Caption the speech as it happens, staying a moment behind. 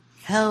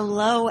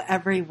Hello,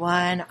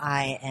 everyone.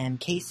 I am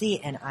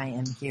Casey, and I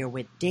am here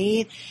with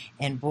Dave.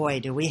 And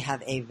boy, do we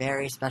have a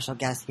very special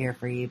guest here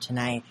for you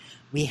tonight.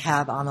 We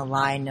have on the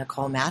line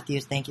Nicole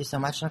Matthews. Thank you so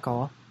much,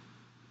 Nicole.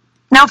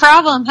 No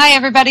problem. Hi,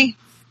 everybody.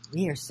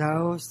 We are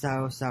so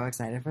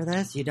excited for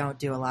this. You don't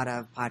do a lot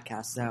of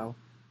podcasts, so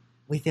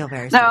we feel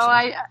very special.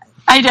 No,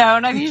 I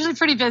don't. I'm usually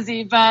pretty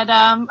busy, but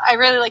I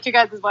really like your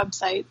guys'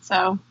 website.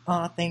 So.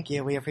 Oh, thank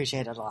you. We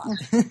appreciate it a lot.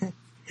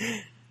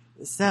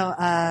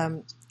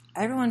 So,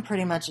 everyone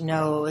pretty much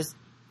knows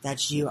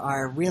that you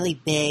are really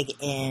big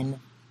in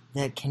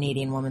the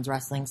Canadian women's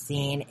wrestling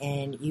scene,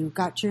 and you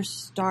got your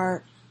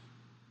start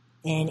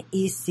in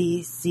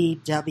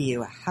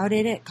ECCW. How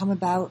did it come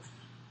about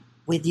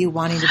with you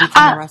wanting to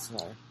become a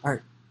wrestler?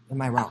 Or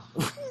am I wrong?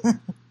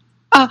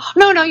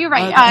 No, you're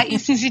right. Okay.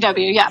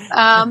 ECCW, yeah.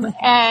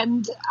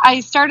 And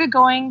I started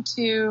going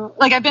to,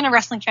 I've been a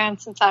wrestling fan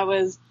since I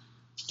was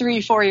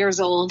 3-4 years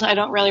old. I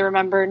don't really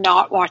remember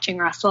not watching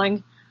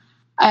wrestling.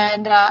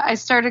 And I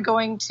started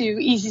going to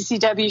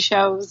ECCW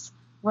shows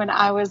when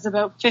I was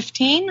about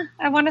 15,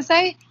 I want to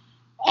say.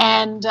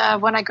 And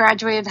when I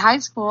graduated high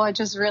school, I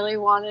just really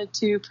wanted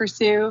to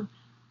pursue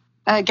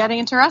getting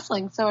into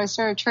wrestling. So I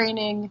started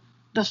training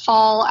the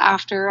fall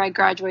after I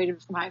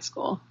graduated from high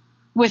school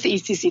with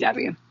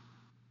ECCW.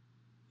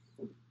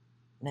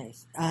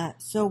 Nice.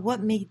 So what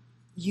made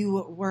you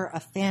were a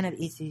fan of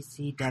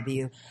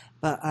ECCW,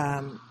 but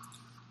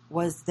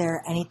was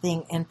there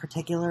anything in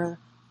particular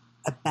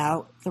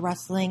about the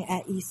wrestling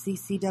at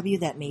ECCW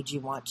that made you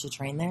want to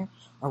train there?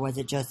 Or was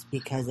it just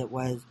because it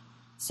was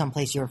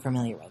someplace you were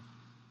familiar with?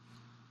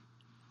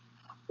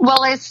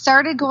 Well, I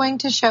started going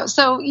to shows.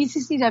 So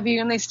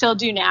ECCW, and they still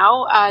do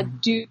now,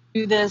 do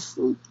this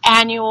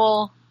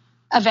annual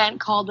event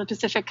called the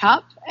Pacific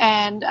Cup.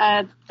 And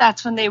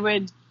that's when they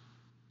would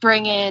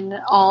bring in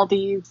all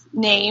these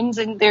names.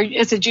 And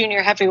it's a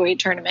junior heavyweight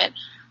tournament.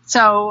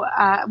 So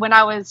when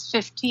I was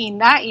 15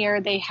 that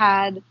year, they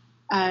had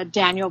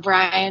Daniel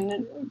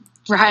Bryan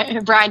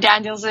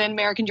Danielson,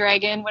 American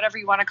Dragon, whatever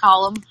you want to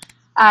call him.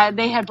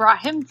 They had brought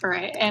him for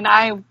it, and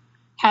I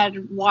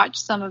had watched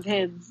some of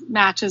his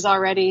matches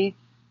already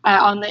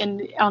on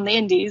the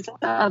indies,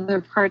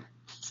 other parts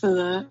of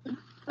the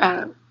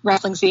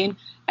wrestling scene,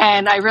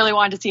 and I really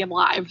wanted to see him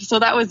live. So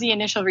that was the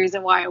initial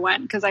reason why I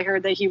went, because I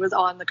heard that he was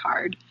on the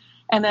card,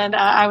 and then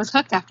I was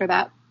hooked after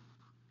that.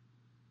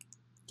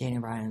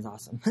 Daniel Bryan is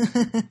awesome.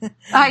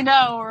 I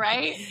know,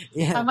 right?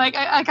 Yeah. I'm like,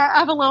 I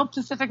have a little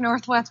Pacific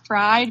Northwest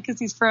pride because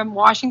he's from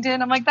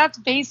Washington. I'm like, that's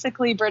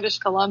basically British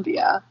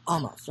Columbia.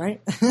 Almost, right?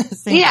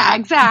 Yeah,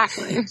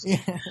 exactly.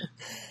 Yeah.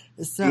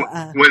 So,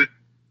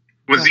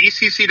 was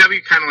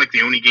ECCW kind of like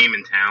the only game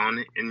in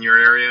town in your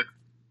area?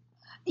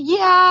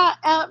 Yeah,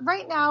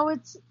 right now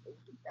it's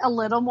a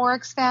little more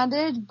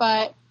expanded,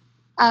 but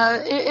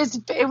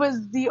it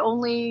was the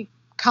only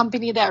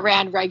company that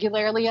ran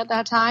regularly at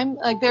that time.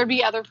 Like, there'd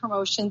be other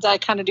promotions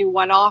that kind of do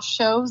one-off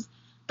shows,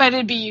 but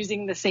it'd be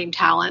using the same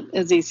talent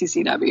as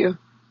ECCW.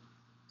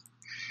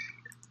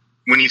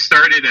 When you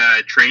started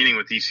training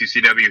with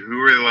ECCW, who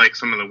were like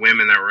some of the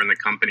women that were in the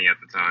company at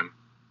the time?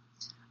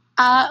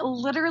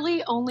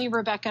 Literally only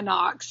Rebecca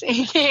Knox,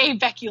 aka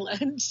Becky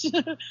Lynch.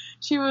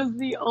 She was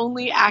the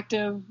only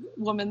active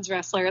women's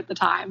wrestler at the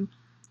time.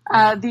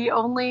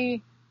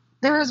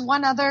 There was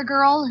one other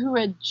girl who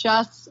had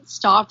just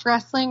stopped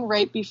wrestling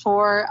right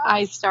before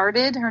I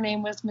started. Her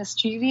name was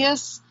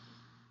Mischievous,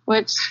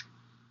 which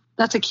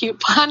that's a cute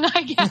pun,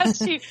 I guess.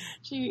 Her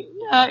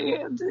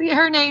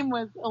name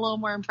was a little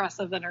more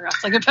impressive than her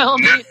wrestling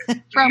ability.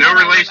 I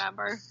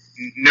remember.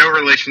 No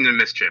relation to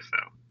Mischief,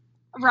 though.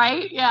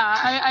 Right? Yeah.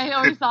 I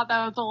always thought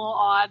that was a little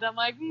odd. I'm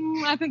like,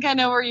 I think I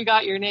know where you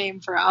got your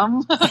name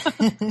from.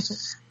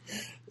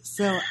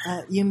 So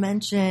you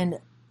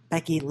mentioned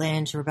Becky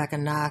Lynch, Rebecca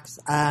Knox.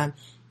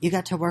 You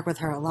got to work with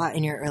her a lot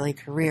in your early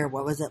career.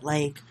 What was it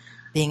like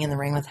being in the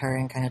ring with her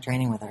and kind of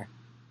training with her?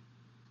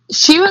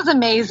 She was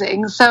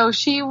amazing. So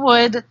she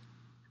would,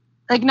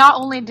 not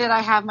only did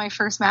I have my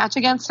first match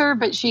against her,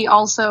 but she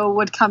also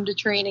would come to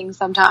training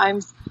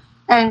sometimes.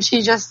 And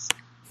she just,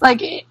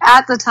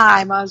 at the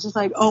time, I was just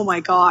like, oh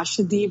my gosh,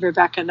 the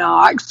Rebecca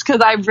Knox,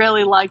 because I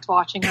really liked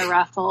watching her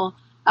wrestle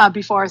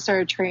before I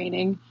started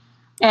training.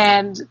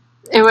 And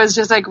it was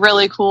just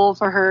really cool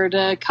for her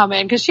to come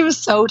in because she was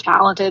so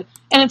talented.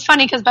 And it's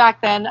funny because back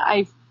then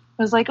I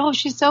was like, oh,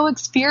 she's so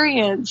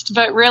experienced,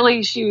 but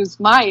really she was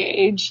my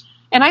age.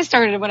 And I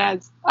started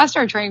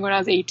training when I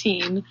was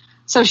 18.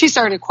 So she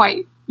started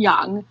quite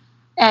young,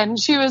 and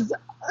she was,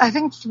 I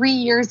think, 3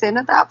 years in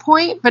at that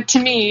point. But to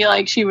me,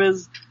 she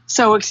was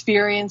so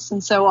experienced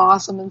and so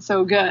awesome and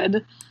so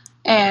good.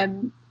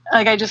 And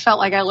I just felt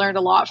like I learned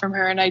a lot from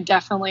her, and I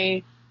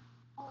definitely,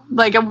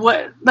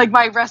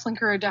 my wrestling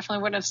career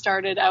definitely wouldn't have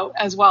started out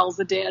as well as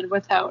it did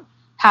without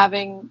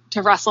having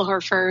to wrestle her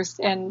first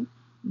and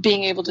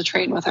being able to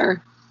train with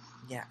her.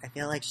 Yeah, I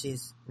feel like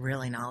she's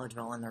really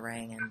knowledgeable in the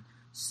ring and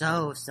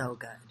so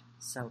good.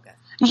 So good.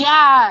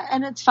 Yeah,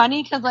 and it's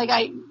funny because,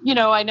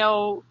 I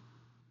know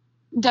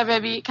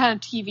WWE kind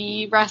of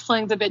TV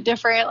wrestling's a bit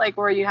different,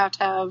 where you have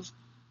to have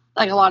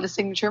like a lot of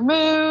signature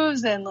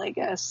moves and like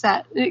a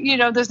set,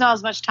 there's not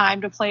as much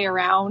time to play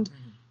around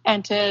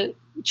and to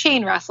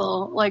chain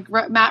wrestle like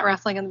mat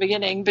wrestling in the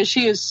beginning, but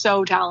she is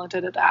so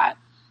talented at that.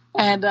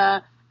 And,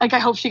 like, I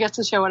hope she gets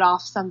to show it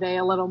off someday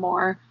a little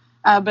more.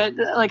 But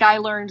like, I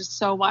learned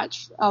so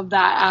much of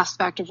that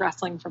aspect of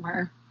wrestling from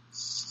her.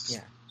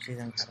 Yeah, she's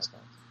incredible.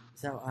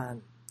 So,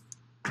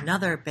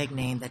 another big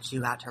name that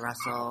you got to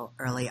wrestle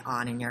early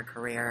on in your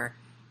career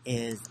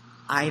is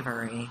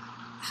Ivory.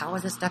 How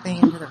was it stepping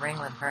into the ring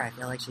with her? I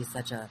feel like she's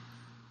such a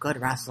good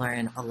wrestler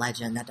and a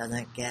legend that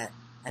doesn't get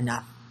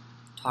enough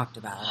talked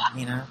about,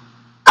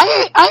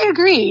 I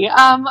agree.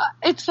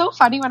 It's so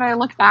funny when I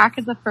look back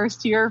at the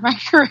first year of my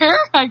career,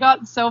 I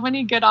got so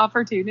many good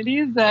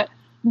opportunities that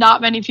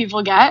not many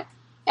people get.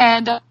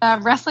 And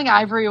wrestling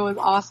Ivory was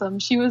awesome.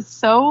 She was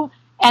so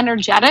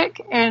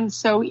energetic and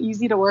so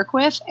easy to work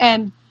with.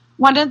 And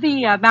one of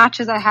the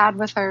matches I had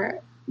with her,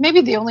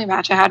 maybe the only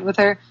match I had with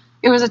her,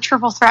 it was a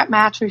triple threat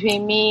match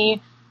between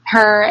me,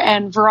 her,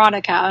 and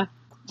Veronica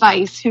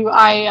Vice, who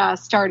I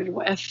started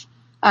with.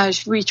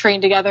 We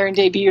trained together and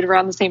debuted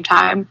around the same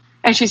time.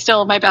 And she's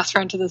still my best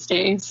friend to this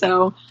day.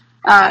 So,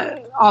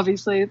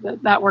 obviously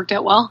that worked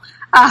out well.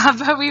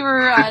 But we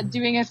were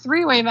doing a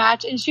 3-way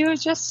match, and she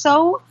was just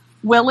so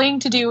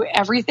willing to do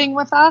everything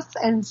with us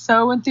and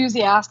so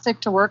enthusiastic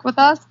to work with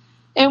us.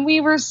 And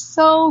we were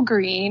so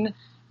green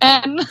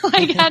and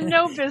like had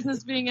no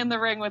business being in the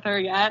ring with her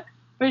yet,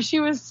 but she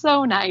was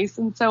so nice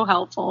and so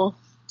helpful.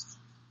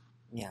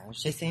 Yeah,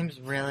 she seems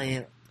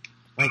really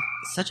like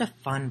such a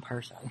fun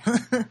person.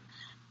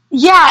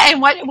 Yeah,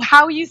 and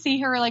how you see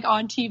her like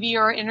on TV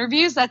or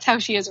interviews, that's how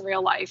she is in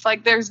real life.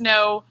 Like there's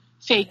no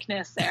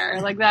fakeness there.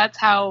 Like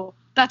that's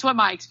what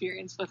my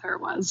experience with her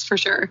was, for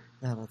sure.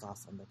 No, that's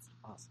awesome. That's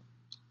awesome.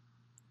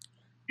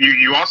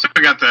 You also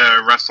got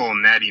to wrestle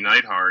Natty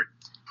Neidhart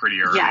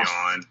pretty early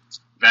on.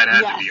 That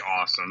had to be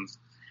awesome.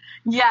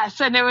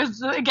 Yes, and it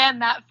was, again,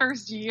 that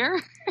first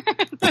year.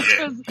 It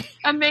was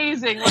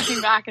amazing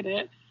looking back at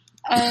it.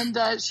 And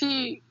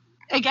she,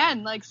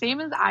 again, like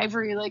same as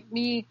Ivory, like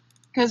me,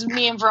 because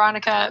me and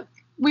Veronica,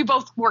 we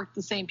both worked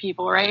the same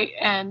people, right?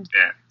 And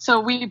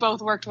so we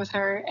both worked with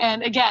her.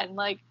 And again,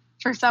 like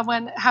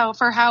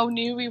for how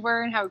new we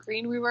were and how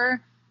green we were,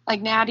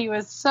 like Natty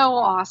was so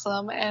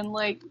awesome.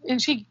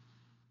 And she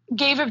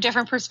gave a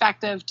different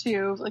perspective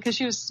too, because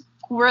she was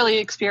really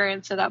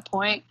experienced at that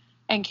point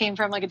and came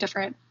from like a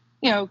different,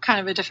 kind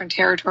of a different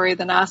territory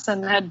than us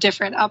and had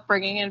different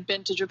upbringing and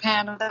been to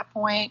Japan at that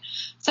point.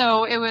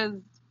 So it was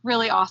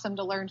really awesome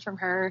to learn from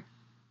her.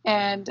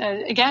 And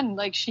again,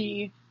 like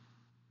she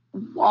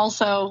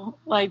also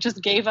like just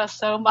gave us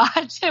so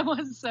much. It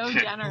was so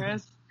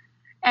generous.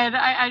 And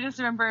I just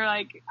remember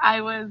like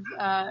I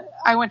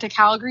went to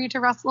Calgary to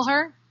wrestle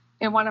her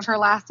in one of her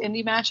last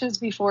indie matches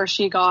before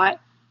she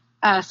got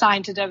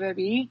signed to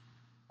WWE.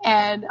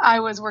 And I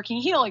was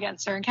working heel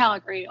against her in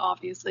Calgary,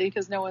 obviously,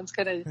 because no one's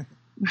going to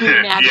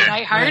do Natty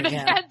Neidhart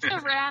against a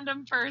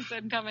random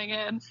person coming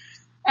in.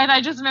 And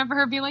I just remember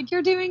her being like,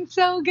 "You're doing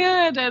so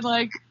good," and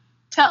like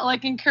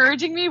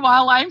encouraging me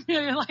while I'm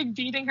like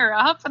beating her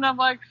up. And I'm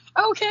like,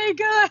 "Okay,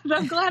 good.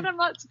 I'm glad I'm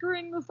not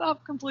screwing this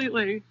up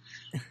completely."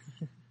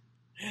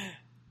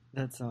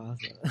 That's so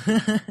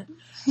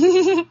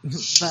awesome.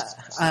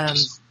 But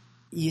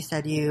you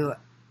said you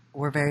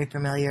were very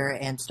familiar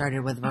and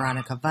started with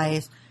Veronica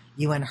Vice.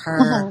 You and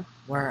her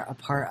were a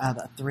part of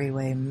a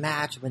 3-way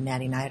match with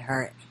Natty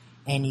Neidhart,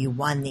 and you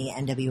won the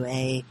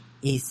NWA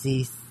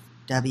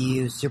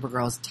ECW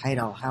Supergirls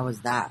title. How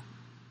was that?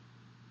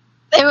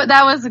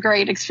 That was a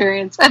great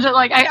experience. And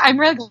I'm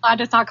really glad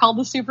it's not called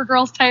the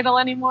Supergirls title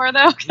anymore,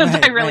 though, because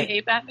I really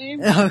hate that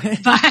name. Okay.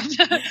 But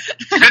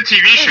good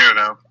TV show,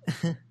 though.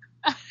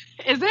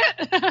 Is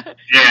it?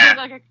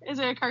 Yeah. Is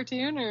it a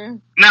cartoon or?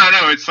 No.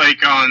 It's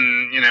like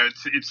on.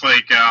 It's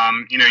like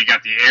you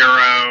got the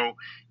Arrow.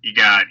 You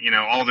got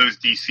all those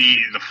DC,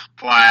 the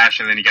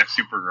Flash, and then you got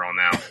Supergirl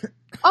now.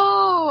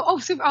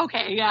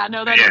 Okay, yeah,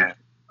 no, that is.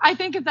 I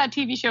think if that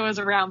TV show was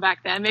around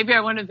back then, maybe I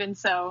wouldn't have been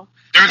so.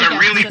 There was a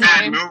really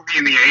bad movie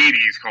in the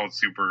 80s called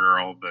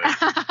Supergirl,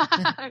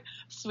 but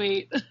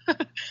sweet.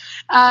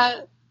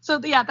 So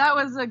yeah, that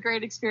was a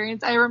great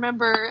experience. I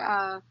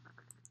remember,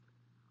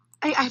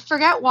 I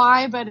forget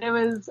why, but it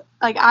was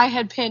like I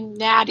had pinned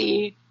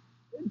Natty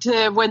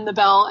to win the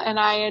belt, and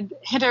I had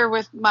hit her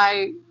with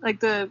my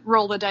the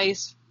roll the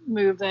dice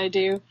move that I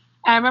do.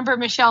 And I remember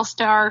Michelle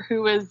Starr,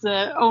 who was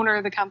the owner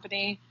of the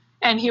company,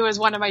 and he was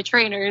one of my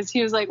trainers.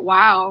 He was like,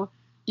 "Wow,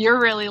 you're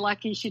really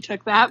lucky she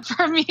took that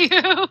from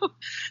you."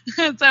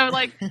 So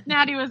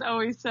Natty was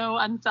always so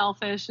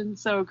unselfish and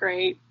so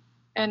great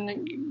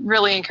and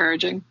really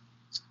encouraging.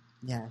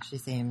 Yeah, she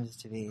seems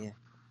to be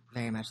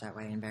very much that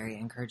way and very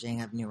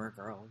encouraging of newer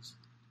girls.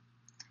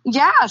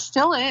 Yeah,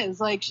 still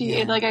is. I've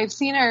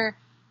seen her,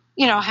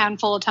 a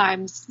handful of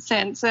times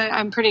since.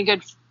 I'm pretty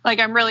good.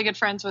 I'm really good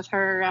friends with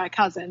her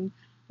cousin,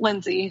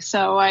 Lindsay.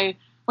 So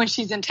when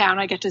she's in town,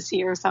 I get to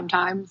see her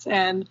sometimes,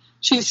 and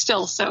she's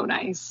still so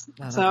nice.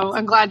 So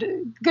I'm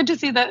good to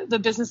see that the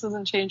business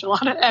doesn't change a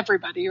lot of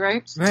everybody,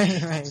 right?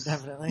 Right,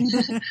 definitely.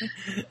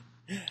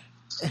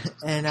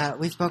 And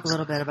we spoke a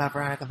little bit about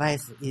Veronica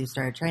Weiss. You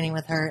started training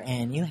with her,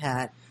 and you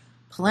had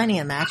plenty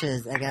of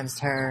matches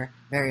against her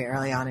very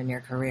early on in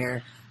your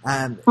career.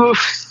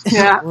 Oof,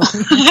 yeah. Was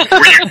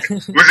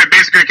it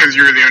basically because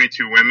you were the only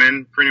two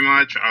women, pretty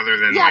much, other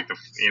than like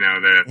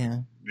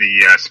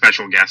the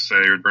special guests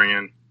that you would bring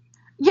in?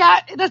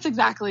 Yeah, that's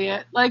exactly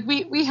it. Like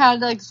we had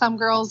like some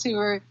girls who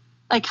were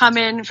like come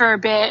in for a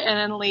bit and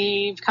then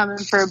leave, come in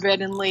for a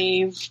bit and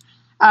leave.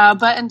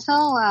 But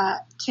until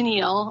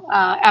Tennille,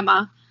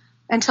 Emma,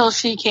 until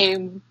she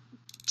came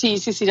to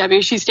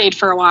ECCW, she stayed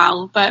for a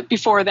while. But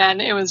before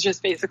then, it was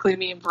just basically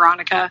me and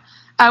Veronica.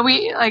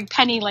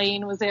 Penny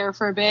Lane was there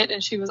for a bit,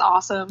 and she was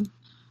awesome.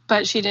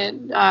 But she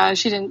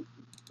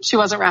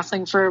wasn't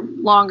wrestling for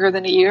longer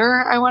than a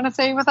year, I want to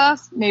say, with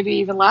us, maybe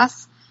even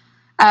less.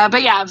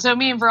 But yeah, so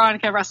me and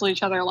Veronica wrestled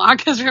each other a lot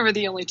because we were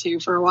the only two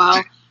for a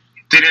while.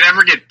 Did it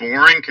ever get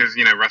boring because,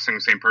 wrestling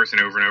the same person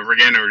over and over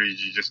again, or did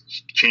you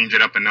just change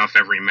it up enough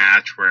every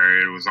match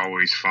where it was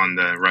always fun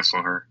to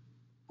wrestle her?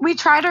 We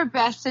tried our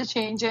best to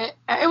change it.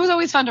 It was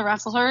always fun to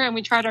wrestle her, and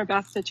we tried our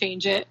best to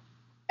change it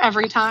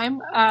every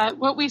time.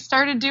 What we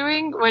started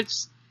doing, which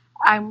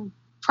I'm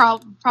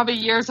probably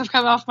years have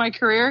come off my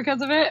career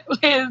because of it,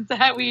 is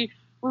that we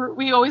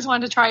always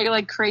wanted to try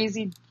like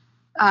crazy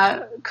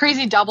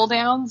double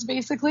downs,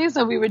 basically.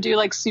 So we would do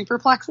like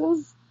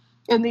superplexes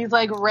in these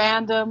like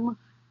random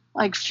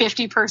like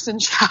 50-person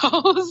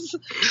shows.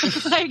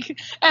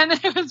 And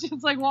it was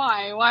just like,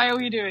 why are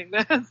we doing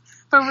this?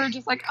 But we're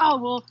just like,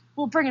 oh,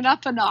 we'll bring it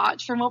up a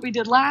notch from what we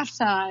did last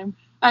time.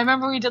 I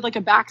remember we did like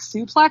a back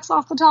suplex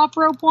off the top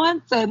rope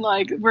once, and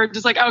like we're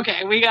just like,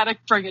 okay, we got to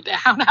bring it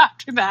down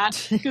after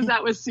that because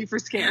that was super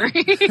scary.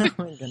 Oh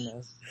my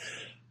goodness.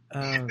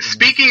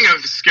 Speaking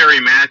of scary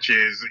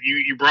matches,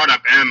 you brought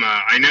up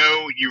Emma. I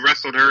know you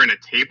wrestled her in a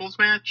tables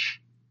match.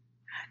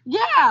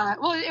 Yeah,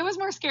 well, it was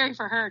more scary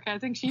for her because I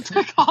think she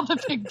took all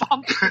the big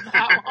bumps in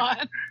that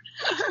one.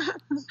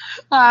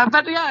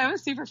 But yeah, it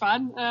was super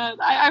fun.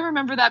 I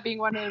remember that being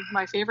one of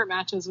my favorite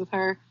matches with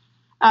her.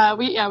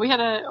 We had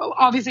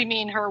obviously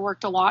me and her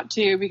worked a lot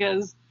too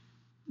because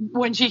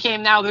when she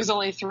came now there's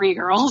only 3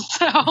 girls.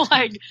 So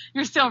like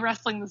you're still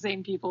wrestling the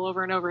same people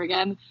over and over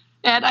again.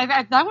 And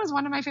that was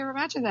one of my favorite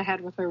matches I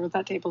had with her, was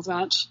that tables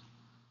match.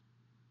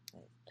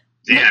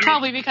 Yeah,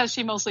 probably because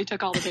she mostly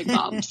took all the big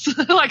bumps,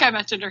 like I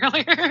mentioned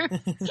earlier.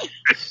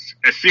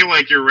 I feel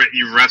like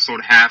you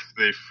wrestled half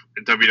the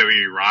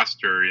WWE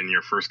roster in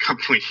your first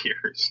couple of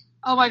years.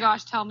 Oh my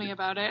gosh, tell me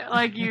about it.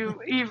 Like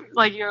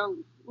you're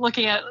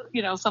looking at,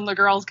 some of the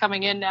girls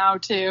coming in now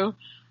too.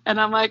 And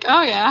I'm like,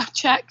 oh yeah,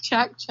 check.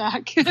 Right.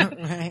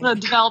 The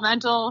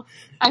developmental,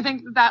 I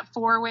think that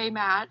 4-way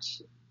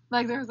match,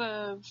 like there's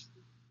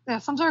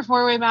some sort of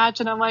 4-way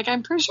match, and I'm like,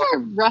 I'm pretty sure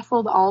I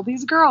wrestled all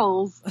these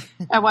girls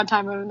at one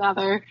time or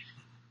another.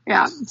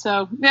 Yeah,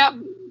 so yeah,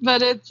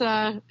 but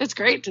it's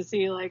great to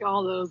see like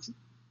all those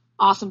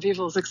awesome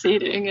people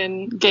succeeding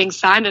and getting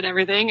signed and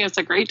everything. It's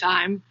a great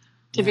time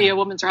to be a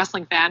women's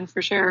wrestling fan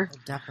for sure.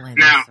 It definitely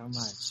now, so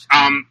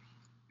much.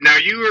 Now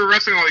you were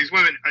wrestling all these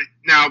women.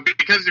 Now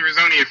because there was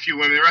only a few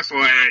women to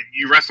wrestle,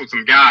 you wrestled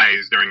some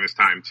guys during this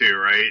time too,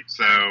 right?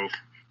 So.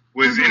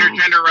 Was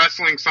intergender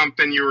wrestling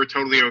something you were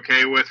totally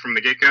okay with from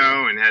the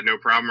get-go and had no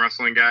problem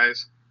wrestling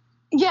guys?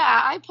 Yeah,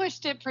 I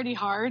pushed it pretty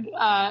hard,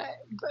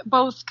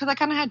 both because I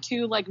kind of had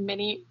two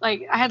I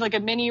had like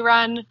a mini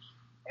run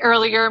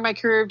earlier in my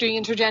career of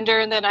doing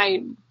intergender, and then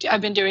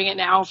I've been doing it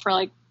now for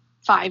like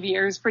 5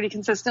 years pretty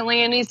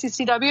consistently in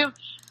ECCW.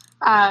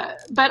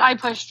 But I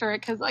pushed for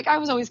it because like I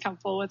was always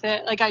comfortable with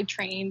it. Like I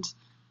trained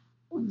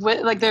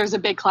with, like there's a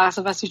big class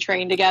of us who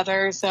trained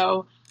together,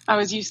 so I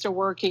was used to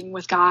working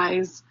with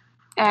guys.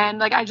 And,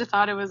 like, I just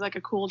thought it was, like,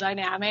 a cool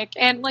dynamic.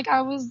 And, like, I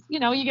was, you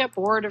get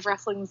bored of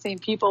wrestling the same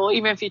people,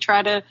 even if you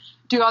try to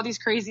do all these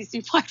crazy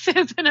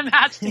suplexes in a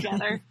match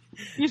together.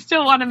 You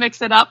still want to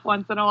mix it up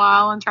once in a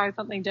while and try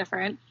something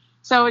different.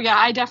 So, yeah,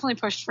 I definitely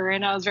pushed for it,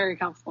 and I was very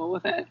comfortable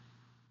with it.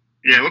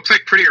 Yeah, it looks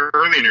like pretty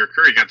early in your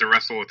career you got to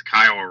wrestle with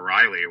Kyle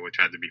O'Reilly, which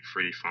had to be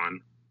pretty fun.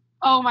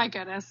 Oh, my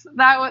goodness.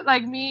 That was,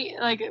 like,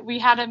 we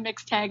had a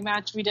mixed tag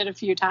match we did a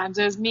few times.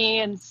 It was me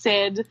and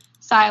Sid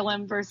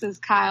Silem versus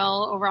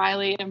Kyle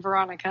O'Reilly and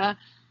Veronica.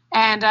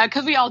 And,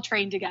 cause we all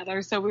trained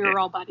together, so we were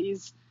all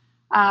buddies.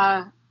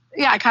 Kyle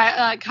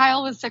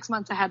was 6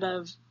 months ahead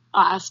of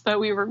us, but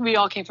we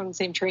all came from the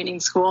same training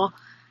school.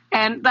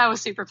 And that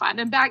was super fun.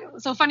 And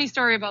so funny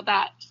story about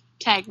that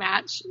tag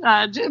match.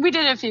 We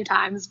did it a few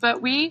times,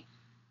 but we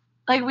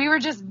were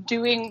just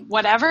doing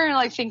whatever,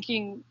 like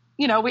thinking,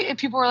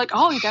 people were like,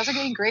 oh, you guys are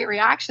getting great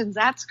reactions.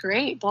 That's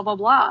great. Blah, blah,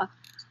 blah.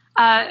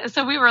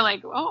 So we were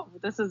like, oh,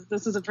 this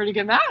is a pretty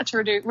good match.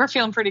 We're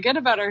feeling pretty good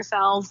about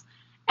ourselves.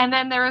 And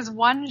then there was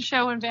one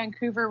show in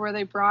Vancouver where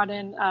they brought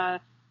in,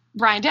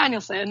 Bryan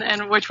Danielson,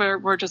 and which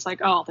we're just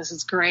like, oh, this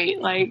is great.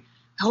 Like,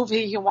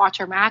 hopefully you can watch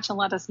our match and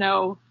let us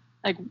know,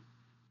 like,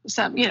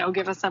 some,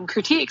 give us some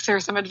critiques or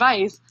some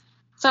advice.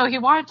 So he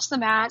watched the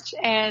match,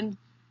 and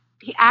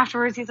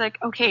afterwards he's like,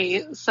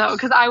 okay, so,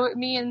 cause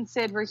me and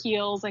Sid were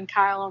heels and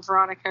Kyle and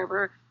Veronica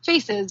were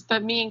faces,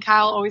 but me and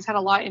Kyle always had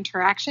a lot of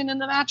interaction in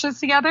the matches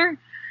together.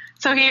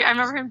 So I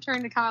remember him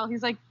turning to Kyle.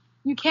 He's like,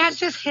 "You can't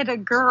just hit a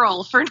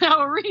girl for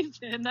no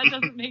reason. That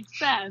doesn't make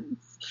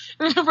sense."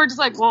 And we're just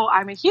like, "Well,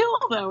 I'm a heel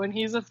though, and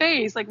he's a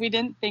face." Like, we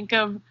didn't think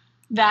of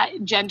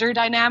that gender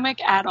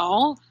dynamic at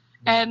all.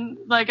 And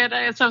like,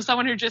 so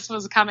someone who just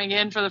was coming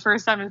in for the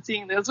first time and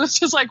seeing this was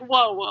just like,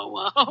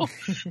 whoa,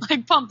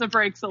 like pump the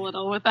brakes a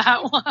little with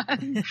that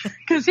one.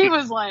 Cause he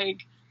was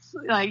like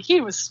he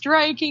was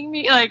striking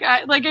me.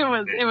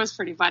 It was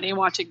pretty funny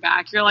watching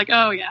back. You're like,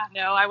 oh yeah,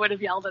 no, I would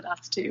have yelled at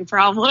us too,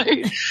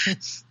 probably.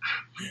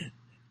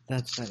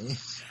 That's funny.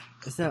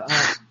 So,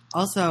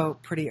 also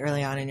pretty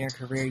early on in your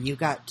career, you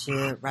got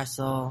to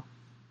wrestle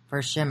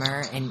for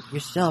Shimmer, and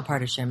you're still a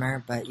part of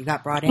Shimmer, but you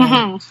got brought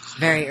in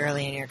very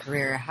early in your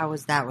career. How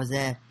was that? Was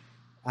it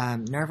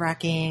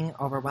nerve-wracking,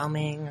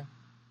 overwhelming?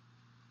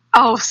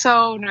 Oh,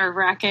 so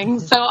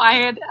nerve-wracking. So I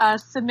had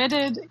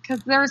submitted,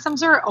 because there was some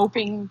sort of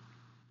open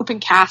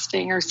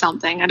casting or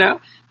something. I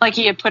don't, like,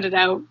 he had put it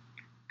out.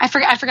 I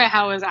forgot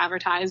how it was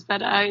advertised,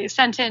 but I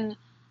sent in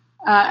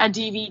a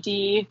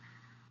DVD.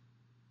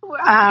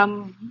 I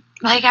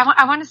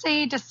want to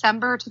say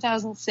December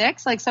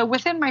 2006. Like, so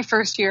within my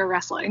first year of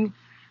wrestling.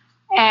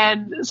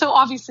 And so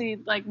obviously,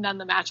 like, none of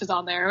the matches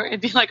on there, it'd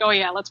be like, oh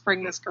yeah, let's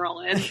bring this girl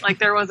in. Like,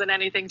 there wasn't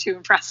anything too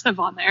impressive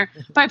on there.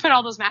 But I put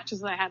all those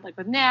matches that I had, like,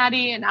 with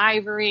Natty and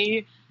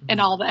Ivory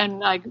and all that, and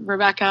like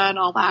Rebecca and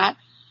all that.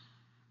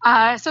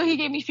 So he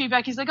gave me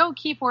feedback. He's like, oh,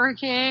 keep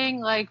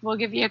working. Like, we'll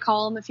give you a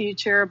call in the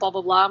future, blah,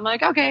 blah, blah. I'm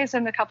like, okay, so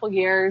in a couple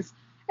years.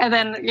 And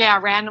then, yeah,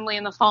 randomly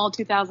in the fall of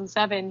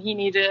 2007, he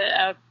needed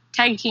a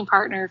tag team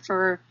partner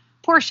for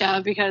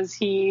Portia because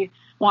he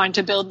wanted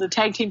to build the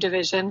tag team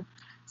division.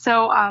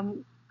 So,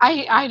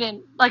 I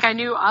didn't, like, I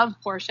knew of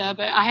Portia,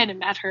 but I hadn't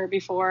met her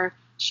before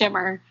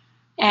Shimmer.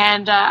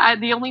 And,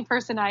 the only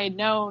person I had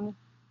known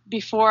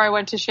before I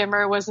went to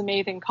Shimmer was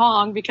Nathan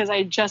Kong, because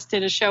I just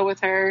did a show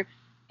with her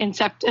in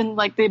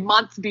like the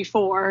month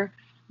before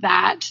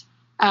that,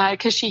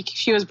 cause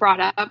she was brought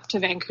up to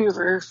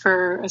Vancouver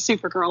for a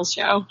Supergirls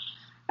show.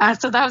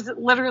 So that was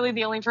literally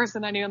the only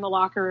person I knew in the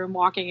locker room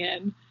walking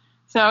in.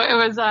 So it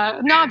was,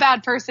 not a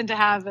bad person to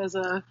have as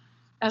a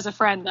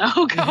friend,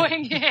 though,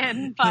 going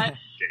in. But,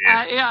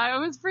 yeah, it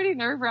was pretty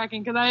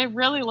nerve-wracking because I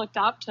really looked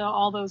up to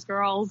all those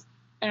girls.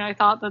 And I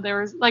thought that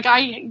there was, like, I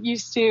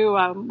used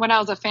to, when I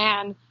was a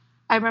fan,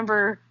 I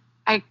remember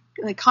I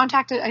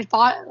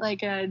bought,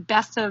 like, a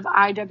Best of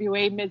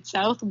IWA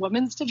Mid-South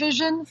Women's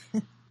Division,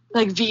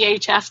 like,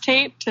 VHS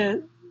tape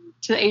to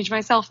age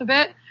myself a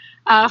bit,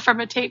 from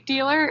a tape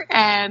dealer.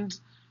 And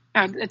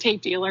a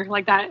tape dealer,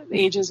 like, that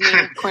ages me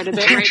quite a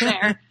bit right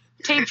there.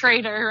 Tape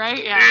trader,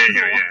 right?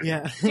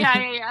 Yeah.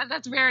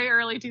 That's very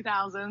early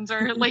 2000s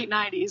or late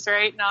 90s,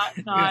 right?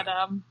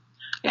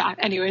 Yeah.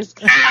 Anyways,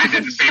 I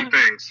did the same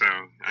thing, so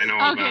I know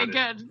all about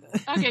it.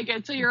 Okay,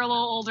 good. So you're a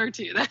little older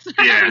too.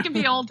 We can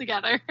be old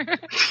together.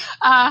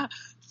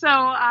 So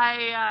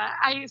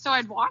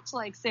I'd watch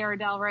like Sarah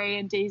Del Rey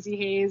and Daisy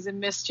Hayes and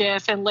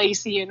Mischief and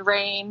Lacey and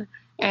Rain,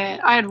 and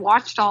I had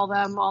watched all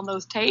them on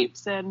those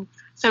tapes, and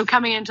so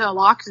coming into a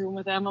locker room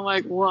with them, I'm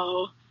like,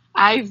 whoa.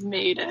 I've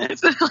made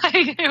it.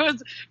 Like, it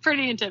was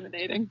pretty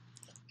intimidating.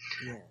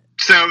 Yeah.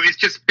 So it's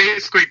just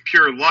basically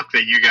pure luck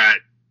that you got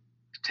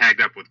tagged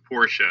up with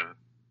Portia.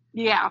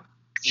 Yeah.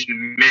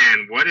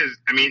 Man,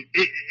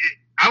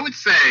 I would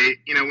say,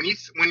 you know,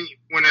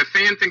 when a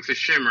fan thinks of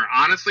Shimmer,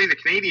 honestly, the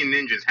Canadian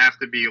Ninjas have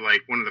to be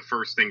like one of the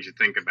first things you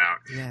think about.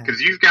 Because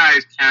you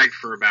guys tagged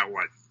for about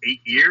 8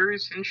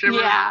 years in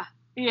Shimmer? Yeah.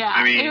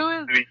 It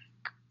was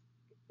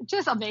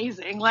just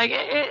amazing. Like,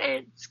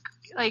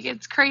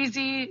 it's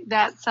crazy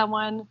that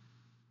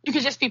you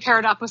could just be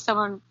paired up with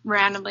someone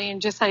randomly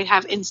and just like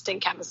have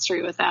instant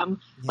chemistry with them.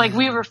 Yeah. Like,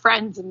 we were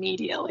friends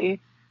immediately.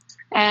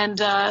 And,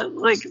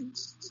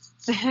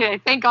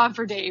 thank God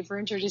for Dave for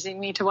introducing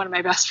me to one of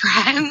my best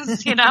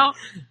friends, you know?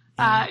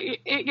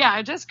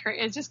 It's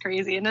just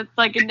crazy. And it's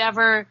like,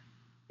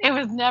 it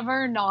was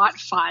never not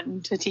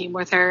fun to team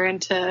with her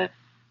and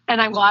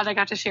I'm glad I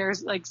got to share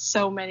like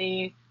so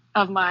many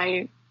of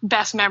my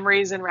best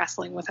memories in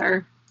wrestling with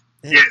her.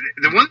 Yeah,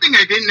 the one thing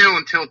I didn't know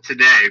until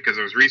today, because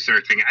I was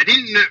researching, I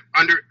didn't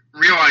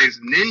realize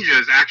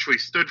ninjas actually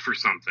stood for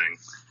something.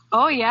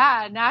 Oh,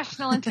 yeah.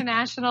 National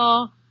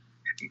International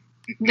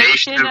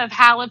Nation of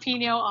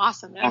Jalapeno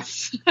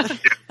Awesomeness.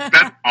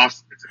 That's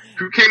awesome.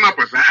 Who came up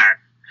with that?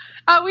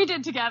 We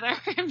did together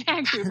in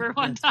Vancouver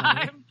one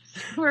time.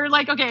 We were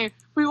like, okay,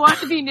 we want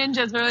to be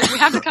ninjas, but we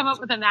have to come up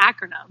with an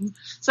acronym.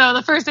 So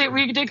the first thing,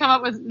 we did come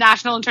up with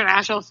National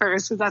International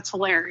first, because that's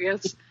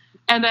hilarious.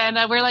 And then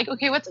we're like,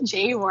 okay, what's a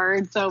J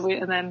word?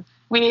 And then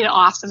we need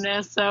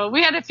awesomeness. So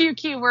we had a few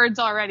keywords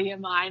already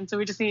in mind, so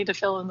we just needed to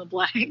fill in the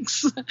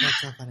blanks.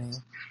 That's so funny.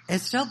 It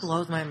still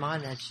blows my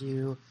mind that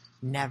you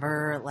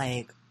never,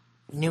 like,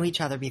 knew each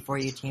other before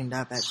you teamed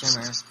up at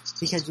Shimmer.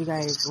 Because you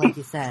guys, like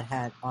you said,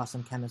 had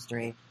awesome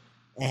chemistry.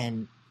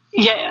 And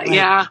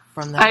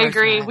from the I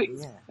agree.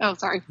 Oh,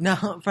 sorry.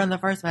 No, from the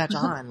first match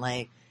on,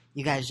 like,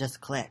 you guys just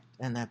clicked,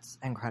 and that's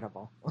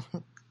incredible.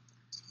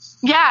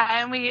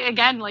 Yeah, and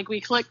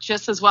we clicked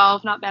just as well,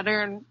 if not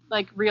better, in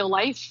like real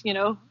life,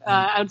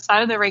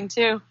 outside of the ring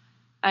too.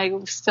 I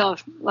still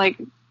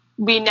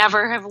we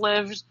never have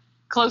lived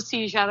close to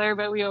each other,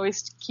 but we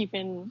always keep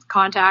in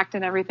contact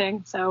and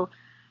everything. So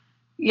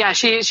yeah,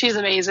 she's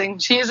amazing.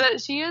 She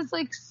is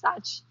like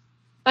such,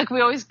 like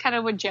we always kind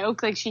of would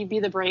joke, like she'd be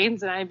the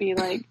brains and I'd be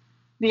like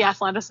the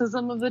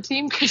athleticism of the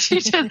team,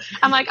 because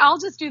I'm like, I'll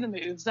just do the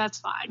moves. That's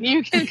fine.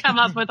 You can come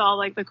up with all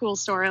like the cool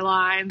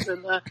storylines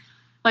and the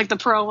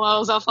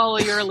promos. I'll follow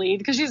your lead,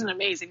 because she's an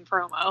amazing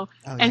promo. Oh,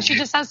 yeah. And she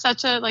just has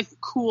such a like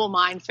cool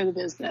mind for the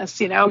business.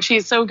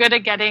 She's so good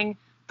at getting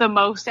the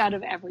most out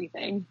of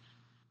everything.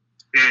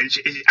 Yeah,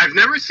 I've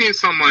never seen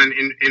someone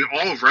in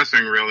all of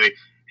wrestling really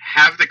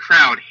have the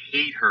crowd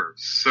hate her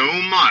so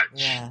much.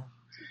 Yeah.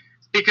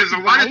 Because a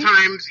lot of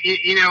times,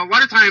 a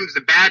lot of times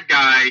the bad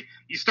guy,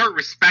 you start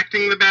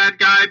respecting the bad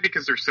guy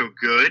because they're so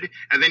good,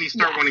 and then you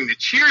start wanting to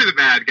cheer the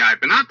bad guy,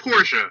 but not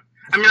Portia.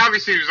 I mean,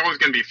 obviously there's always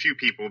going to be a few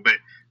people, but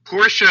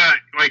Portia,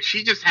 like,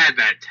 she just had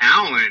that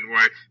talent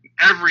where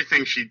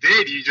everything she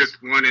did, you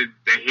just wanted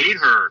to hate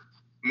her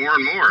more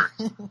and more.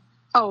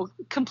 Oh,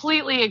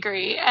 completely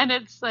agree. And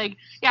it's like,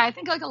 yeah, I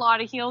think like a lot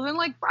of heels, and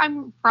like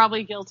I'm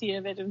probably guilty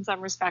of it in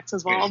some respects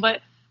as well, but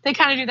they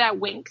kind of do that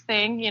wink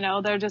thing,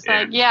 they're just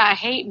like, yeah,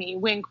 hate me,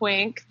 wink,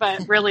 wink,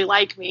 but really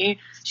like me.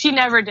 She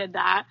never did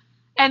that.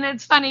 And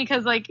it's funny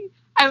because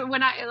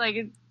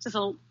just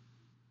a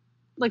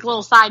like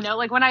little side note,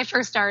 like when I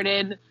first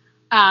started,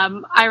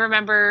 I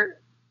remember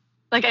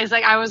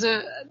I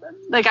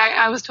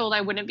was told I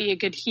wouldn't be a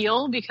good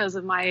heel because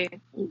of my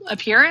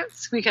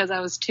appearance, because I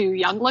was too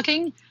young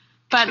looking.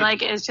 But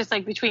like, it's just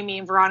like between me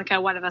and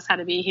Veronica, one of us had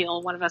to be a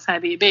heel, one of us had to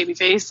be a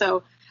babyface.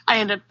 So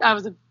I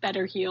was a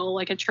better heel,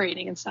 like at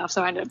training and stuff.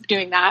 So I ended up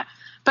doing that.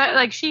 But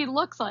like, she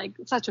looks like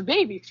such a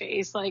baby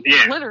face. Like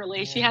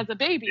literally she has a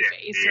baby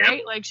face,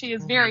 right? Like she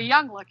is very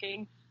young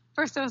looking.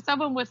 First, so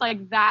someone with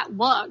like that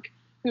look,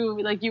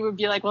 who like, you would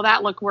be like, well,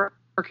 that look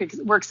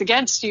works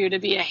against you to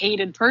be a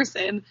hated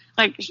person.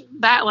 Like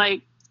that,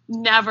 like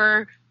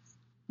never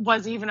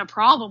was even a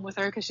problem with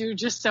her, because she was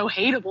just so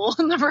hateable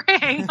in the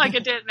ring. Like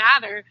it didn't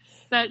matter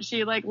that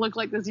she like looked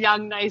like this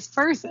young, nice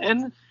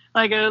person.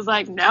 Like it was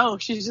like, no,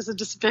 she's just a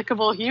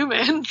despicable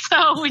human.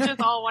 So we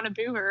just all want to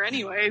boo her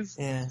anyways.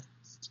 Yeah.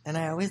 And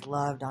I always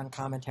loved on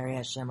commentary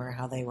at Shimmer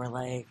how they were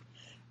like,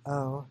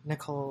 oh,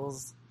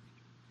 Nicole's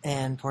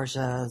and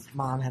Portia's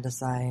mom had to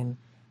sign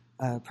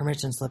a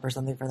permission slip or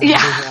something for them to be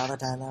here all the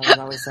time. That was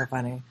always so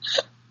funny.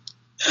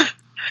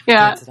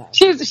 Yeah,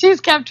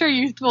 she's kept her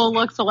youthful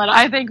looks a little.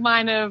 I think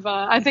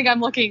I think I'm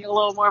looking a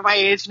little more my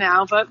age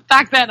now, but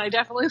back then I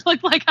definitely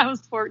looked like I was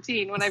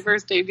 14 when I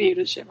first debuted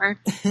at Shimmer.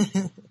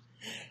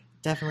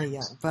 Definitely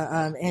young.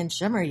 But in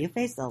Shimmer, you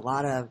faced a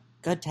lot of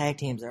good tag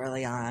teams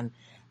early on.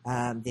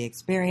 The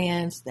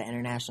Experience, the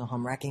International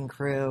Home Wrecking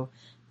Crew,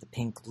 the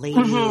Pink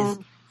Ladies,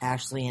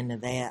 Ashley and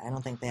Nevaeh. I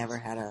don't think they ever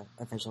had an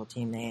official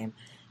team name.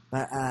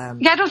 But I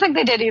don't think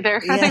they did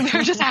either. I think they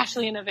were just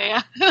Ashley and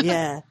Nevaeh.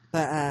 Yeah,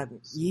 but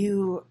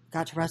you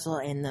got to wrestle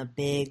in the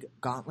big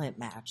gauntlet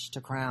match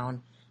to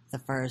crown the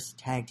first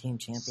tag team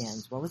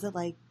champions. What was it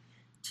like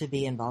to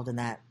be involved in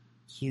that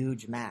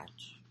huge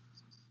match?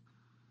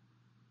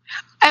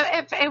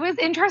 It was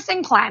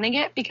interesting planning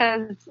it,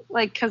 because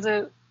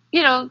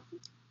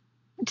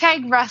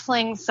tag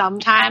wrestling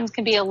sometimes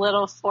can be a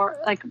little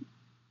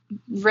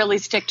really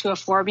stick to a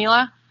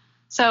formula.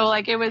 So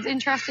like it was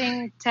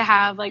interesting to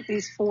have like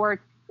these 4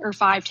 or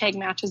 5 tag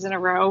matches in a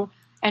row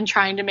and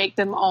trying to make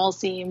them all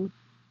seem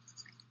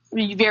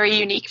very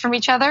unique from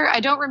each other.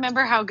 I don't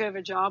remember how good of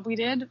a job we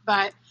did,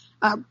 but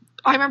I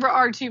remember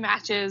our 2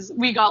 matches,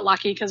 we got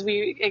lucky because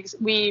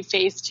we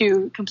faced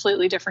 2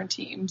 completely different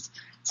teams.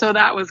 So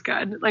that was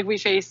good. Like we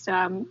faced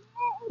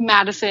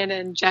Madison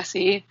and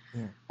Jessie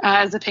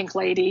as the Pink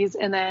Ladies,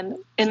 and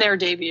then in their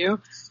debut.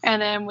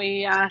 And then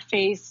we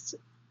faced,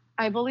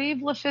 I believe,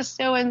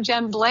 LuFisto and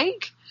Jen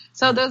Blake.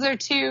 So those are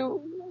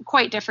 2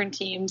 quite different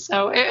teams.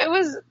 So it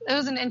was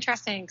an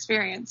interesting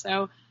experience.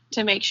 So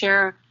to make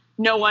sure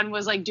no one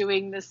was like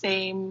doing the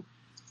same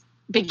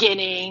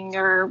beginning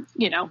or,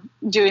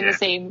 doing the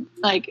same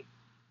like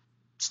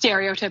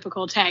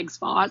stereotypical tag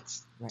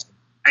spots. Right.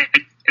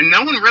 And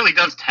no one really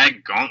does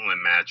tag gauntlet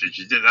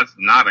matches. That's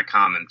not a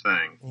common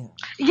thing.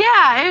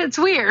 Yeah, it's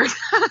weird.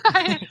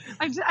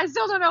 I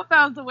still don't know if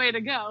that was the way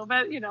to go,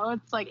 but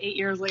it's like 8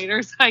 years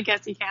later, so I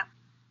guess you can't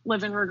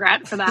live in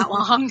regret for that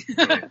long.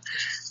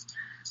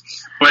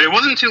 But it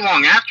wasn't too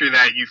long after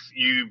that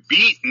you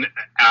beat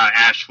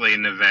Ashley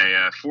and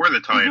Nevaeh for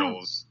the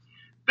titles.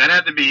 That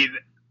had to be,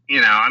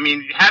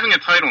 having a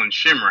title in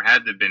Shimmer had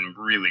to have been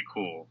really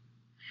cool.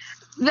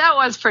 That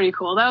was pretty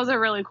cool. That was a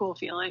really cool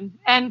feeling.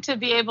 And to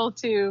be able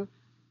to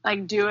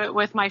like do it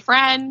with my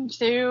friend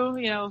too,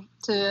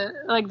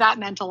 that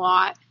meant a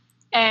lot.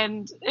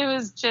 And it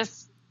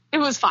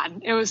was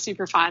fun. It was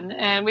super fun.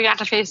 And we got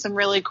to face some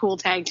really cool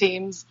tag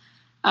teams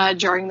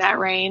during that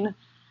reign.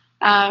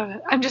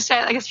 I'm just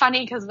saying, like, it's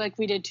funny because like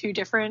we did 2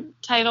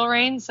 different title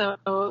reigns, so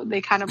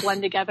they kind of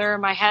blend together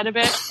in my head a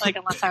bit, like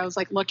unless I was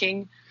like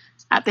looking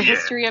at the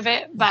history of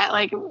it, but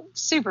like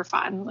super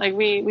fun. Like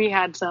we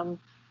had some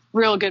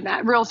real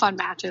fun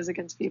matches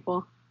against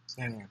people.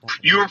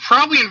 You were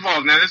probably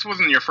involved. Now, this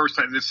wasn't your first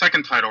time. The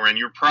second title reign.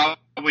 You were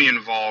probably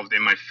involved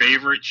in my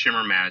favorite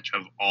Shimmer match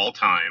of all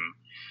time.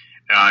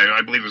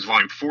 I believe it was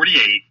Volume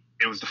 48.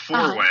 It was the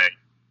four-way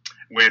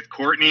with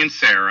Courtney and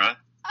Sarah.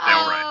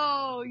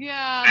 Oh,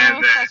 yeah. That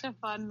was such a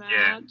fun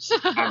match. Yeah.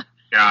 Oh,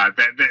 God.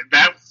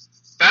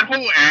 That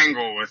whole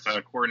angle with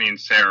Courtney and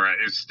Sarah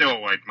is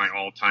still, like, my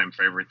all-time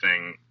favorite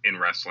thing in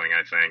wrestling,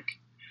 I think.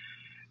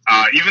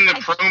 Even the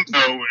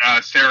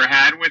promo Sarah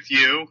had with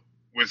you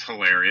was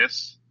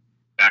hilarious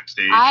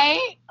backstage.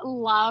 I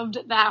loved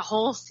that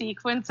whole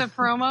sequence of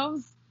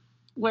promos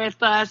with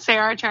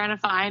Sarah trying to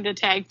find a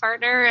tag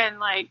partner,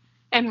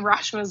 and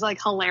Rush was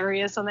like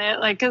hilarious on it,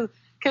 like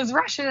because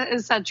Rush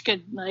is such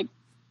good like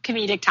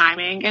comedic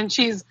timing, and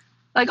she's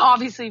like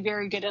obviously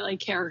very good at like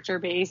character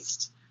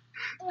based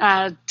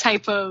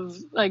type of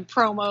like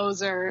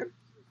promos or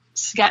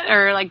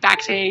like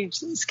backstage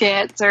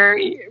skits or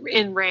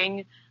in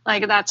ring.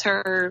 Like that's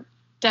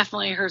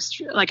definitely her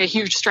like a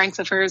huge strength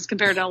of hers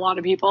compared to a lot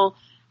of people.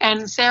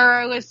 And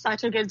Sarah was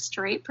such a good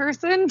straight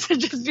person to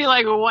just be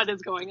like, what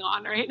is going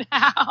on right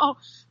now?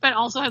 But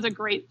also has a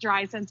great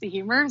dry sense of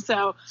humor.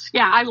 So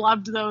yeah, I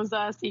loved those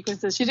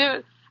sequences.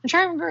 I'm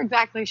trying to remember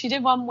exactly. She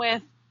did one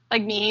with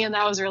like me, and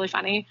that was really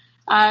funny.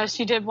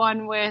 She did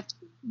one with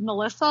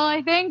Melissa,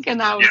 I think, and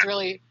that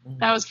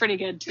was pretty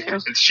good too.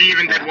 And she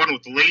even did one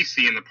with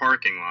Lacey in the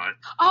parking lot.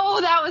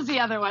 Oh, that was the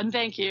other one.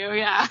 Thank you.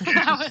 Yeah.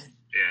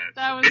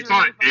 That was it's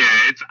really on. fun.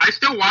 Yeah, I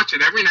still watch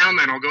it every now and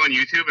then. I'll go on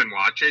YouTube and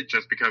watch it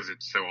just because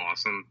it's so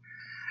awesome.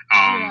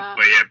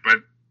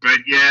 But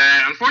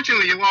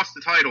unfortunately, you lost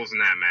the titles in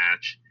that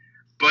match.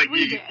 But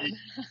you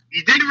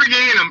did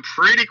regain them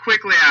pretty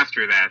quickly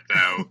after that,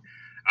 though.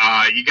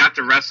 You got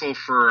to wrestle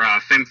for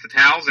Femme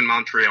Fatales in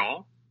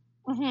Montreal.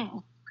 Mm-hmm.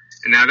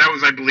 And now that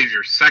was, I believe,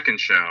 your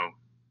second show,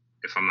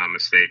 if I'm not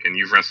mistaken.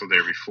 You've wrestled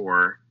there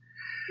before.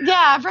 Yeah,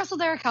 I've wrestled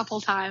there a couple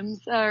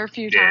times, or a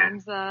few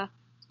times.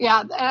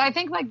 Yeah, and I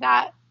think like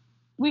that,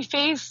 we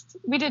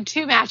did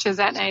 2 matches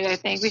that night, I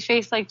think. We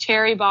faced like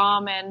Cherry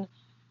Bomb and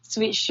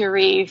Sweet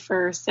Cherie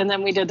first, and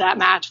then we did that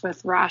match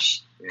with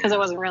Rush, because it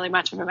wasn't really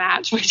much of a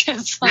match. We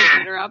just like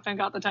beat her up and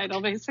got the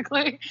title,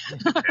 basically.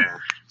 Yeah.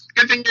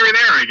 Good thing you were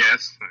there, I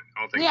guess.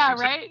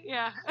 Right?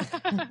 Yeah.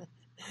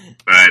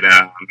 But,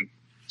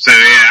 so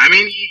yeah, I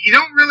mean, you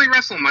don't really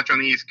wrestle much on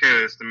the East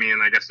Coast. I mean,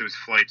 I guess those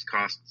flights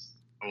cost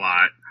a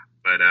lot,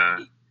 but,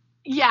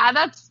 yeah,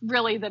 that's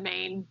really the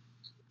main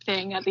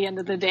thing at the end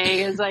of the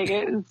day is like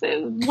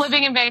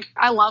living in Vancouver.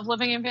 I love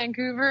living in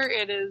Vancouver.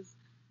 It is,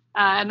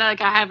 and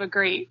like I have a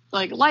great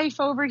like life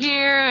over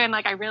here, and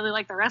like I really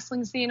like the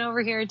wrestling scene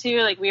over here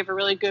too. Like we have a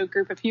really good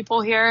group of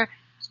people here,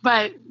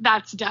 but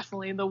that's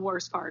definitely the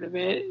worst part of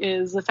it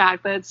is the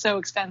fact that it's so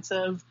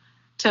expensive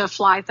to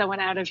fly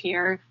someone out of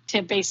here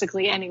to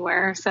basically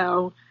anywhere.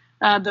 So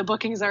the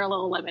bookings are a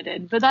little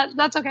limited, but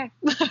that's okay.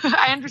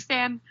 I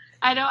understand.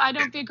 I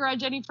don't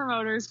begrudge any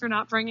promoters for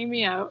not bringing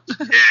me out.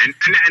 Yeah,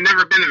 and I've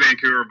never been to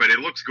Vancouver, but it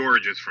looks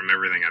gorgeous from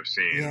everything I've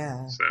seen.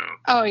 Yeah. So.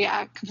 Oh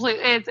yeah,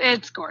 completely.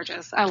 It's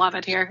gorgeous. I love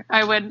it here.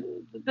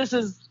 This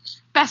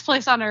is best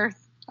place on earth.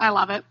 I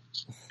love it.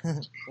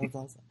 That's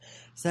awesome.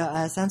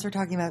 So since we're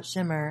talking about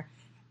Shimmer,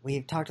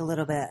 we've talked a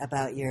little bit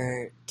about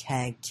your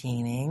tag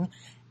teaming,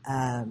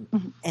 and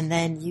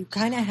then you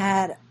kind of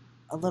had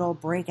a little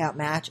breakout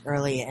match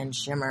early in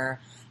Shimmer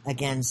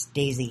against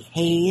Daisy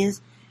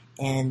Hayes.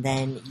 And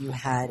then you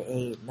had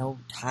a no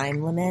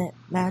time limit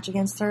match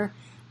against her.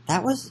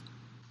 That was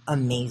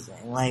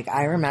amazing. Like,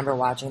 I remember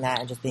watching that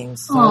and just being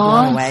so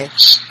blown away.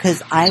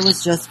 Because I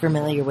was just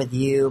familiar with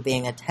you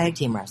being a tag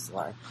team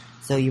wrestler.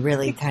 So you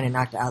really kind of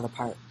knocked it out of the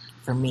park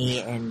for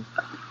me. And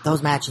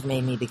those matches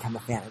made me become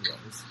a fan of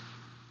yours.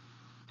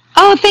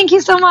 Oh, thank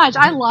you so much.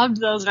 I loved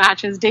those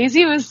matches.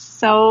 Daisy was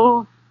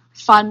so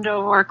fun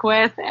to work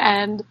with.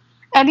 And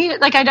I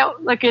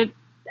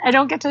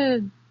don't get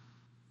to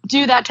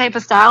do that type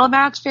of style of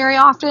match very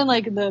often,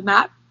 like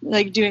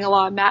doing a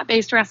lot of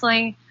mat-based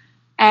wrestling.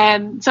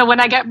 And so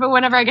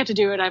whenever I get to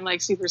do it, I'm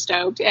like super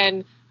stoked.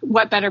 And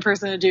what better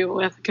person to do it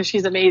with, because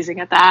she's amazing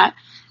at that.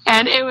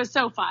 And it was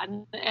so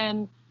fun.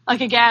 And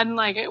like, again,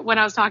 like when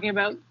I was talking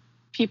about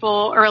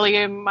people early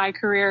in my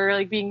career,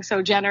 like being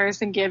so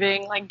generous and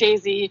giving, like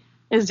Daisy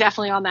is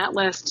definitely on that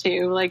list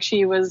too. Like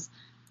she was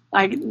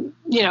like,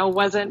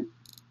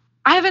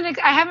 I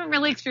haven't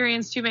really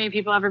experienced too many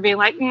people ever being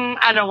like,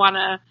 I don't want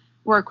to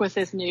work with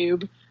this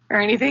noob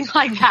or anything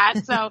like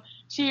that. So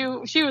she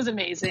was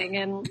amazing.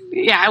 And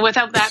yeah,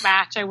 without that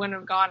match, I wouldn't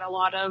have gotten a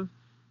lot of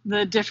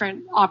the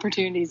different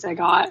opportunities I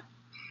got.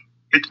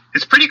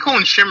 It's pretty cool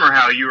in Shimmer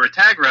how you were a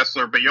tag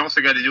wrestler, but you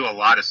also got to do a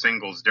lot of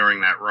singles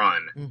during that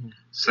run. Mm-hmm.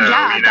 So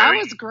yeah, that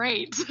was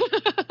great.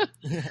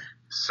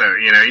 So,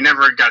 you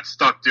never got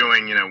stuck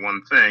doing,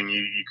 one thing.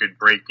 You could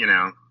break,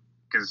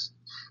 because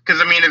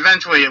I mean,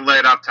 eventually it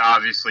led up to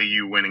obviously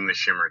you winning the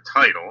Shimmer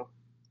title.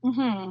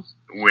 Mm-hmm.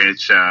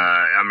 Which,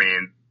 I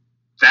mean,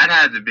 that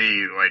had to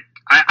be like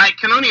I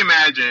can only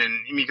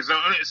imagine. I mean, because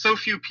so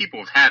few people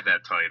have had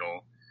that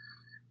title.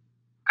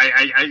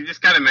 I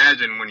just gotta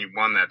imagine when you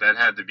won that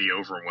had to be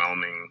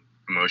overwhelming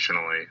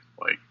emotionally,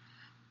 like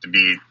to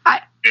be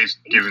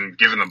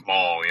given the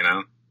ball, you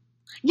know.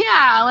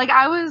 Yeah, like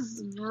I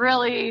was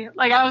really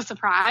I was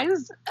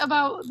surprised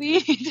about the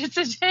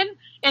decision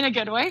in a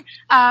good way,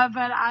 but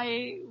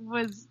I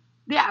was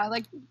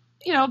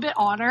a bit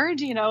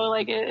honored.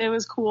 It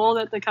was cool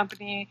that the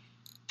company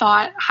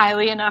thought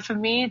highly enough of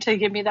me to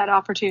give me that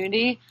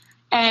opportunity,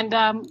 and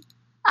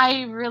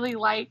I really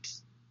liked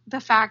the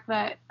fact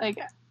that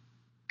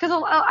because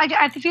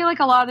I feel like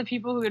a lot of the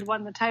people who had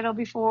won the title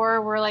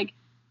before were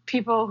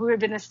people who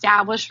had been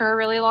established for a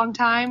really long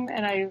time,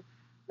 and I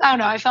don't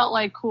know, I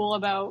felt cool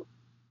about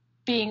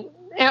it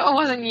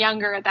wasn't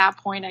younger at that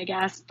point, I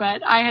guess,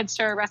 but I had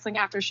started wrestling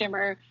after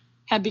Shimmer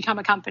had become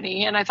a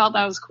company, and I felt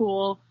that was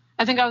cool.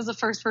 I think I was the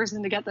first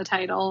person to get the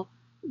title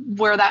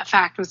where that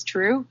fact was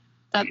true,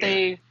 that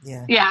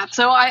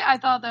so I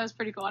thought that was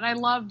pretty cool, and I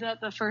loved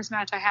that the first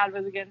match I had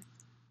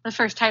the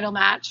first title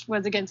match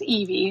was against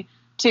Evie,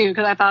 too,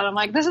 because I thought, I'm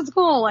like, this is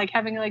cool,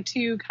 having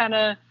two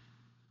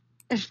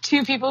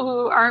people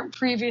who aren't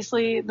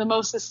previously the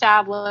most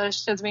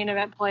established as main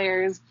event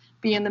players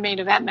be in the main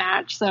event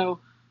match. So,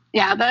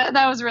 yeah,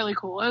 that was really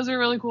cool. It was a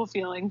really cool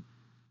feeling,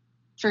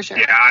 for sure.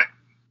 Yeah,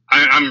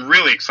 I'm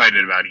really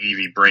excited about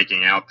Evie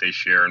breaking out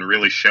this year and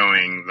really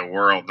showing the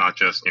world, not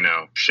just,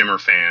 Shimmer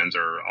fans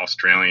or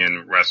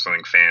Australian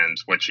wrestling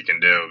fans, what she can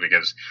do,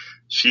 because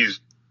she's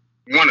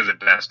one of the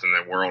best in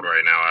the world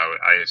right now,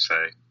 I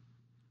say.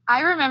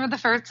 I remember the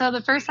first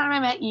time I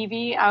met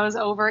Evie, I was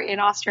over in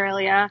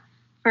Australia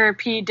for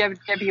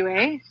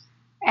PWWA,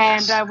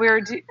 and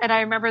and I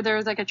remember there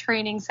was a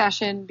training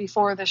session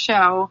before the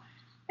show,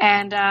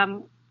 and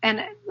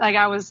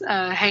I was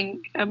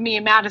me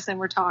and Madison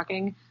were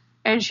talking,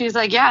 and she's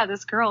like, yeah,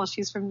 this girl,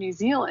 she's from New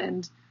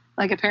Zealand,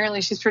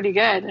 apparently she's pretty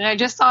good, and I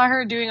just saw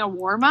her doing a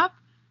warm up,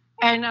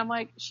 and I'm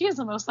like, she is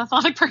the most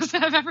athletic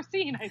person I've ever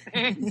seen, I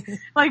think.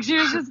 She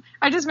was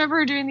I just remember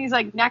her doing these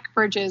neck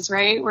bridges,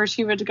 right, where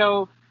she would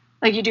go.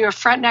 You do a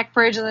front neck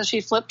bridge, and then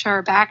she flipped to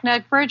her back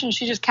neck bridge, and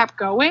she just kept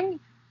going.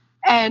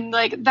 And,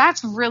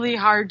 that's really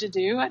hard to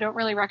do. I don't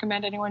really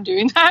recommend anyone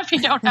doing that if you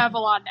don't have a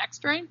lot of neck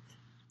strength.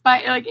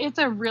 But, it's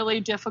a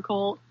really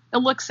difficult – it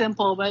looks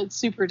simple, but it's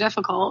super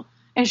difficult.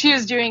 And she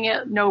was doing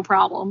it no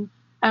problem.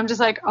 And I'm just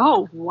like,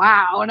 oh,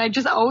 wow. And I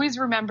just always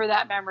remember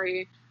that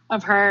memory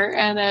of her.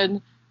 And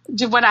then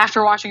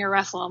after watching her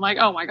wrestle, I'm like,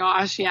 oh, my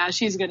gosh, yeah,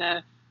 she's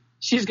gonna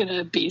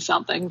be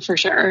something for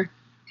sure.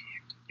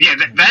 Yeah,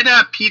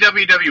 that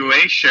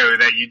PWWA show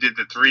that you did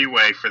the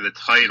three-way for the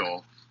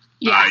title,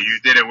 you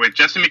did it with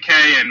Justin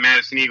McKay and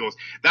Madison Eagles.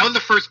 That was the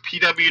first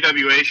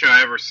PWWA show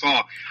I ever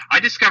saw. I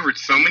discovered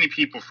so many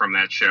people from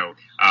that show.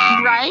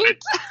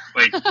 Right?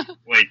 Like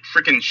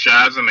freaking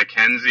Shazza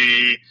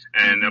McKenzie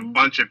and a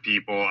bunch of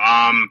people.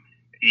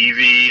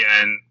 Evie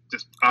and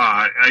just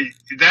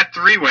that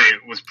three-way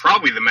was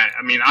probably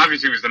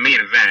obviously it was the main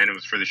event. It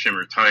was for the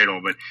Shimmer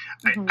title, but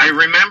I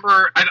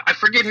remember, I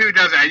forget who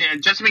does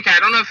it. Jessica McKay,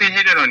 I don't know if it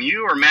hit it on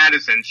you or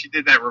Madison. She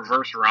did that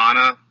reverse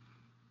Rana.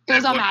 It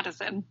was on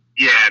Madison.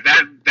 Yeah,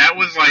 that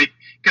was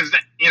because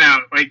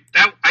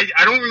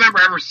I don't remember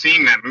ever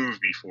seeing that move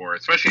before,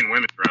 especially in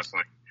women's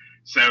wrestling.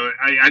 So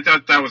I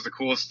thought that was the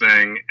coolest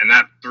thing, and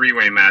that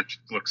three-way match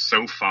looked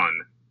so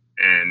fun,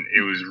 and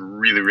it was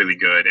really, really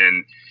good,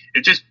 and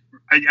it just.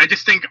 I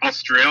just think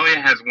Australia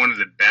has one of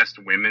the best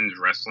women's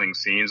wrestling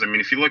scenes. I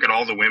mean, if you look at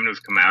all the women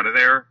who've come out of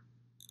there.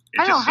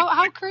 I know.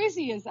 How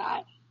crazy is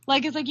that?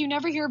 It's you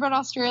never hear about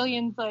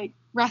Australians,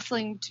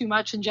 wrestling too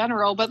much in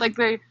general, but,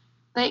 they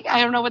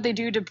I don't know what they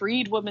do to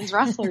breed women's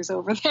wrestlers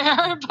over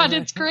there, but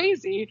it's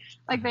crazy.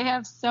 They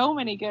have so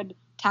many good,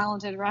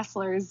 talented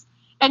wrestlers.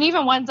 And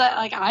even ones that,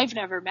 I've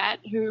never met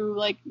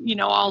who,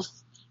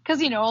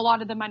 because, a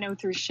lot of them I know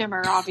through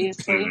Shimmer,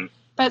 obviously,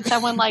 but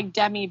someone like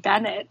Demi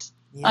Bennett.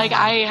 Yeah.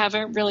 I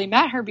haven't really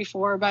met her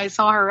before, but I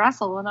saw her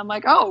wrestle, and I'm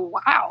like, oh,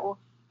 wow,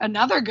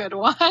 another good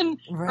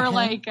one.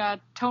 Right. Or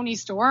Toni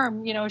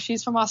Storm,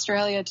 she's from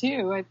Australia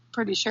too, I'm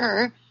pretty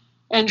sure.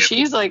 And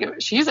she's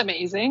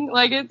amazing.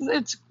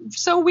 It's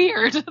so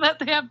weird that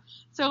they have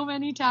so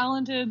many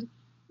talented,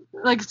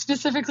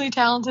 specifically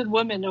talented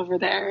women over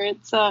there.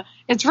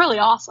 It's really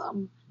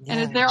awesome. Yeah.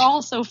 And they're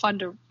all so fun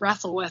to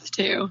wrestle with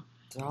too.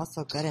 They're all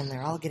so good, and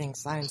they're all getting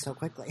signed so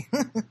quickly.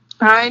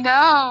 I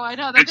know.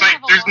 It's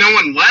there's no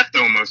one left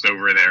almost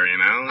over there,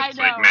 It's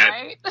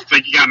right?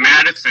 It's you got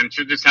Madison.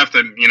 She'll just have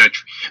to,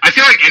 I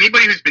feel like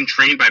anybody who's been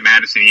trained by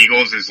Madison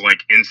Eagles is,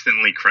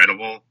 instantly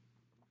credible.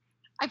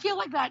 I feel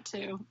like that,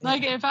 too.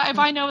 If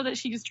I know that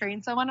she's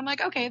trained someone, I'm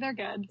like, okay, they're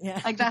good.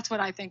 Yeah. That's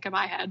what I think in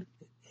my head.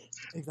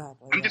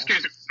 Exactly. I'm just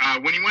curious,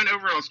 when you went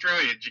over to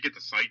Australia, did you get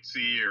to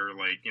sightsee or,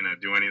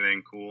 do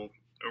anything cool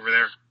over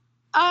there?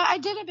 I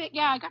did a bit,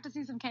 yeah. I got to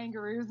see some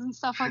kangaroos and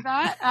stuff like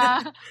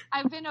that.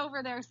 I've been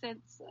over there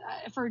since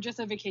for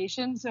just a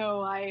vacation, so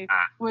I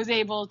was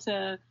able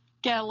to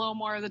get a little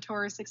more of the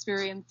tourist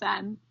experience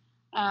then.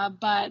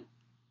 But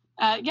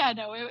Yeah,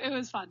 no, it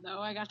was fun though.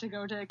 I got to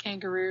go to a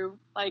kangaroo.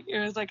 Like it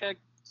was like a,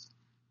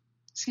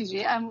 excuse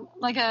me,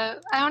 like a,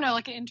 I don't know,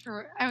 like an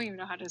I don't even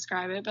know how to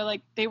describe it, but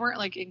like they weren't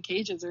like in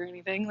cages or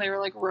anything. They were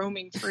like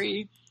roaming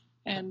free,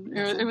 and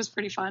it was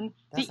pretty fun.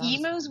 The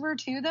emus were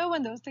too though,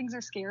 and those things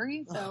are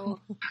scary. So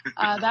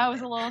that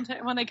was a little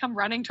when they come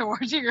running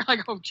towards you, you're like,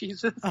 oh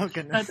Jesus, oh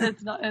goodness,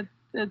 it's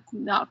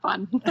not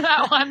fun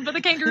that one. But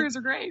the kangaroos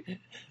are great.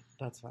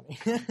 That's funny.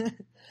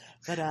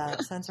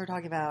 But since we're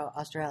talking about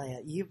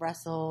Australia, you've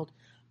wrestled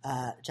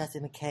Jessie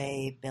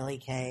McKay, Billie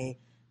Kay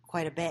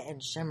quite a bit in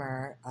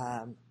Shimmer.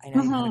 I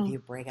know you've had a few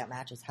breakout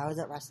matches. How is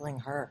it wrestling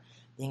her,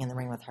 being in the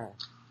ring with her?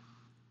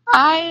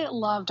 I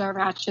loved our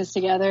matches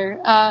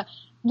together.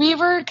 We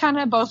were kind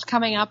of both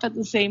coming up at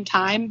the same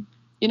time.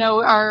 You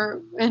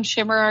know, in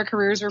Shimmer, our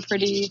careers were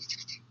pretty,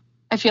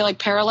 I feel like,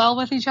 parallel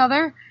with each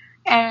other.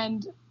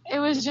 And it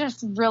was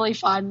just really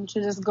fun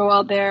to just go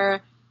out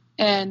there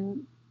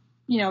and,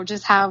 you know,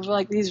 just have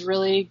like these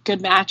really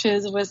good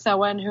matches with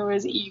someone who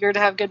is eager to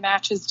have good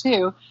matches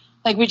too.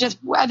 Like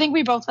I think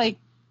we both like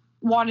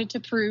wanted to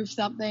prove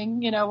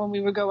something, you know, when we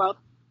would go out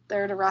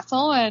there to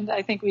wrestle, and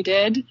I think we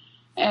did.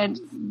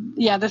 And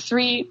yeah,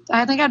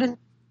 I think I had a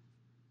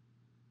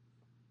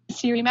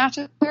series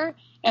matches there,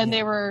 and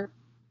they were,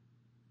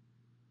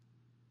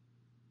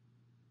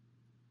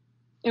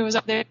 it was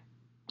up there.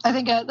 I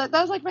think that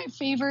was like my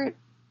favorite.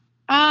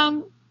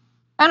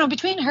 I don't know,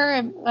 between her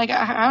and, like,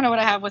 I don't know what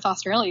I have with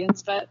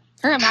Australians, but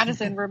her and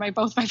Madison were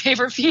both my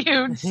favorite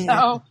feuds.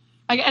 So,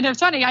 and it's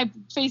funny, I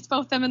faced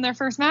both them in their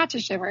first match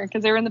at Shimmer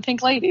because they were in the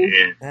Pink Ladies.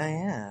 Oh,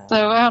 yeah.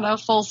 So, I don't know,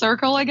 full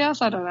circle, I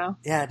guess? I don't know.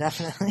 Yeah,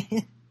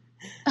 definitely.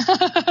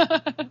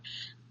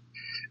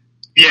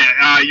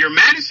 Yeah, your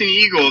Madison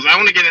Eagles, I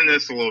want to get into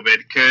this a little bit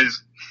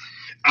because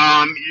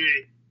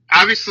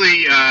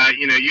obviously,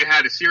 you know, you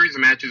had a series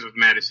of matches with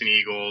Madison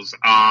Eagles.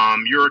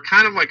 You were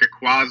kind of like a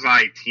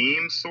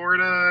quasi-team,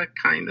 sorta,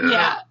 kind of.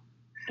 Yeah.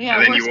 Yeah,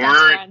 and then you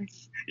weren't.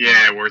 Friends.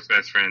 Yeah, worst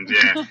best friends,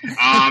 yeah.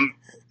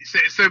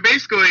 So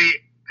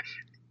basically,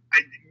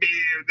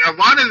 a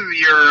lot of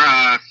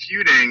your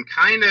feuding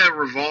kind of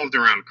revolved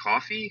around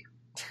coffee.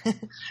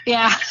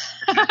 Yeah.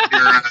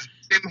 Your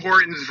Tim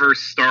Hortons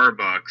versus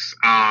Starbucks.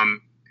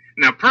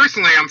 Now,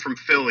 personally, I'm from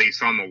Philly,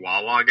 so I'm a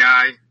Wawa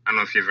guy. I don't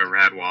know if you've ever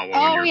had Wawa.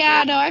 Oh,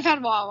 yeah, no, I've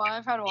had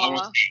Wawa.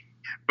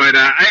 But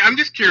I'm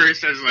just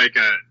curious as like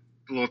a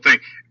little thing.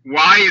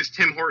 Why is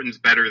Tim Hortons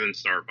better than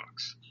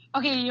Starbucks?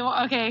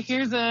 Okay,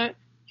 here's a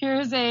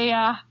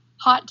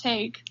hot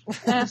take,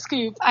 a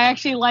scoop. I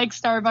actually like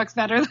Starbucks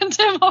better than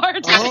Tim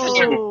Hortons.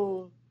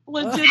 Oh.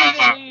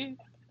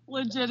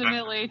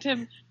 Legitimately,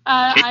 Tim.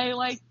 I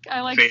like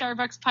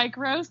Starbucks Pike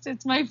Roast.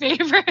 It's my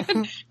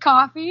favorite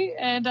coffee.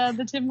 And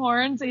the Tim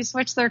Hortons, they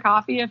switched their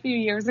coffee a few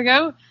years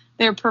ago.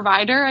 Their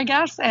provider, I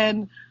guess,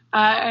 and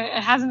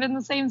it hasn't been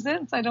the same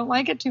since. I don't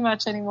like it too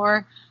much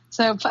anymore.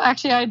 So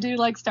actually, I do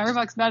like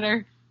Starbucks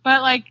better.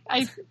 But like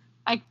I,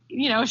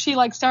 you know, she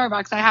likes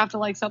Starbucks. I have to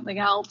like something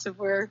else if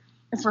we're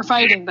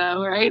fighting,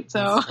 though, right?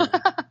 So,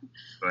 but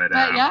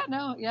I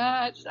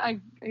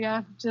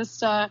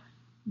just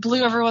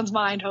blew everyone's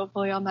mind,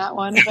 hopefully, on that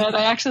one. But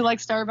I actually like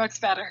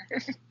Starbucks better.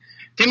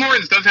 Tim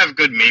Hortons does have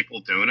good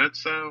maple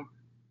donuts, though.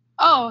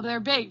 Oh, they're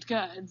baked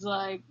goods,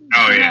 like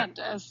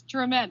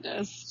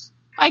tremendous.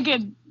 I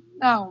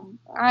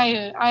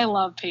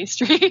love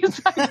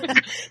pastries.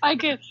 I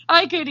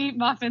could eat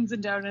muffins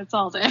and donuts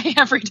all day,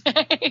 every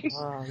day.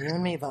 Oh, you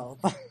and me both.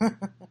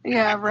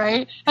 Yeah,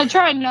 right. I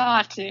try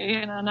not to,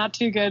 you know, not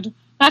too good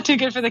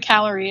for the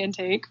calorie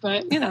intake,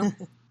 but you know,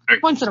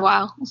 once in a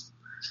while.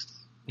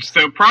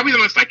 So probably the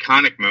most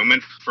iconic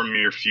moment from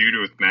your feud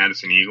with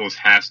Madison Eagles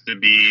has to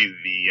be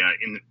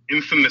the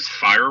infamous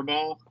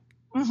fireball.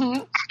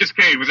 Mm-hmm. Just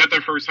kidding. Was that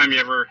the first time you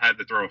ever had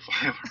to throw a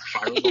fireball?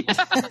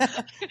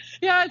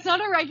 Yeah, it's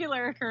not a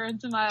regular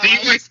occurrence in my life. You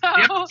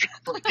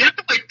have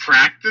to like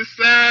practice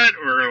that,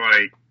 or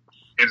like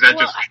is that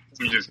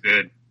you just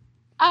did?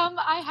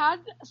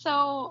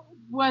 So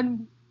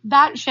when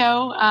that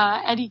show,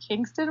 Eddie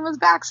Kingston was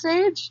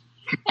backstage,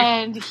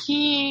 and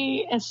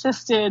he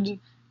assisted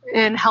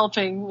in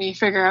helping me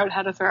figure out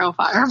how to throw a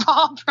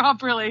fireball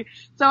properly.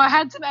 So I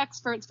had some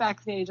experts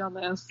backstage on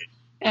this.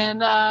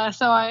 And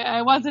so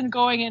I wasn't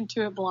going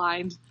into it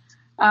blind.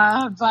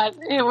 But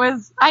it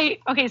was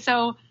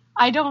so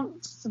I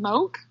don't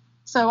smoke,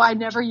 so I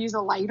never use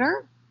a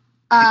lighter.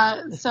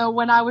 So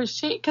when I was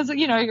because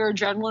you know your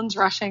adrenaline's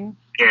rushing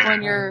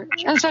when you're,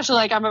 especially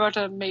like I'm about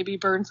to maybe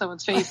burn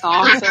someone's face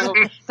off. So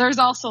there's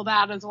also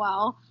that as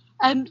well.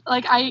 And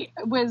like I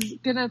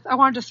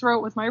wanted to throw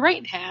it with my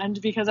right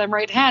hand because I'm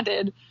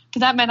right-handed,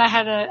 because that meant I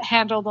had to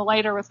handle the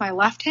lighter with my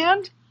left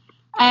hand.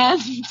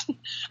 And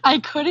I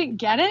couldn't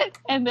get it.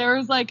 And there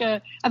was I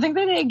think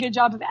they did a good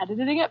job of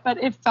editing it, but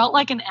it felt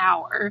like an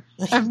hour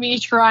of me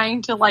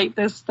trying to light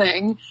this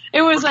thing.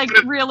 It was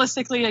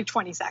realistically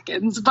 20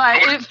 seconds,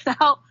 but it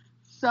felt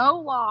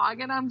so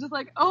long. And I'm just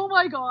like, oh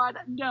my God,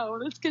 no,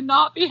 this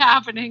cannot be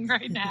happening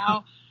right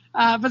now.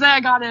 But then I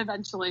got it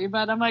eventually,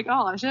 but I'm like,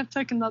 oh, I should have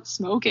taken up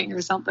smoking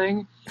or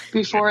something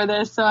before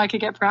this so I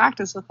could get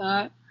practice with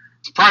that.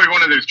 It's probably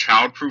one of those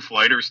child-proof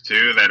lighters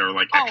too that are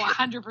like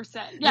extra. 100%.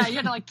 Yeah, you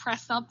had to like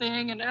press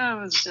something, and it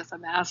was just a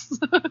mess.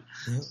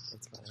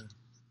 That's funny.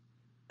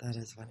 That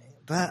is funny.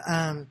 But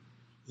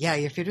yeah,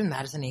 your feud with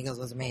Madison Eagles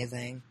was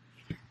amazing,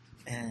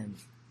 and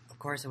of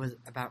course it was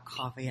about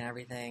coffee and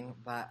everything.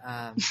 But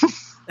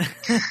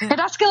it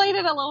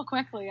escalated a little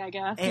quickly, I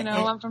guess.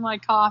 Went from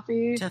like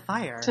coffee to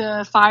fire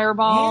to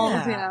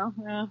fireballs. Yeah.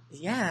 Yeah.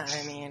 Yeah,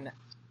 I mean,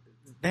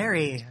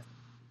 very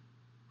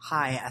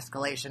high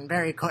escalation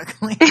very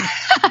quickly.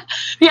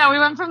 Yeah, we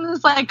went from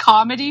this like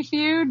comedy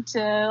feud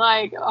to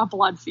like a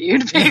blood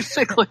feud,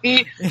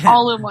 basically,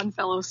 all in one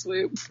fell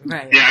swoop.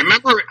 Right. Yeah, I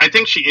remember. I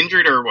think she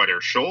injured her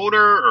shoulder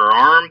or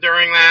arm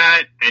during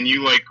that, and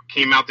you like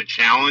came out to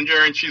challenge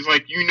her, and she's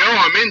like,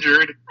 I'm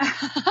injured.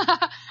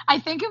 I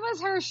think it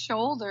was her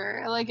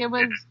shoulder. Like it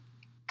was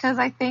because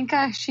I think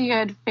she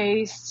had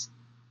faced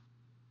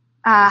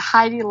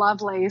Heidi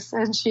Lovelace,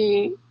 and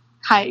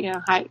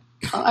I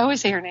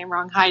always say her name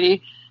wrong,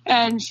 Heidi.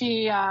 And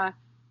she, it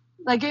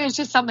was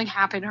just something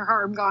happened. Her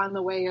arm got in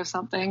the way of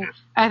something.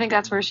 I think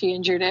that's where she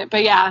injured it.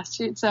 But yeah,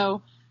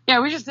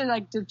 we just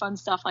did fun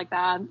stuff like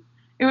that.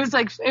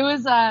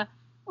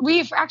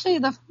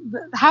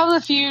 How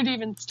the feud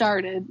even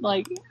started,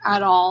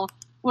 at all,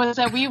 was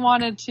that we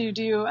wanted to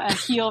do a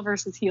heel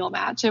versus heel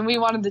match. And we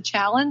wanted the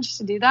challenge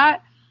to do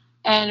that.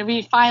 And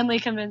we finally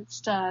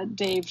convinced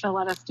Dave to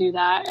let us do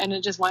that. And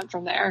it just went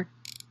from there.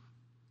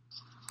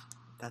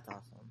 That's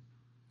awesome.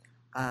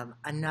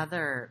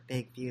 Another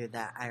big feud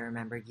that I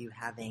remember you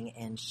having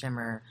in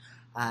Shimmer,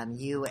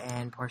 you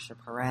and Portia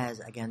Perez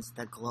against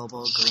the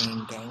Global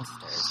Green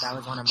Gangsters. That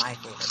was one of my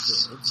favorite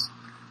feuds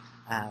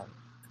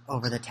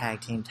over the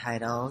tag team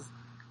titles.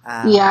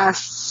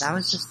 Yes. That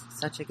was just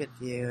such a good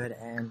feud,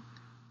 and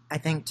I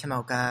think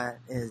Tomoka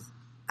is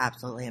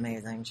absolutely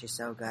amazing. She's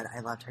so good. I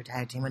loved her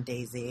tag team with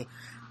Daisy,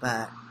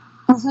 but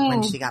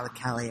when she got with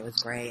Kelly, it was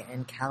great.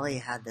 And Kelly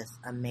had this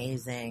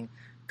amazing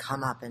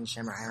come up in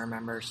Shimmer. I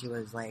remember she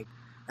was like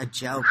a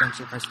joke when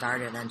she first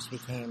started, and then she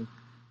became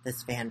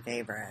this fan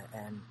favorite.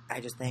 And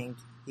I just think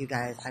you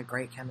guys had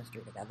great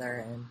chemistry together,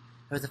 and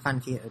it was a fun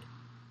feud.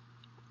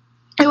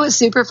 It was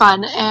super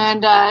fun,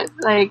 and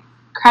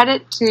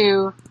credit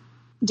to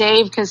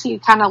Dave, because he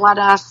kind of let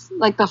us,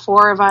 the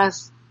four of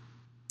us,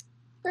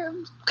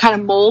 kind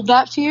of mold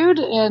that feud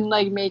and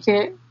make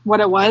it what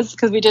it was,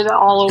 because we did it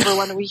all over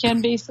one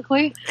weekend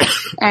basically,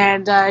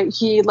 and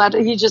he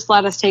just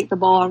let us take the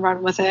ball and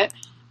run with it.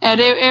 And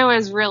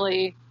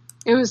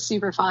it was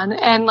super fun.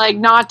 And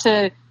not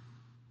to,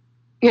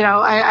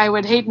 I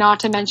would hate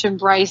not to mention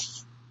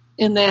Bryce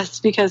in this,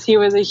 because he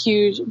was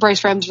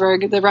Bryce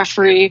Remsburg, the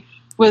referee,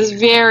 was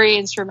very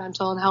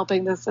instrumental in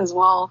helping this as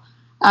well.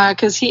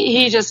 Cause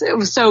he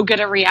was so good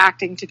at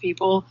reacting to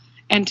people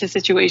and to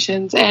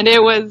situations. And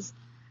it was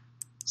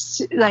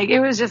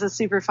just a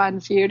super fun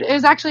feud. It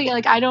was actually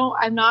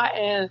I'm not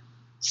a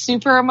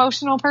super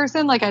emotional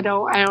person. I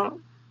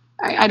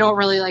don't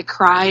really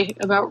cry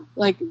about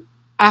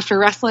after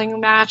wrestling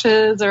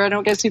matches, or I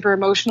don't get super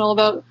emotional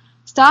about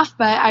stuff.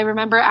 But I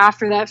remember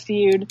after that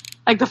feud,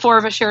 the four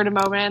of us shared a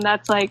moment, and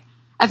that's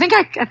I think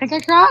I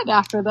cried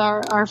after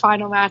our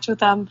final match with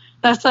them.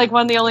 That's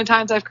one of the only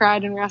times I've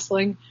cried in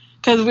wrestling,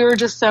 because we were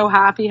just so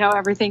happy how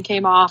everything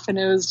came off, and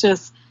it was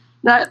just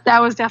that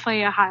was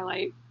definitely a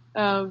highlight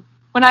of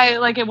when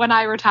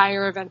I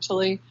retire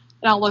eventually,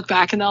 and I'll look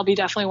back, and that'll be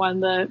definitely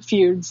one of the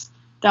feuds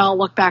that I'll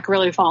look back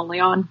really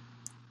fondly on.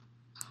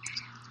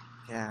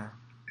 Yeah,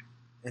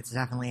 it's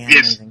definitely an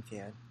amazing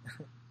feud.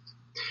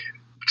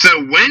 So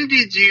when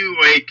did you,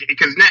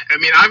 because,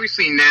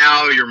 obviously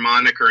now your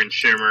moniker in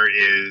Shimmer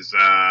is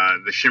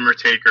the Shimmer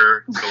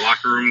Taker, the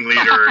locker room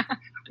leader.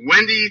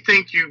 When do you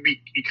think you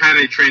kind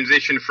of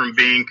transitioned from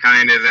being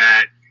kind of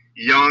that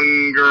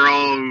young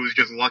girl who's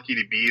just lucky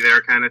to be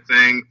there kind of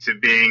thing to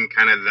being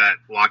kind of that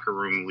locker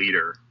room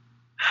leader?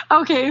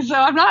 Okay, so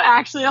I'm not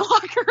actually a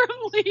locker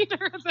room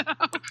leader,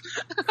 though.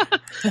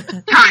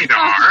 Kind of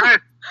are.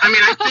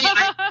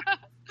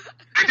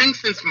 I think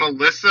since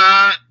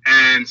Melissa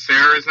and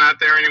Sarah's not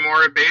there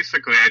anymore,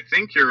 basically, I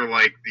think you're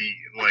I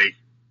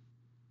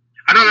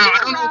don't know.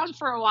 I've been around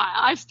for a while.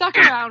 I've stuck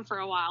around for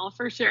a while,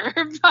 for sure.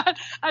 But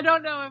I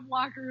don't know if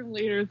locker room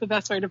leader is the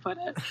best way to put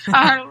it.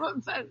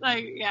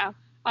 Yeah.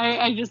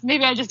 I just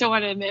don't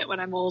want to admit when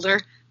I'm older.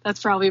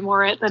 That's probably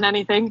more it than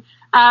anything.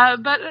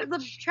 But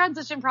the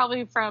transition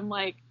probably from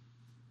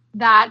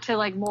that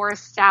to more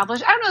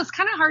established. I don't know. It's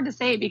kind of hard to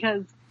say,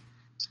 because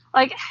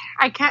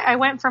I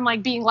went from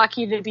being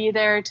lucky to be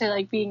there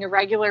to being a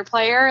regular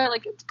player.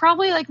 It's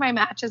probably my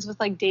matches with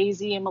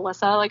Daisy and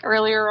Melissa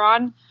earlier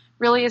on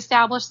really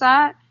established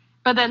that.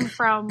 But then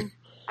from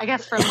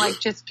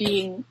just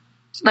being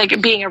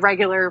being a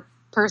regular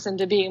person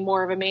to being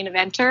more of a main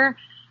eventer.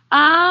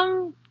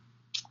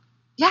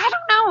 Yeah, I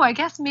don't know. I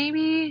guess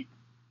maybe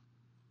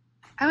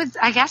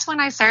when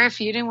I started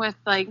feuding with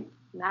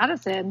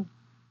Madison,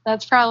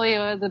 that's probably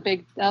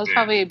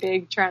probably a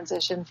big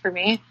transition for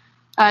me.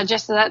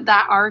 Just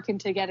that arc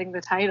into getting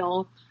the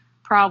title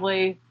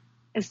probably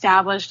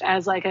established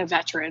as a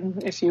veteran,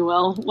 if you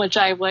will, which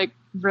I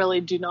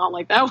really do not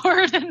like that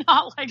word and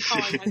not like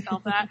calling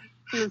myself that.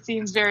 Because it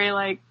seems very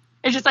like,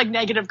 it's just like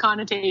negative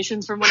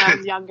connotations from when I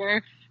was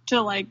younger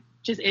to like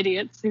just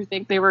idiots who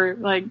think they were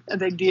like a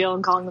big deal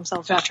and calling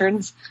themselves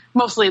veterans,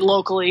 mostly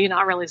locally,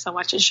 not really so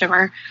much at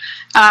Shimmer.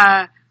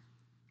 But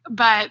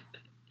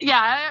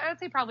yeah, I'd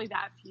say probably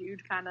that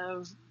feud kind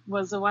of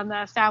was the one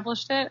that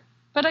established it.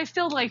 But I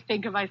still like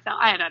think of myself,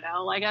 I don't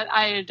know, like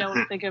I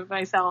don't think of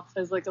myself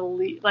as like a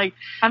lead, like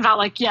I'm not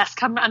like, yes,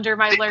 come under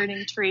my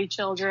learning tree,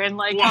 children,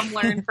 like come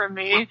learn from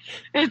me.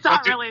 It's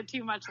not really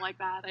too much like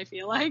that, I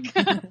feel like.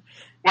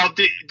 Well,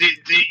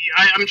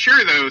 I'm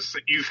sure though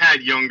you've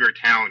had younger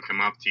talent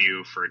come up to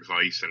you for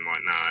advice and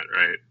whatnot,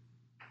 right?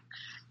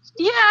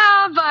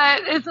 Yeah,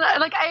 but it's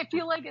like I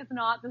feel like it's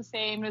not the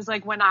same as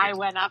like when I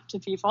went up to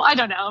people. I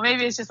don't know,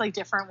 maybe it's just like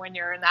different when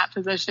you're in that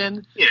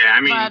position. Yeah,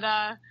 I mean,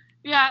 but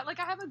yeah, like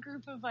I have a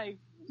group of like,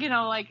 you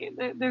know, like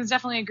there's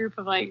definitely a group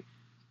of like,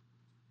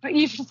 but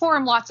you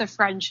form lots of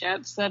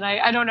friendships, and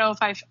I don't know if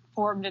I've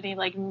formed any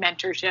like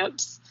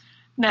mentorships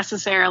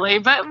necessarily,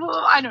 but well,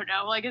 I don't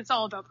know, like it's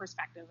all about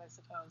perspective, I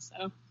suppose.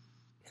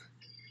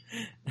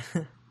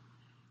 So.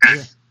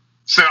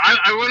 So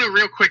I want to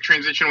real quick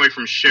transition away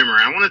from Shimmer.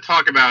 I want to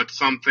talk about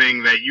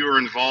something that you were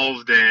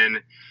involved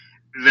in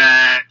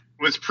that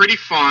was pretty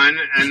fun,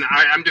 and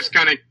I'm just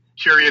kind of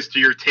curious to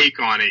your take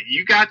on it.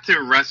 You got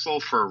to wrestle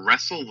for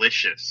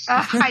WrestleLicious.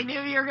 I knew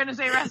you were going to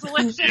say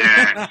WrestleLicious.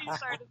 Yeah. You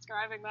started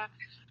describing that.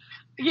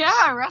 Yeah,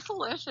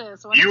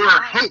 WrestleLicious. You were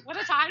Hope.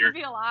 What a time to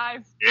be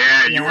alive.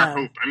 Yeah, you were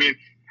Hope. I mean,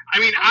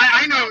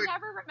 I know. I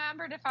never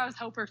remembered if I was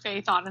Hope or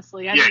Faith,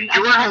 honestly.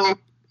 You were Hope.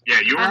 Yeah,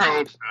 you were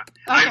Hope.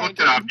 I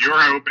looked it up. You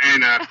were Hope,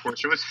 and of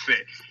course it was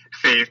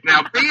Faith.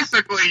 Now,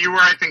 basically, you were,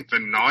 I think, the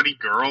Naughty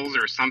Girls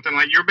or something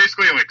like. You were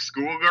basically like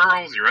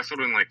schoolgirls. You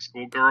wrestled in like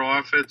schoolgirl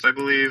outfits, I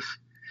believe.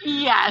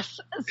 Yes.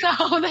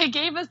 So they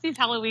gave us these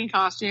Halloween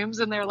costumes,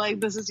 and they're like,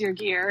 "This is your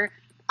gear."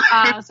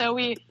 So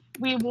we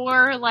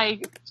wore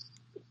like,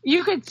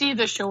 you could see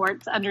the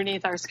shorts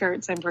underneath our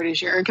skirts. I'm pretty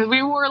sure because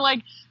we wore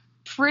like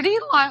pretty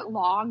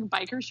long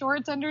biker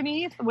shorts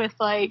underneath with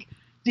like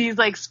these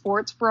like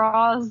sports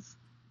bras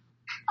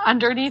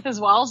underneath as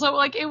well. So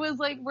like it was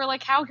like we're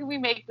like, how can we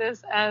make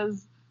this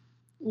as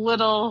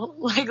little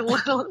like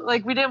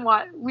we didn't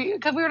want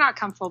because we were not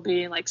comfortable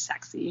being like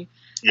sexy,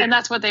 and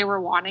that's what they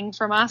were wanting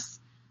from us.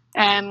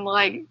 And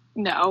like,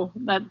 no,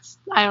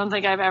 I don't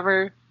think I've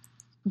ever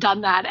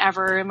done that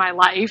ever in my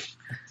life.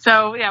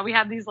 So yeah, we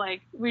had these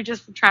like, we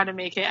just try to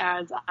make it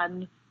as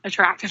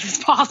unattractive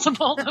as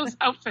possible, those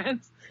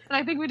outfits. And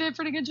I think we did a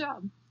pretty good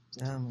job.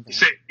 Oh my God.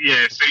 So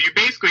you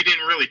basically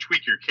didn't really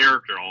tweak your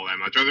character all that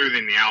much, other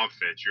than the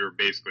outfits. You were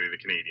basically the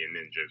Canadian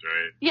Ninjas,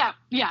 right?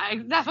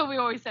 Yeah, that's what we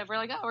always said. We're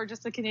like, oh, we're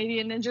just the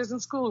Canadian Ninjas in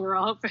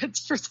schoolgirl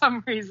outfits for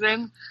some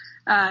reason.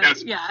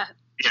 Yeah.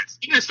 Yes,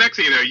 speaking of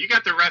sexy, though, you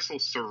got to wrestle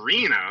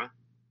Serena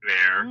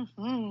there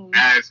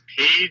as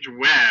Paige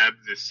Webb,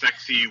 the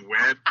sexy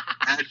web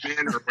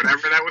admin or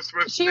whatever that was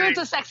supposed to be. She was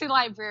a sexy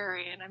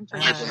librarian, I'm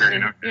pretty sure.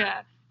 Okay.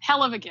 Yeah,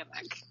 hell of a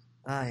gimmick.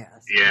 Oh,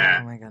 yes. Yeah.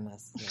 Oh, my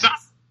goodness.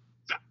 Yes.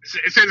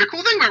 So the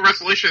cool thing about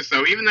WrestleLicious,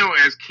 though, even though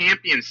as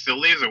campy and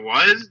silly as it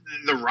was,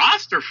 the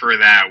roster for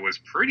that was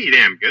pretty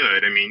damn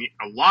good. I mean,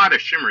 a lot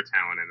of Shimmer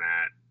talent in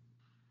that.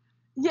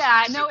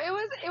 Yeah, no, it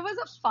was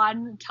a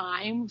fun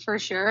time for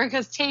sure.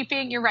 Because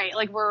taping, you're right.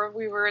 Like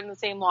we were in the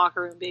same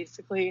locker room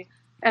basically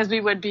as we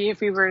would be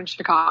if we were in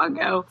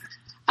Chicago.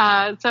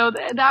 So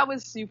that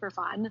was super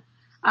fun.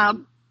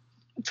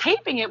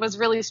 Taping it was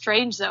really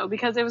strange though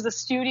because it was a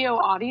studio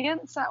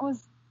audience that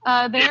was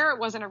there. It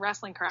wasn't a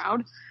wrestling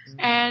crowd,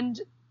 and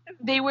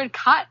they would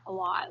cut a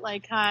lot.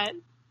 Like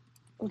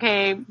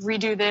okay,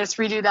 redo this,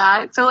 redo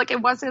that. So like it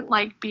wasn't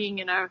like being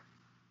in a.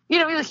 You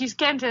know, like you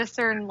get into a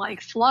certain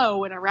like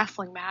flow in a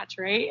wrestling match,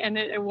 right? And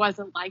it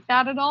wasn't like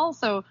that at all.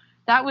 So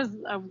that was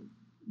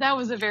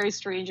a very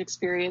strange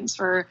experience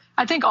for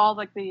I think all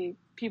like the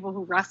people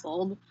who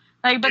wrestled.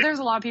 Like, but there's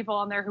a lot of people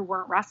on there who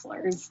weren't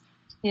wrestlers.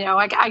 You know,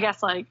 like I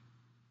guess like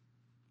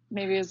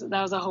maybe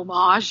that was a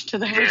homage to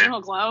the original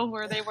Glow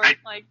where they weren't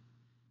like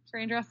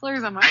trained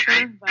wrestlers. I'm not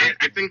sure. But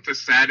I think the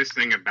saddest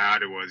thing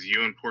about it was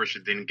you and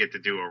Portia didn't get to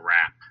do a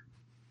rap.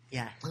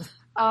 Yeah.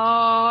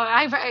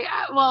 Oh,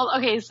 well,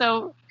 okay,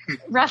 so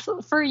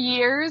for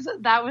years,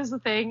 that was the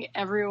thing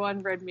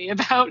everyone read me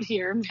about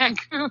here in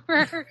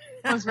Vancouver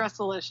was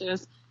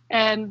WrestleLicious,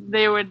 and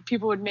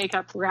people would make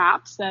up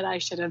raps that I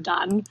should have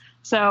done.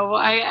 So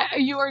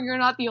you're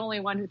not the only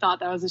one who thought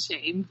that was a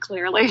shame.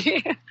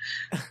 Clearly,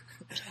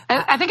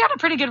 I think I had a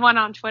pretty good one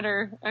on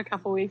Twitter a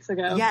couple weeks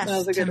ago. Yes, that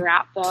was a good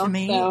rap, though.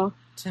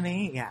 To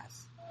me,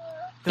 yes.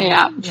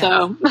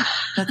 So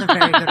that's a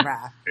very good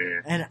rap.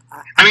 Yeah. And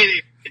I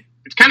mean.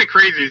 It's kind of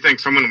crazy to think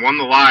someone won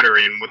the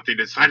lottery and what they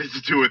decided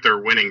to do with their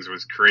winnings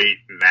was create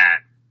that.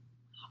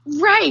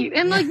 Right.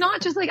 And like,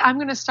 not just like, I'm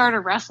going to start a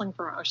wrestling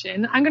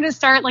promotion. I'm going to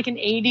start like an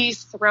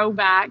 80s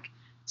throwback,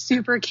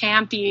 super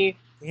campy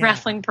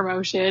wrestling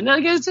promotion.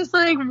 Like, it's just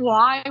like,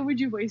 why would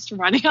you waste your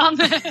money on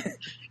this?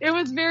 It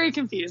was very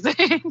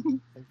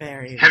confusing.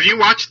 Very. Have you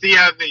watched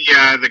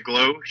the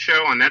Glow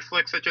show on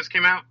Netflix that just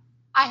came out?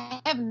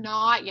 I have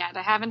not yet.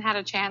 I haven't had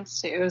a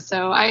chance to,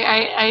 so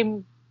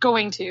I'm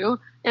going to.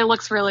 It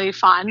looks really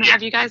fun. Yeah.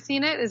 Have you guys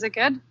seen it? Is it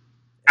good?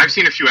 I've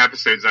seen a few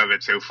episodes of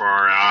it so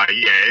far.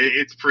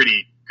 It's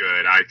pretty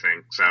good, I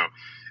think. So,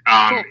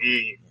 Cool.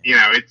 you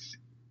know, it's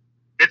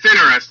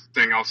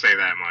interesting. I'll say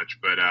that much.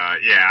 But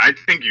yeah, I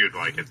think you'd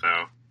like it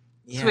though.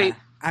 Yeah. Sweet.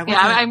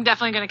 I'm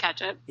definitely going to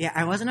catch it. Yeah,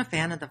 I wasn't a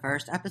fan of the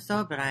first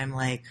episode, but I'm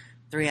like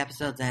 3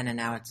 episodes in, and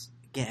now it's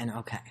getting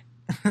okay.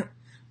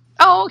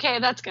 Oh, okay,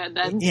 that's good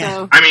then. Yeah.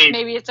 So I mean,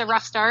 maybe it's a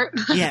rough start.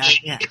 Yeah,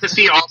 yeah. to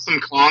see Awesome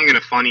Kong in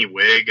a funny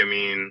wig, I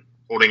mean,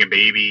 holding a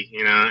baby,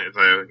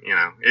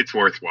 it's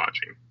worth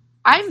watching.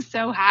 I'm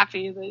so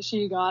happy that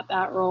she got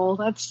that role.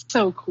 That's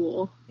so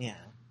cool. Yeah,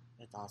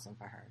 it's awesome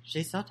for her.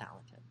 She's so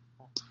talented.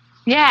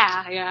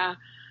 Yeah.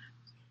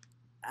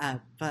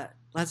 But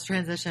let's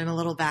transition a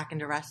little back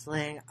into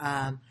wrestling.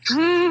 Well,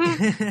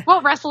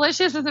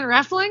 Wrestlicious isn't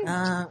wrestling?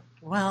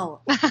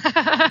 Well,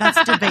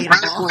 that's debatable.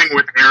 Wrestling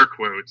with air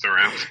quotes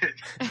around it.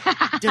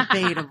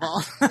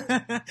 Debatable.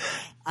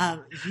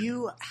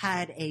 You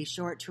had a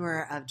short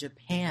tour of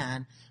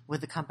Japan with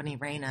the company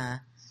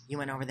Reina. You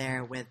went over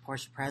there with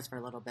Portia Perez for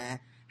a little bit.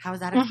 How was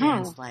that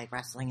experience like,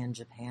 wrestling in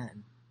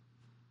Japan?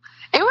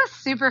 It was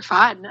super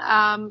fun.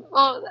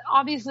 Well,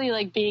 obviously,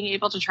 like, being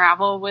able to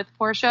travel with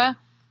Portia,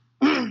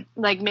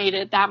 like, made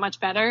it that much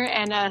better.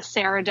 And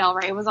Sarah Del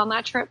Rey was on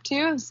that trip,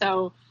 too.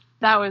 So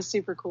that was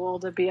super cool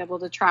to be able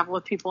to travel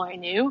with people I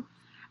knew.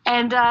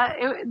 And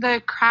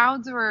the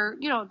crowds were,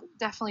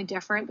 definitely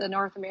different, the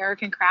North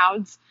American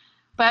crowds.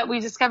 But we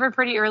discovered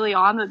pretty early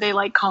on that they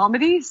like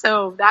comedy.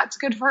 So that's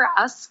good for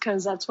us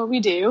because that's what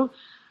we do.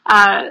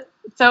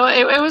 So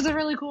it was a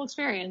really cool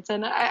experience.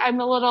 And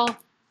I'm a little...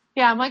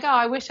 Yeah, I'm like,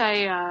 I wish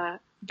I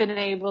been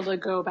able to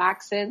go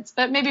back since,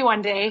 but maybe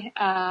one day.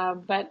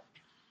 But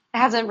it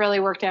hasn't really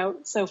worked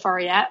out so far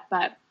yet.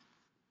 But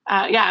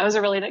it was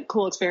a really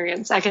cool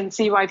experience. I can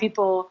see why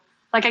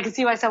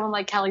someone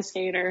like Kelly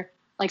Skater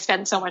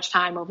spent so much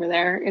time over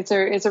there. It's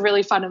a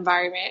really fun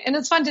environment, and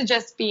it's fun to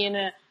just be in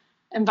an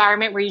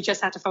environment where you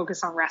just have to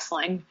focus on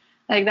wrestling.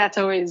 Like that's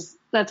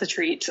a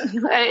treat.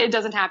 It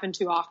doesn't happen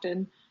too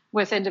often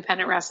with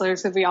independent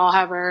wrestlers because we all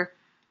have our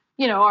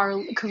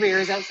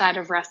careers outside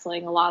of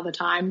wrestling a lot of the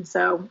time.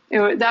 So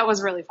that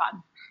was really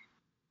fun.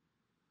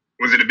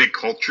 Was it a big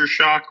culture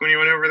shock when you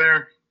went over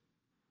there?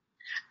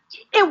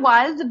 It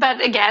was,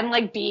 but again,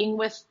 like being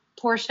with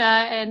Portia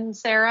and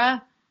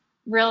Sarah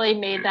really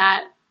made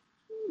that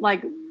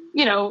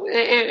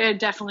it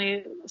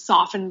definitely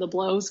softened the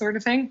blow sort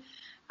of thing.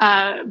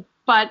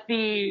 But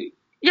I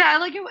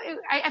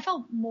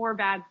felt more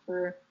bad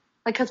for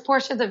because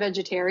Portia's a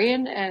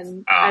vegetarian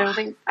and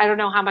I don't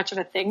know how much of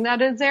a thing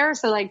that is there.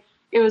 So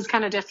it was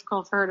kind of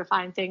difficult for her to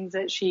find things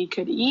that she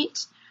could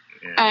eat.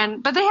 Yeah.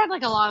 But they had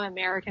a lot of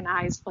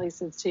Americanized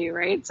places too,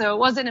 right? So it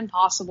wasn't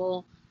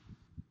impossible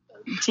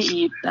to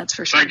eat. That's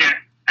for sure. So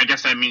I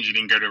guess that means you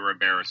didn't go to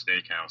Ribera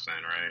Steakhouse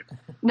then, right?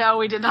 No,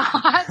 we did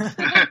not.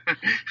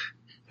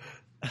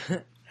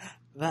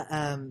 But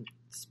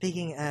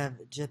speaking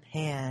of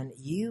Japan,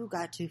 you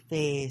got to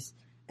face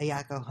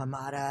Ayako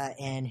Hamada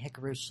and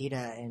Hikaru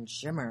Shida in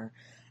Shimmer.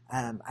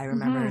 I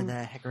remember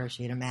the Hikaru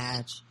Shida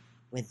match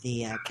with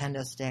the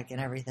kendo stick and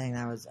everything.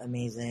 That was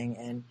amazing.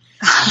 And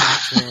the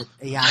match with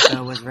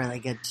Ayako was really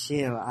good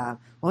too.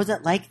 What was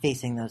it like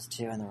facing those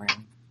two in the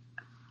ring?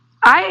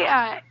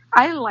 I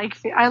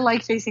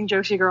like facing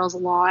Joshi girls a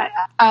lot.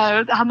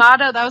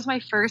 Hamada, that was my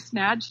first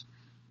match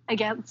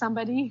against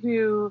somebody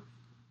who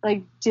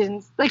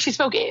didn't she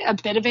spoke a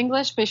bit of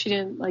English, but she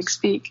didn't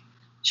speak.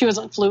 She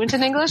wasn't fluent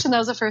in English, and that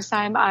was the first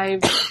time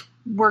I've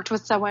worked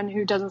with someone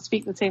who doesn't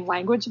speak the same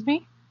language as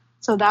me.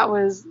 So that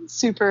was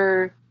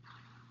super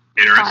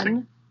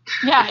interesting. Fun.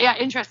 Yeah,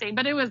 interesting.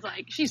 But it was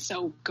she's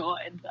so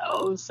good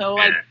though. So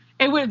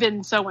it would have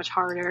been so much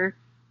harder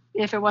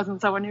if it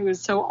wasn't someone who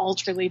was so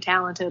ultra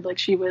talented like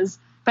she was.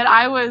 But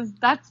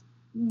that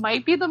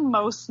might be the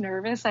most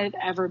nervous I'd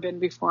ever been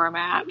before a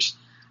match.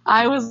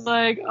 I was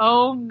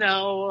oh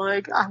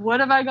no,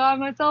 what have I gotten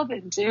myself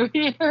into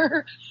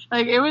here?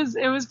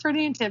 It was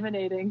pretty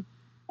intimidating.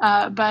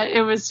 But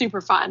it was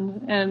super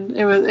fun and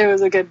it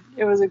was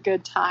a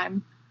good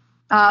time.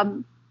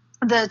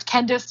 The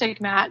kendo stick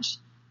match,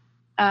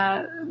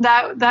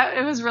 that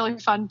it was really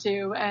fun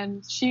too,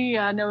 and she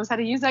knows how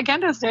to use that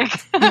kendo stick.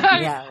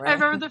 Yeah, right. I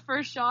remember the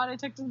first shot I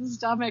took to the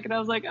stomach, and I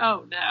was like,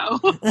 "Oh no,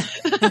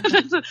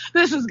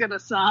 this is gonna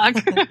suck."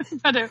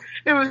 But it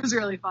was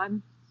really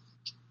fun.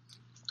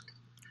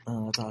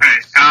 Oh, that's awesome.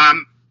 All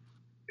right,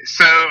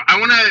 so I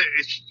want to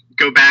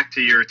go back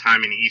to your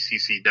time in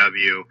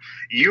ECCW.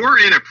 You were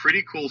in a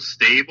pretty cool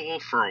stable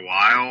for a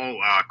while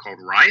called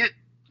Riot.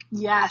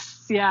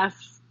 Yes.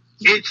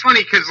 It's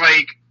funny because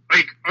I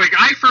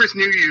first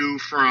knew you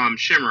from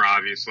Shimmer,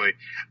 obviously,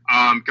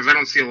 because I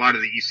don't see a lot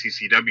of the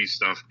ECCW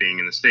stuff being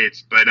in the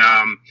States. But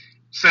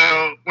so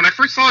when I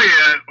first saw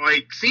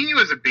you, seeing you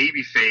as a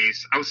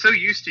babyface, I was so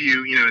used to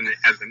you,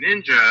 as a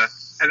ninja,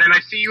 and then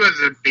I see you as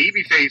a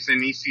babyface in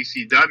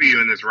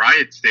ECCW in this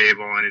Riot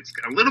stable, and it's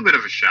a little bit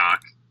of a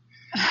shock.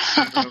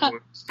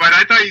 But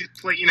I thought you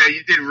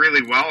did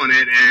really well in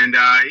it, and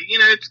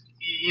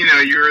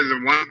you're the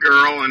one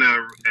girl in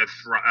a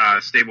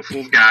stable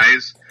full of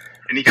guys,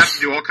 and you got to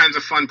do all kinds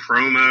of fun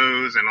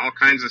promos and all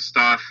kinds of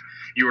stuff.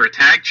 You were a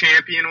tag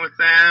champion with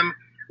them,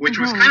 which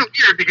was kind of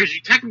weird because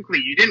you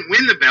didn't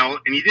win the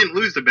belt and you didn't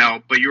lose the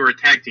belt, but you were a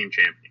tag team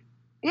champion.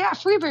 Yeah,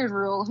 Freebird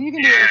rule. You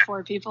can do it with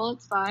 4 people.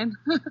 It's fine.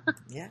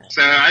 Yeah.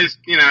 So I just,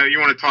 you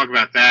want to talk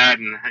about that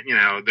and,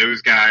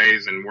 those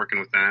guys and working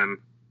with them.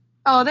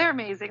 Oh, they're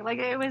amazing. Like,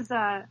 it was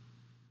such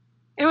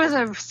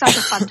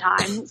a fun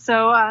time.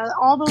 So,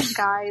 all those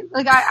guys,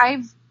 like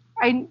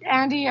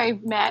Andy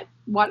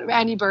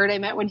Bird I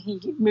met when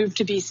he moved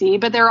to BC,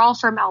 but they're all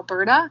from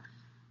Alberta,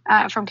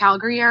 from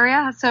Calgary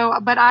area. So,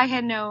 but I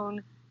had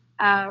known,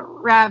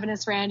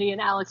 Ravenous Randy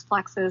and Alex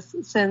Plexus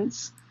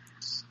since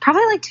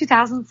probably like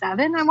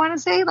 2007, I want to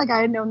say. Like,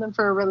 I had known them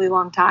for a really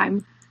long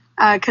time.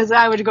 Cause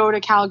I would go to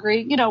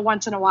Calgary,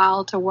 once in a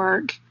while to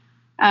work,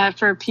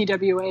 for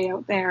PWA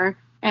out there.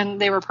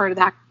 And they were part of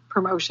that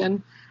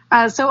promotion.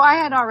 So I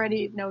had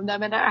already known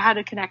them and I had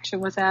a connection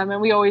with them and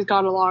we always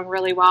got along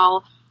really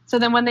well. So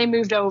then when they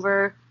moved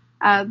over,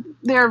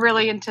 they're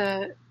really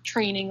into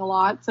training a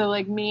lot. So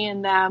like me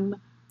and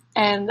them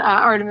and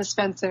Artemis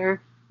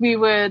Spencer, we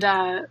would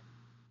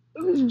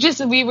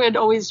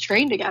always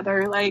train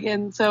together. Like,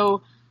 and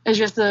so it's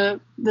just the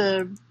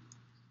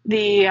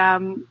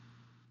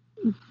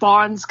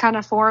bonds kind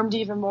of formed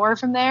even more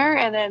from there.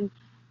 And then,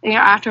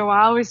 after a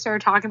while we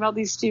started talking about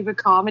these stupid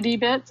comedy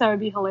bits that would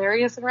be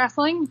hilarious in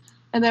wrestling.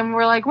 And then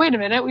we're like, wait a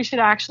minute, we should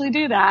actually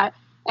do that.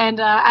 And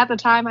at the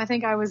time, I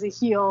think I was a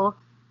heel,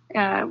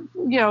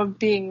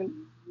 being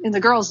in the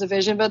girls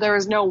division, but there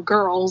was no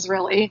girls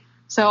really.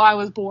 So I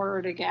was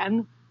bored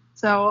again.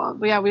 So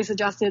we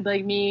suggested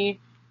like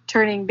me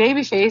turning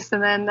babyface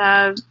and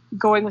then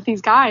going with these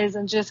guys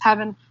and just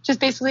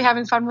basically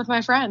having fun with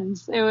my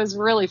friends. It was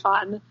really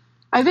fun.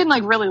 I've been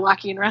like really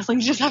lucky in wrestling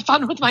to just have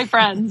fun with my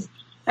friends.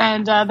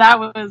 And that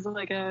was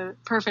like a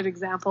perfect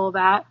example of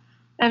that.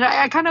 And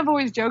I kind of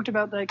always joked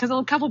about that because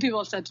a couple people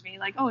have said to me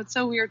like, oh, it's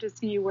so weird to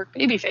see you work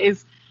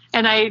babyface.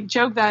 And I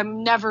joked that I've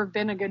never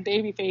been a good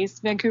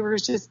babyface.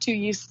 Vancouver's just too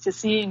used to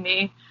seeing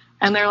me.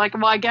 And they're like,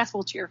 well, I guess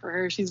we'll cheer for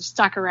her. She's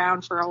stuck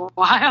around for a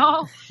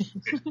while.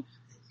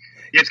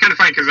 Yeah, it's kind of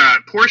funny because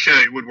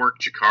Portia would work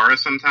Chikara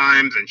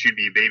sometimes, and she'd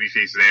be a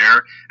babyface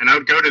there. And I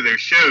would go to their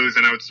shows,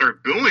 and I would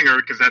start booing her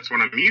because that's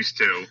what I'm used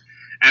to.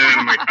 And then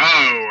I'm like,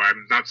 oh,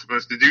 I'm not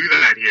supposed to do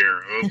that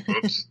here. Oh,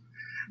 oops.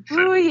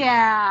 Oh,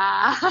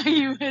 yeah.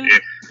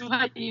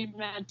 What you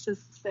meant to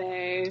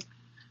say.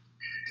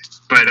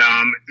 But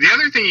the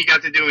other thing you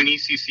got to do in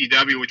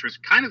ECCW, which was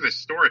kind of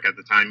historic at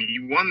the time,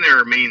 you won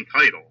their main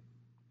title.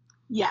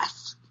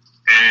 Yes.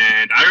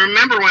 And I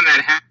remember when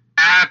that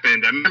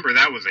happened. I remember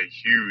that was a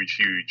huge,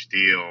 huge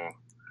deal.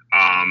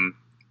 And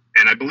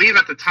I believe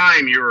at the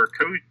time you were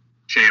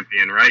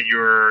co-champion, right?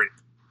 You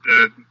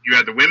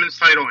had the women's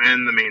title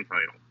and the main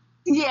title.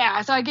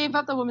 Yeah, so I gave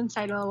up the women's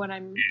title when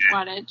I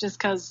won it, just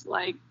because,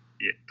 like,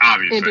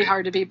 obviously it'd be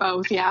hard to be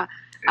both, yeah.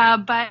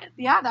 But,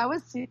 yeah, that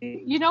was,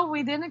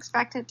 we didn't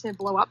expect it to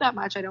blow up that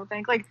much, I don't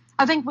think. Like,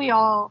 I think we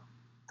all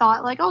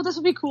thought, like, oh, this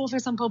would be cool for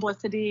some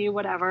publicity,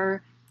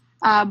 whatever.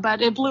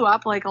 But it blew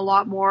up, like, a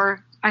lot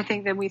more, I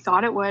think, than we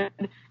thought it would.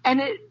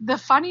 And the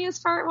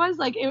funniest part was,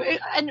 like,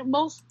 and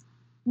most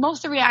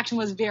of the reaction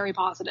was very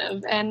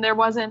positive, and there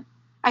wasn't,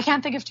 I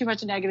can't think of too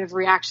much negative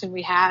reaction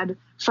we had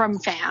from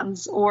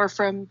fans or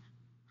from,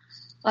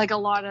 like, a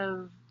lot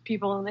of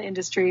people in the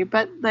industry.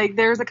 But, like,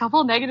 there's a couple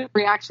of negative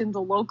reactions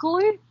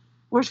locally,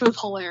 which was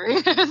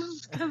hilarious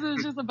because it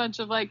was just a bunch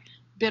of, like,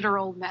 bitter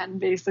old men,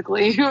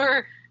 basically, who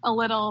were a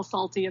little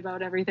salty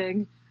about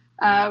everything.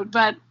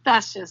 But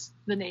that's just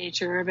the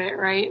nature of it,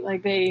 right?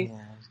 Like,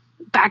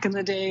 back in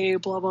the day,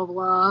 blah, blah,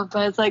 blah.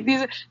 But it's like,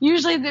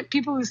 usually the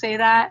people who say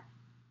that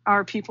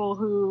are people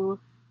who,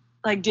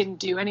 like, didn't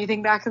do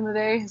anything back in the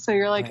day. So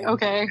you're like,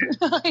 okay,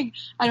 like,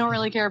 I don't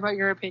really care about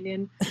your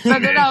opinion.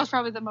 But that was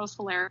probably the most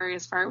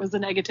hilarious part, was the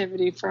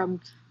negativity from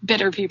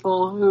bitter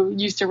people who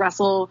used to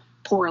wrestle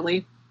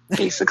poorly,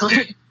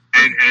 basically.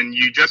 And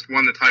you just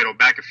won the title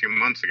back a few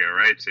months ago,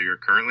 right? So you're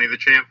currently the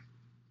champ?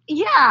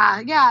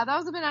 Yeah, that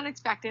was a bit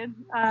unexpected.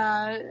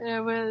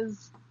 It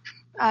was,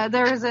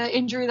 there was an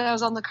injury that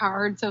was on the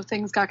card, so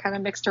things got kind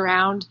of mixed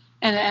around,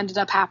 and it ended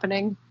up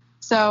happening.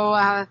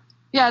 So,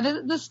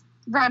 this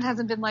run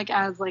hasn't been, like,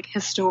 as, like,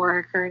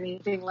 historic or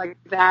anything like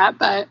that,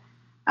 but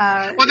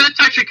well, that's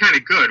actually kind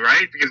of good,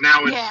 right? Because now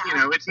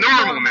it's it's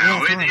normal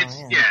now.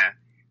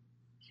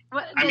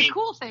 But the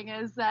cool thing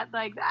is that,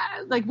 like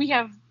we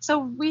have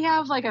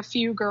like a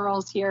few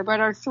girls here, but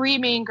our 3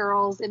 main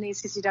girls in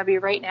ECCW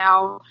right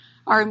now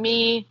are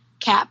me,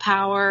 Cat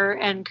Power,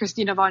 and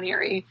Christina Von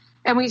Eerie,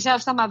 and we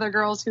have some other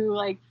girls who,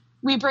 like,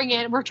 we're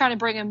trying to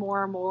bring in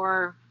more and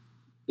more.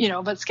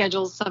 But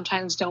schedules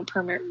sometimes don't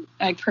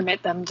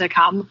permit them to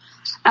come.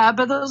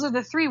 But those are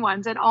the 3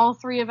 ones, and all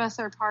 3 of us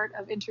are part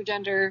of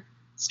intergender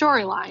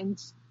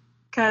storylines.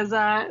 Because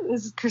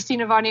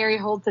Christina Von Eerie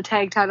holds the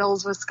tag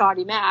titles with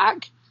Scotty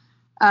Mack,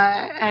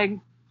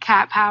 and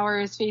Cat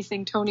Power is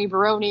facing Tony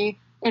Baroni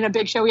in a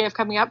big show we have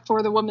coming up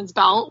for the women's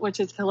belt, which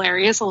is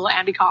hilarious. A little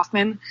Andy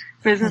Kaufman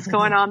business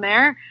going on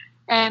there.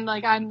 And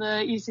like, I'm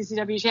the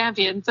ECCW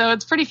champion. So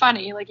it's pretty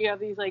funny. Like, you have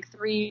these like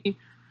three,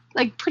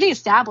 like, pretty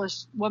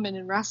established women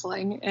in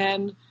wrestling,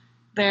 and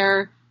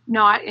they're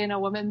not in a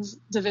women's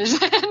division,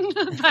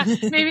 but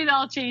maybe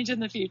they'll change in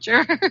the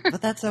future.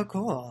 But that's so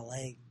cool.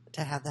 Like,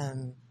 to have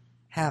them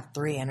have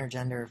 3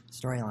 intergender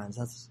storylines.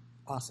 That's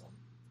awesome.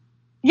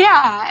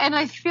 Yeah, and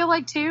I feel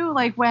like too,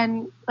 like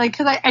when, like,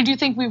 because I do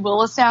think we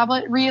will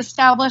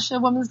reestablish a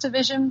women's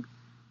division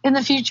in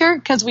the future,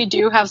 because we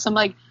do have some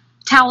like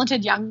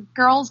talented young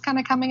girls kind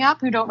of coming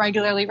up who don't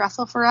regularly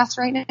wrestle for us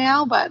right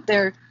now, but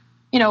they're,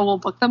 you know, we'll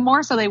book them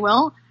more, so they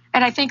will.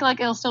 And I think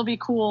like it'll still be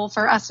cool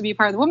for us to be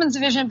part of the women's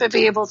division, but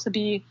be able to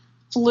be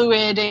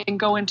fluid and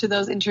go into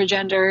those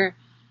intergender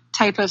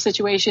type of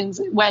situations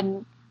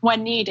when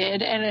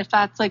needed. And if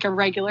that's like a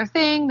regular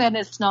thing, then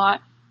it's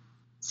not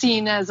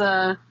seen as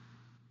a,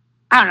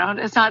 I don't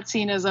know, it's not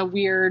seen as a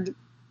weird,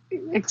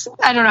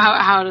 I don't know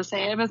how to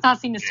say it, but it's not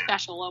seen as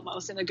special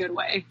almost in a good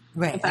way.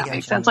 Right. If that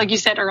makes sense. Like you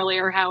said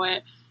earlier, how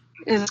it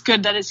is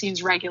good that it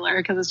seems regular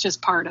because it's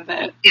just part of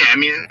it. Yeah, I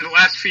mean, the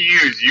last few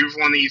years, you've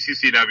won the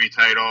ECCW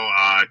title.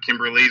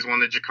 Kimberly's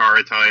won the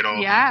Jakara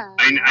title. Yeah.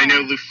 I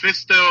know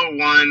Lufisto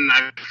won,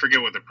 I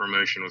forget what the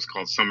promotion was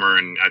called, somewhere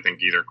in, I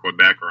think, either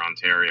Quebec or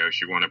Ontario.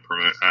 She won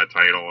a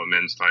title, a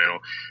men's title.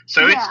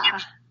 So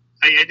it's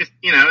I just,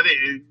 you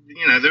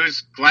know,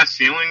 those glass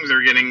ceilings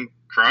are getting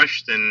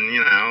crushed, and, you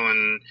know,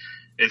 and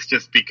it's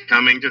just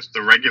becoming just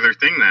a regular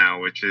thing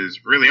now, which is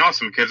really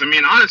awesome. Because, I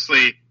mean,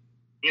 honestly,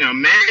 you know,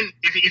 men,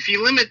 if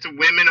you limit to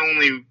women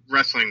only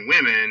wrestling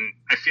women,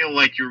 I feel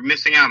like you're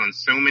missing out on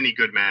so many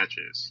good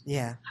matches.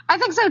 Yeah. I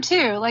think so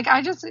too. Like,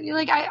 I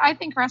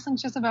think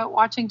wrestling's just about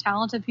watching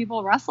talented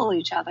people wrestle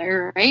each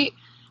other, right?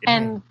 Yeah.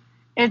 And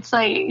it's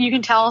like, you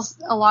can tell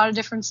a lot of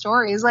different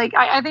stories. Like,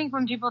 I think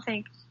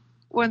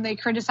when they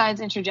criticize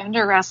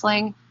intergender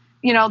wrestling,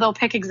 you know, they'll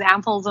pick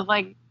examples of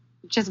like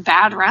just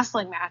bad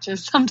wrestling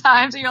matches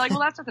sometimes. And you're like, well,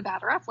 that's just a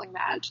bad wrestling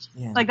match.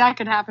 Yeah. Like, that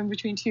could happen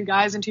between 2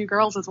 guys and 2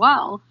 girls as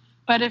well.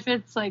 But if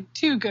it's like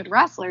 2 good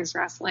wrestlers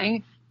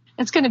wrestling,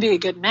 it's going to be a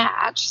good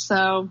match.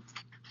 So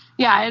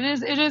yeah,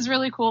 it is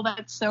really cool that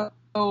it's so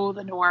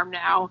the norm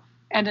now,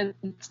 and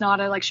it's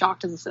not a like shock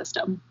to the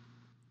system.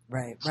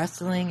 Right.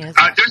 Wrestling is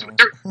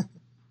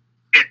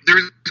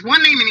there's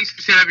one name in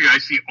ECW I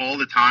see all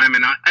the time,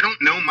 and I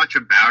don't know much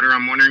about her.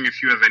 I'm wondering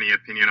if you have any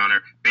opinion on her.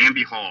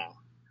 Bambi Hall.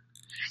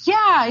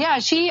 Yeah.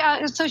 She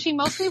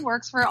mostly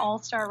works for All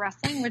Star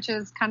Wrestling, which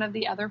is kind of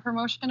the other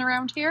promotion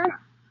around here.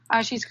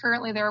 She's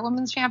currently their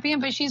women's champion,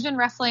 but she's been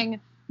wrestling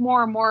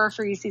more and more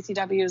for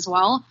ECCW as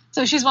well.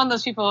 So she's one of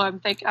those people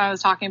I was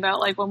talking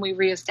about, like when we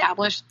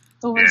reestablish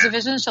the women's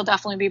division, she'll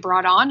definitely be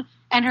brought on.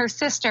 And her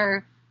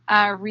sister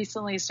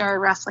recently started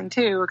wrestling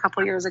too a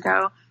couple years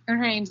ago. Her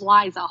name's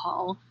Liza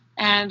Hall,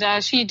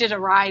 and she did a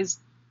Rise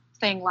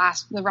thing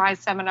the Rise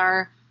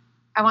seminar.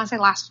 I want to say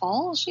last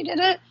fall she did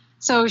it.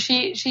 So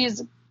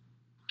she's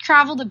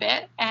traveled a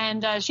bit,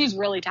 and she's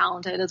really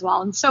talented as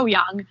well, and so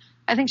young.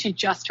 I think she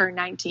just turned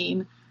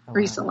 19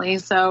 recently,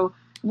 so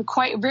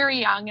very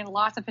young and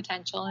lots of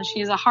potential. And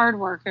she's a hard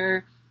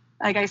worker.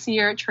 Like, I see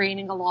her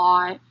training a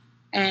lot.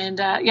 And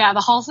the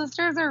Hall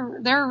sisters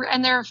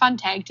they're a fun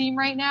tag team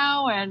right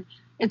now, and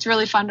it's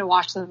really fun to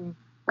watch them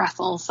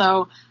wrestle.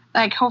 So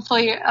like,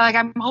 hopefully, like,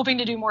 I'm hoping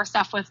to do more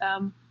stuff with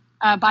them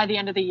by the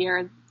end of the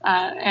year,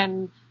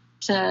 and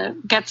to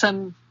get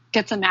some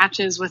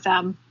matches with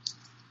them.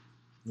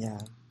 Yeah,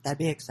 that'd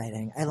be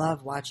exciting. I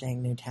love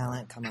watching new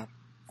talent come up.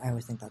 I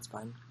always think that's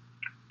fun.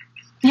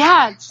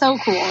 Yeah, it's so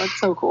cool. It's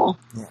so cool.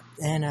 Yeah,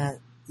 and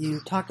you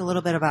talked a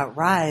little bit about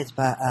Rise,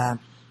 but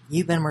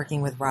you've been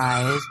working with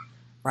Rise.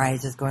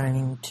 Rise is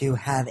going to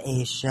have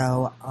a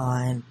show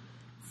on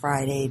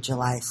Friday,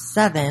 July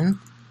 7th.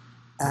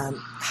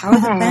 How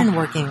has it been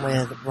working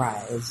with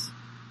Rise?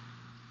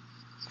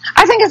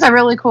 I think it's a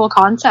really cool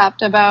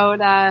concept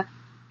about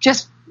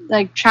just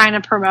like trying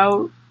to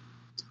promote,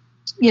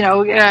 you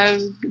know,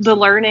 the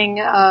learning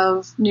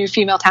of new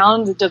female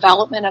talent, the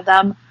development of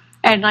them,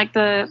 and like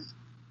the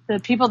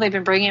people they've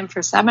been bringing in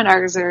for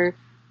seminars are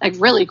like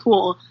really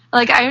cool.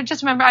 Like, I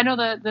just remember, I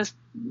know this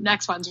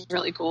next one's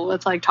really cool.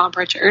 It's like Tom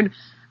Pritchard.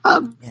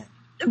 But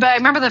I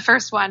remember the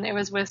first one, it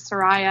was with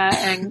Saraya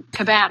and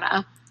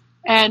Cabana.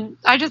 And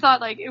I just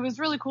thought, like, it was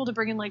really cool to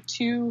bring in like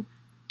 2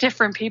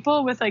 different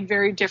people with like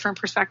very different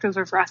perspectives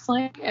of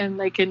wrestling. And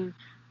they can,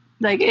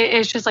 like,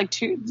 it's just like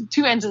two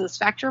ends of the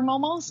spectrum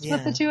almost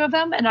with the 2 of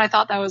them. And I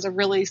thought that was a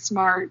really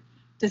smart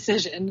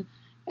decision.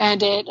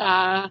 And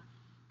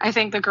I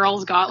think the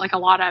girls got like a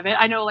lot of it.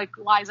 I know like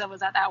Liza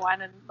was at that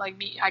one, and like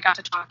me, I got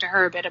to talk to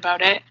her a bit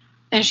about it,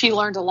 and she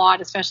learned a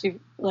lot, especially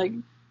like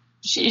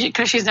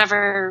because she's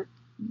never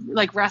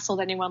like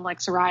wrestled anyone like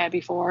Saraya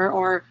before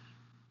or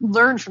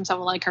learned from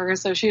someone like her.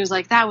 So she was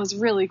like, that was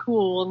really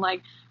cool, and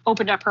like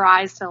opened up her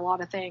eyes to a lot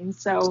of things.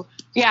 So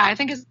yeah, I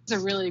think it's a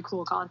really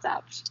cool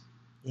concept.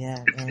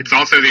 Yeah. It's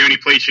also the only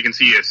place you can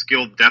see a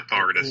skilled depth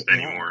artist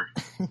anymore.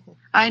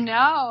 I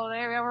know.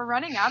 They were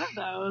running out of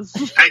those.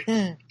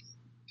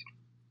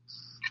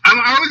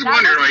 I always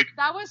wonder, like...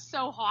 That was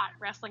so hot,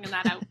 wrestling in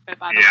that outfit,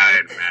 by the yeah,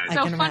 way. I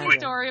So, can funny imagine.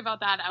 story about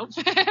that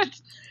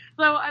outfit.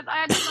 So,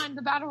 I didn't mind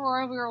the Battle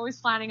Royal. We were always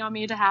planning on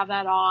me to have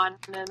that on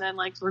and then,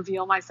 like,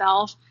 reveal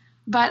myself.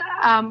 But,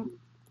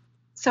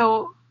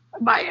 so,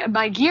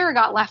 my gear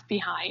got left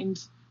behind.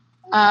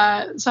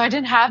 So I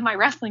didn't have my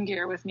wrestling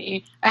gear with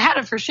me. I had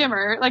it for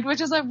Shimmer, like,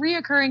 which is a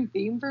reoccurring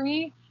theme for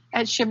me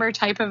at Shimmer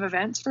type of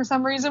events for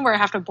some reason, where I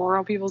have to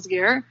borrow people's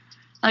gear.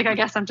 Like, I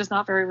guess I'm just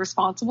not very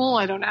responsible.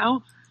 I don't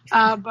know.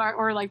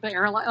 Or like the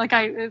airline, like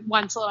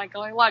once like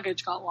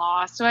luggage got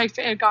lost. So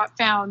it got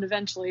found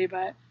eventually,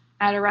 but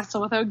I had to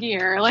wrestle without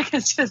gear. Like,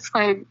 it's just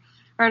like, or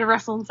I had to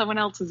wrestle in someone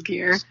else's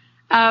gear.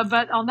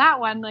 But on that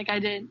one, like, I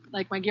didn't,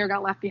 like, my gear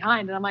got left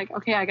behind, and I'm like,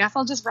 okay, I guess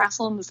I'll just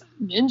wrestle in this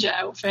ninja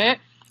outfit.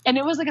 And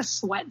it was like a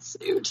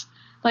sweatsuit,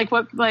 like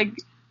what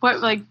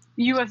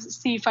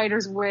UFC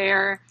fighters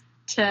wear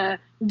to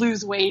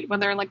lose weight when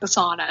they're in like the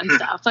sauna and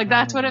stuff. Like,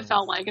 that's what it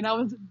felt like. And I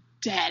was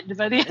dead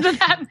by the end of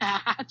that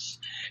match.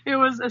 It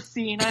was a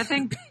scene. I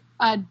think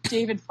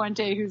David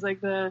Fuente, who's like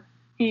camera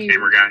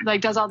guy,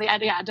 like does all the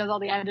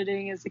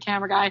editing, is the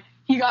camera guy.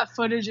 He got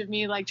footage of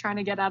me like trying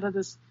to get out of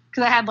this,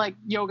 because I had like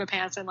yoga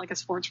pants and like a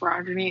sports bra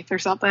underneath or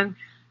something.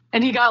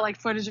 And he got like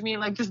footage of me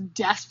like just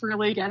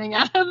desperately getting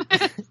out of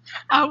this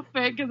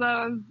outfit, because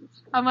I'm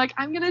like,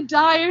 I'm gonna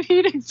die of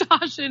heat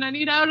exhaustion. I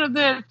need out of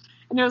this.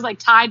 And it was like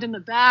tied in the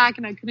back,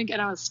 and I couldn't get.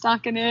 I was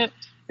stuck in it.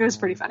 It was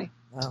pretty funny.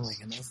 Oh my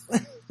goodness,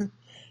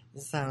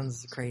 this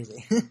sounds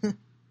crazy.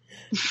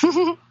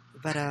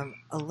 But a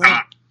little.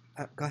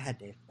 Go ahead,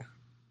 Dave.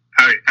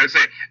 I would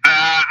say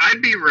I'd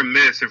be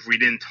remiss if we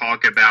didn't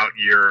talk about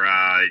your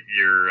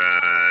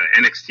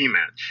NXT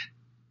match.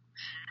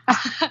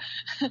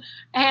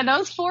 And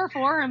those 4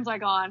 forums I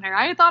got on her,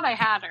 I thought I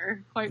had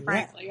her, quite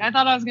frankly. I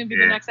thought I was going to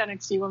be the next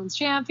NXT Women's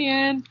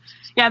Champion.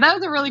 Yeah, that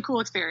was a really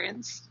cool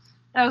experience.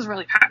 That was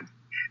really fun.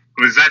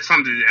 Was that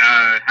something,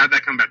 how'd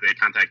that come about? Did they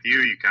contact you?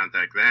 You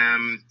contact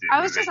them?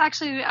 I was just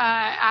actually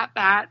at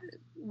that,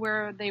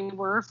 where they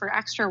were for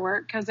extra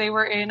work, because they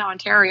were in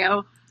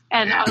Ontario.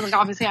 And I was like,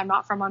 obviously I'm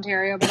not from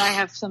Ontario, but I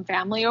have some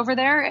family over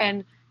there,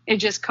 and it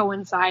just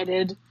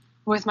coincided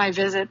with my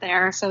visit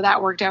there. So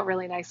that worked out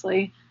really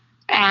nicely.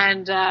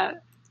 And,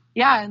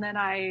 and then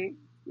I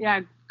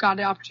got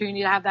the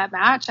opportunity to have that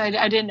match.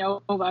 I didn't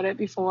know about it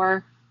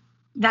before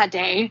that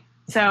day.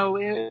 So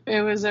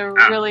it was a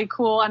really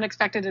cool,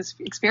 unexpected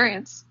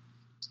experience.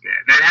 Yeah,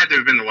 that had to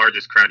have been the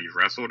largest crowd you've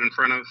wrestled in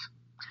front of.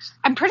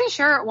 I'm pretty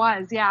sure it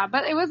was, yeah.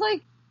 But it was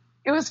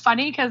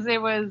funny, because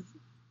it was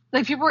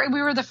like we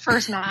were the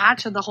first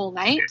match of the whole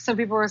night. So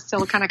people were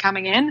still kind of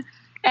coming in.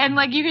 And,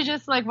 like, you could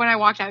just, like, when I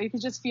walked out, you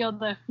could just feel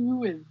the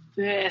who is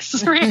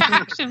this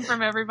reaction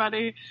from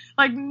everybody.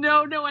 Like,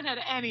 no one had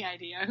any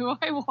idea who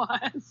I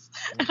was.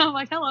 And I'm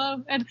like,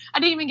 hello. And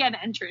I didn't even get an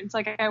entrance.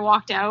 Like, I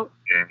walked out.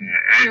 Yeah,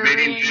 they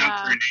didn't jump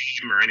your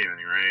name or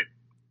anything, right?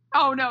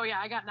 Oh, no,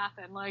 yeah, I got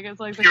nothing. Like, it's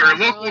like... You're a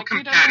local competitor.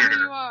 We don't know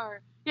who you are.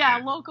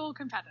 Yeah, local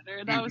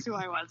competitor. That was who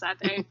I was that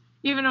day.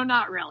 Even though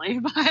not really.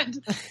 But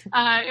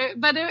it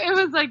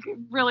was, like,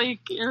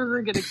 really... It was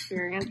a good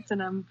experience.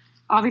 And I'm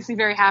obviously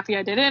very happy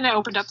I did it, and it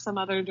opened up some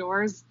other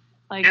doors,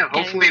 like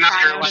hopefully not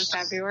your last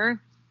in February.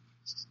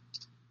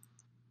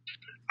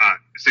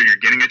 So you're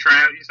getting a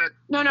tryout, you said?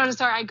 No,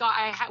 sorry.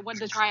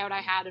 The tryout I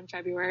had in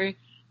February.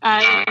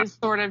 It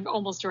sort of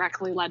almost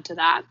directly led to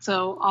that.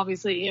 So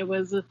obviously it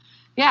was a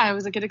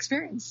good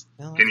experience.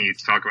 Can you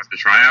talk about the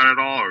tryout at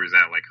all, or is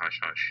that like hush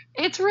hush?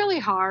 It's really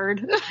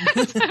hard.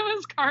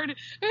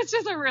 It's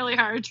just a really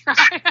hard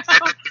tryout. That's a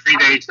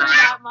 3-day tryout.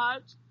 That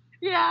much.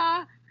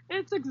 Yeah.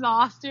 It's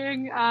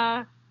exhausting.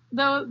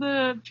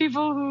 The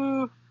people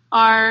who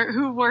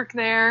work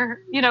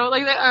there, you know,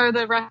 like are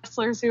the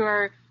wrestlers who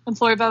are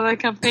employed by the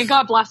company.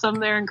 God bless them;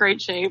 they're in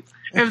great shape.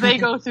 If they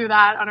go through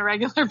that on a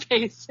regular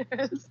basis,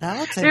 it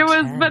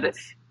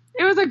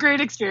was a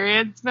great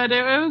experience. But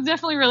it was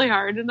definitely really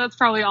hard, and that's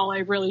probably all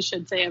I really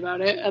should say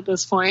about it at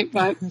this point.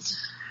 But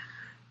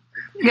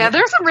yeah,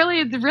 there's some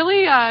really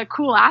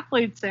cool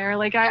athletes there.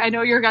 Like I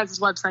know your guys'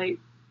 website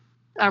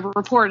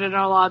reported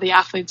on a lot of the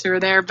athletes who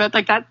were there, but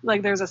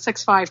there's a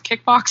 6'5"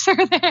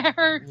 kickboxer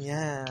there,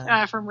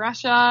 from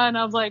Russia, and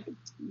I was like,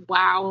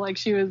 wow, like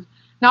she was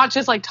not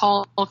just like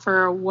tall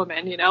for a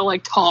woman, you know,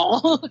 like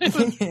tall. It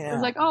was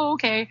like, oh,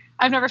 okay,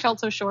 I've never felt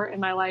so short in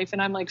my life,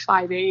 and I'm like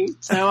 5'8",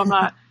 so I'm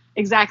not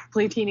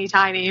exactly teeny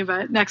tiny,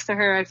 but next to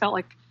her, I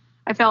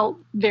felt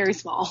very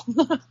small.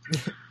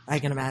 I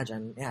can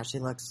imagine. Yeah, she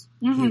looks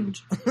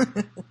huge.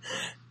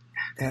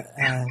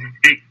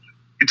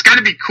 It's got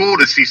to be cool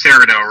to see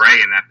Sarah Del Rey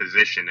in that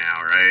position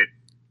now, right?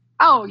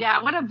 Oh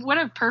yeah, what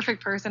a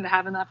perfect person to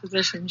have in that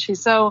position.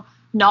 She's so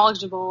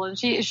knowledgeable, and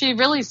she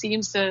really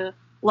seems to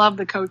love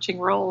the coaching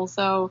role.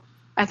 So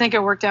I think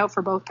it worked out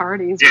for both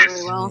parties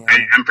really well. Yeah.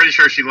 I'm pretty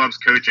sure she loves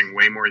coaching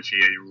way more than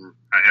she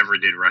ever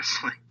did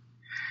wrestling.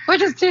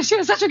 She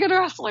was such a good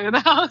wrestler,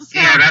 though. So.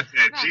 Yeah, that's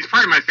it. She's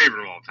probably my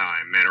favorite of all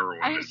time, man or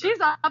woman. She's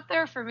up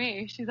there for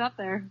me. She's up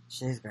there.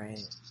 She's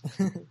great.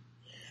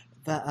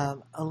 But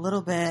a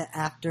little bit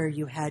after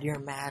you had your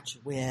match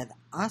with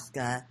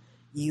Asuka,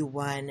 you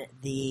won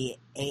the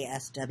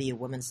ASW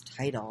Women's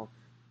title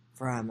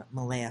from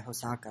Malaya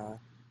Hosaka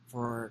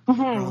for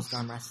Girls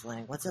Gone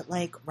Wrestling. What's it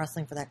like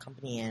wrestling for that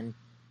company, and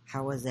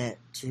how was it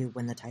to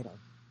win the title?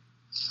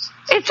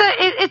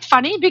 It's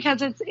funny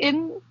because it's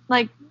in,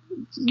 like,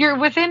 you're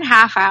within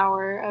half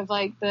hour of,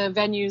 like, the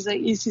venues that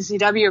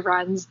ECCW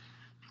runs,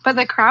 but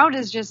the crowd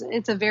is just,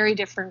 it's a very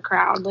different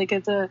crowd. Like,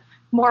 it's a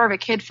more of a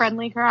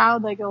kid-friendly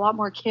crowd, like a lot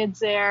more kids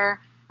there,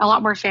 a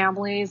lot more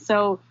families.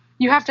 So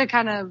you have to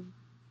kind of,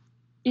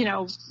 you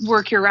know,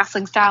 work your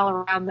wrestling style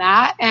around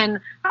that.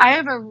 And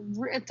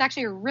it's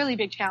actually a really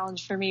big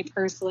challenge for me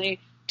personally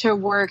to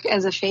work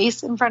as a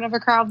face in front of a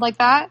crowd like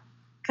that.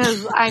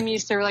 Cause I'm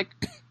used to, like,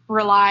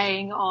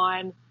 relying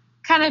on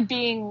kind of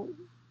being,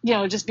 you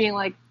know, just being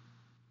like,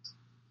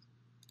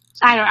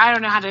 I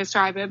don't know how to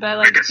describe it, but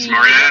like a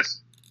smart ass.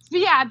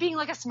 Yeah, being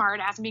like a smart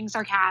ass and being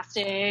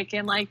sarcastic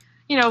and, like,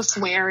 you know,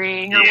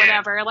 swearing or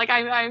whatever. Like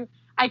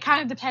I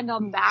kind of depend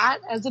on that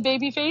as a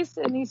babyface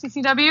in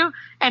ECCW,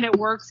 and it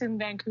works in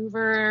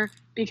Vancouver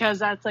because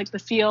that's, like, the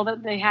feel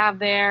that they have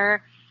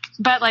there.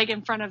 But, like,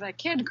 in front of a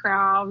kid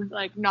crowd,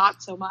 like,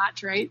 not so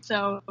much, right?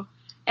 So,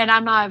 and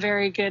I'm not a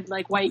very good,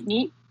 like, white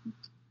meat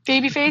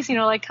babyface, you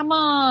know, like, come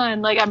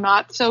on, like, I'm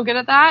not so good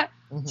at that.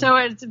 Mm-hmm. So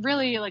it's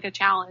really, like, a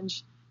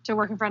challenge to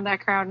work in front of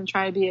that crowd and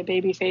try to be a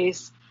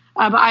babyface.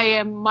 I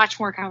am much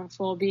more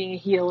comfortable being a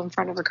heel in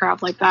front of a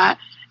crowd like that.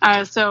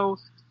 But,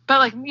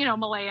 like, you know,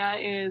 Malaya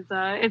is,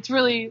 it's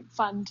really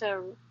fun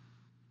to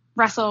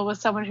wrestle with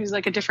someone who's,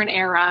 like, a different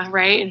era,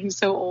 right? And who's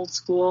so old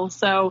school.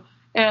 So,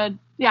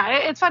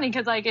 it's funny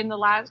because, like,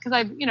 because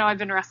I've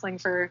been wrestling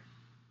for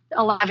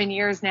 11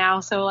 years now.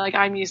 So, like,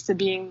 I'm used to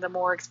being the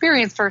more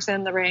experienced person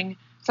in the ring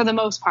for the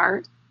most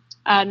part,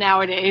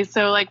 nowadays.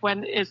 So, like,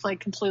 when it's, like,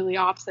 completely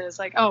opposite, it's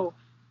like, oh,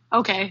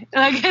 okay.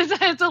 Like,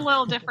 it's a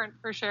little different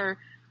for sure.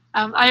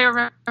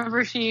 I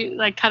remember she,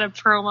 like, cut a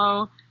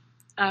promo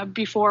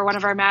before one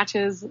of our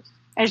matches,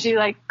 and she,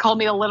 like, called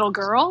me a little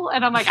girl,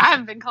 and I'm like, I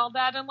haven't been called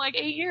that in, like,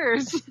 8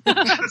 years.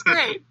 That's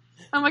great.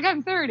 I'm like,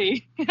 I'm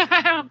 30.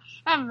 I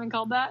haven't been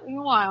called that in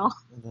a while.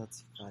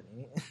 That's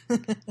funny.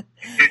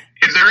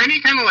 Is there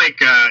any kind of, like,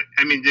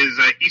 does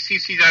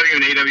ECCW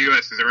and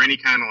AWS, is there any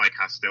kind of, like,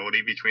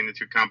 hostility between the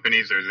two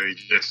companies, or do they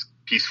just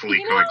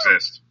peacefully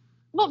coexist?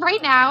 Well,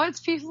 right now it's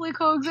peacefully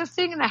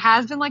coexisting, and it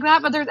has been like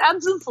that, but there's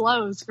ebbs and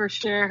flows for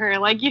sure.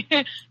 Like, you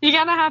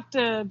gotta have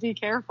to be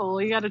careful.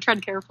 You gotta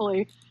tread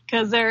carefully,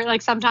 because they're,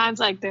 like,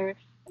 sometimes, like,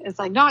 it's,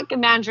 like, not good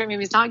management,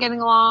 maybe it's not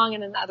getting along,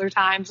 and then other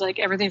times, like,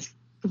 everything's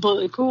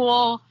completely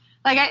cool.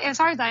 Like, as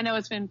far as I know,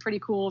 it's been pretty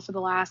cool for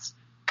the last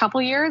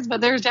couple years, but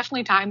there's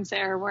definitely times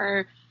there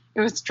where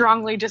it was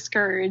strongly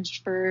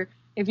discouraged for,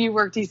 if you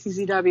worked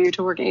ECCW,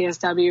 to work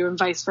ASW and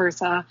vice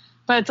versa.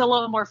 But it's a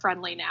little more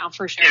friendly now,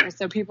 for sure. Yeah.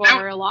 So people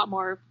are a lot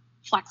more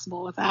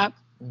flexible with that.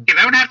 Yeah,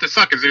 that would have to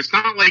suck, because it's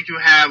not like you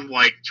have,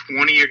 like,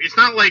 20... It's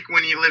not like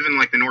when you live in,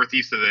 like, the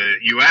northeast of the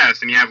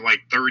U.S. and you have,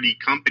 like, 30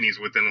 companies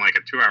within, like,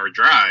 a 2-hour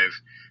drive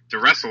to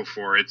wrestle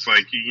for. It's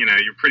like, you know,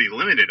 you're pretty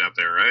limited up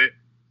there, right?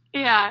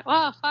 Yeah,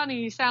 well, funny.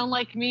 You sound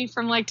like me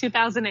from, like,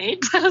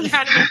 2008 trying to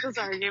make this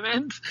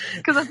argument,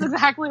 because that's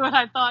exactly what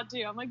I thought,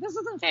 too. I'm like, this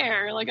isn't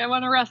fair. Like, I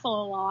want to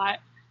wrestle a lot.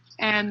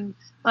 And,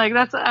 like,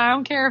 I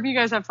don't care if you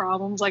guys have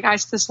problems. Like, I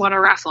just want to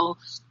wrestle.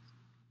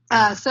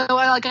 So,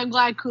 like, I'm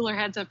glad cooler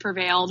heads have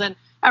prevailed, and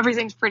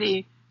everything's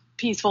pretty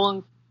peaceful,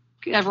 and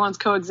everyone's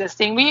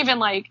coexisting. We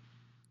even,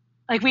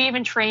 we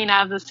even train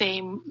out of the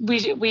same,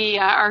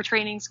 our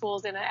training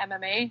school's in an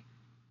MMA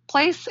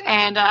place,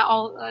 and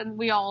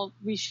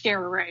we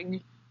share a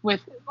ring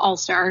with All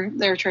Star,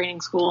 their training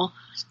school.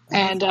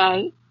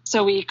 And,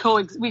 so we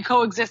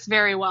coexist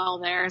very well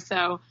there.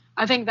 So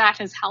I think that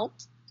has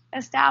helped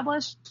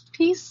establish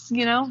peace,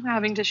 you know,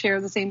 having to share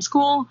the same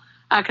school,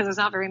 because there's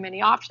not very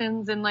many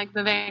options in, like,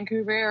 the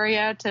Vancouver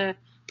area to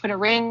put a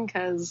ring,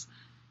 because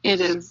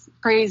it is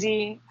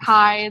crazy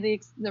high,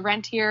 the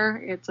rent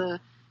here.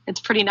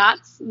 It's pretty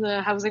nuts,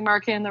 the housing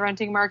market and the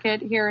renting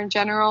market here in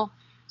general.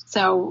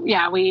 So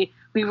yeah, we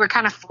were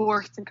kind of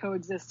forced to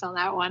coexist on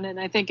that one, and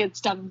I think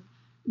it's done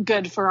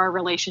good for our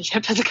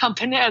relationship as a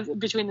company,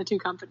 between the two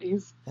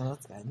companies. Oh,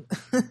 that's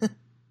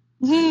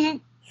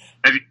good.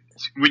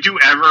 Would you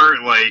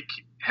ever, like,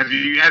 have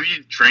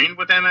you trained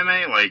with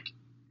MMA? Like,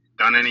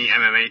 done any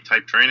MMA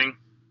type training?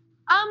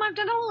 I've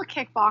done a little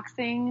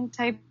kickboxing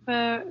type,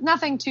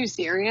 nothing too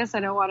serious. I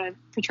don't want to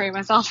portray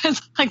myself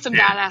as, like, some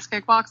badass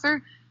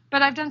kickboxer,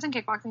 but I've done some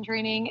kickboxing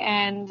training,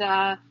 and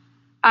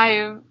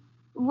I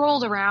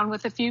rolled around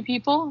with a few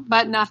people,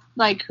 but not,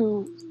 like,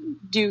 who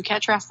do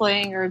catch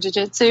wrestling or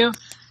jiu-jitsu,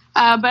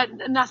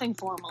 but nothing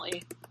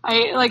formally.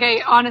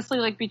 I honestly,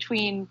 like,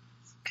 between,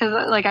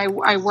 because, like,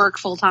 I work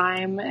full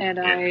time, and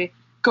I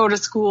go to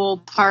school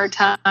part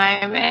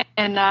time,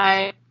 and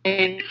I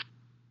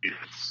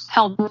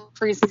help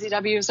for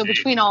ECCW. So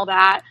between all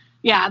that,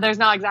 there's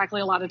not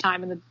exactly a lot of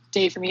time in the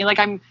day for me. Like,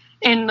 I'm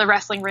in the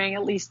wrestling ring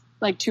at least,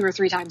 like, 2 or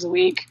 3 times a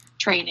week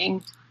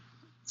training.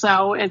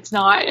 So it's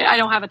not, I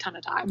don't have a ton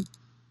of time.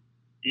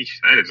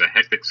 Eesh, that is a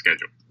hectic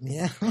schedule.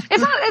 Yeah.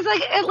 It's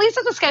like, at least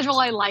it's a schedule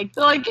I liked.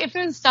 Like, if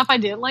it was stuff I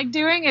didn't like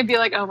doing, it'd be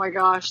like, oh my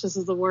gosh, this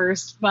is the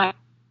worst. But,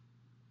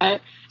 and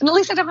at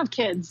least I don't have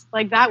kids.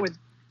 Like, that would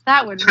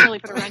really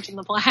put a wrench in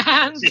the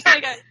plans. Yeah.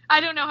 Like,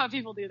 I don't know how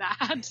people do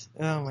that.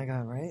 Oh my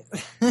god, right?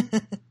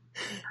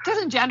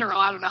 Because in general,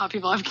 I don't know how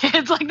people have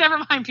kids. Like, never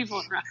mind people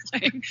in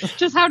wrestling.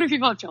 Just how do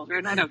people have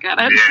children? I don't get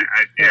it.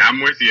 Yeah,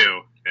 I'm with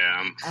you. Yeah,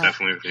 I'm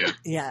definitely with you.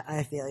 Yeah,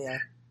 I feel you.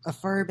 A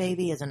fur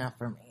baby is enough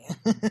for me.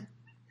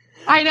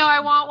 I know, I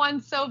want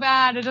one so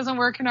bad. It doesn't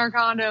work in our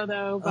condo,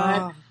 though.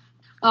 But,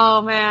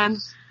 oh man,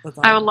 That's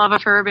I would awesome. love a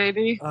fur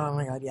baby. Oh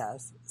my god,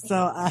 yes.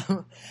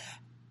 So,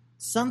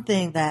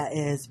 something that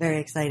is very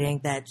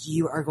exciting that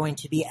you are going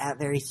to be at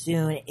very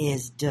soon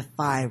is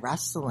Defy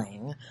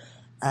Wrestling.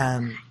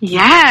 Yes.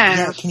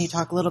 Yeah, can you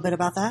talk a little bit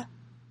about that?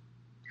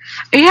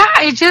 Yeah,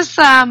 it just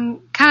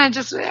kind of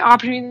just an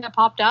opportunity that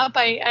popped up.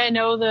 I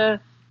know the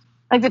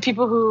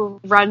people who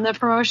run the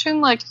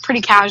promotion like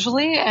pretty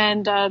casually,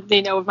 and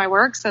they know of my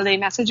work, so they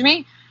message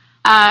me.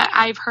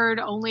 I've heard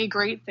only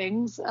great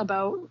things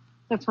about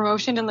the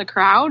promotion and the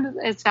crowd.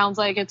 It sounds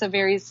like it's a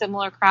very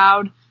similar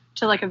crowd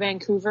to like a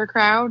Vancouver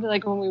crowd,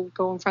 like when we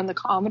go in front of the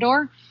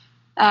Commodore.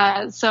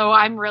 So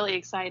I'm really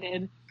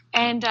excited.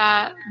 And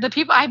the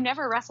people, I've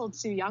never wrestled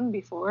Sue Young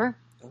before,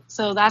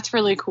 so that's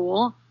really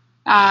cool.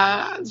 So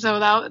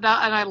that and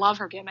I love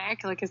her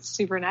gimmick. Like, it's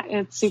super So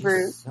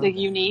like good.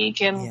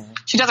 unique, and Yeah.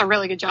 she does a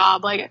really good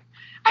job. Like,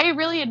 I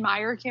really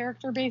admire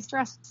character-based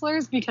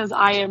wrestlers because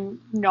I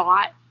am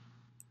not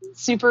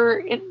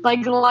super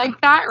like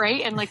that,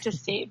 right? And like to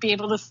be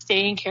able to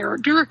stay in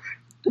character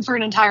for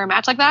an entire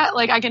match like that.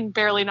 Like, I can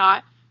barely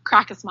not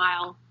crack a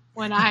smile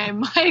when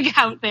I'm like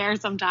out there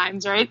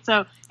sometimes, right?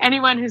 So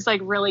anyone who's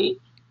like really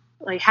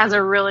like has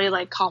a really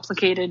like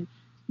complicated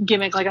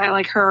gimmick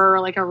like her,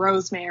 or like a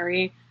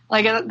Rosemary,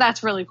 like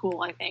that's really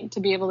cool, I think, to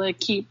be able to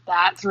keep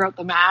that throughout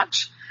the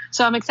match.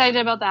 So I'm excited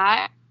about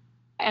that.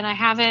 And I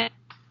haven't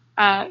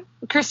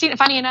Christina,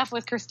 funny enough,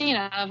 with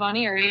Christina Von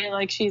Eerie,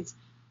 like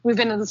we've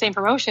been in the same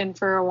promotion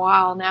for a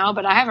while now,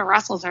 but I haven't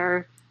wrestled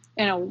her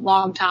in a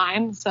long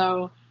time,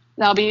 so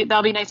that'll be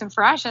nice and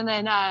fresh. And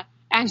then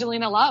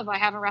Angelina Love, I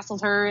haven't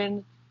wrestled her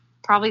in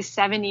probably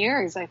 7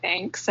 years, I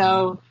think.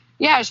 So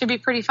yeah, it should be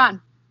pretty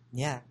fun.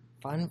 Yeah,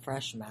 fun,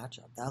 fresh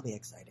matchup. That'll be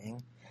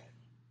exciting.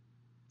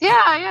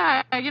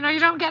 Yeah. You know,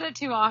 you don't get it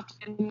too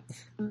often.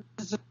 You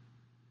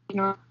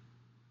know.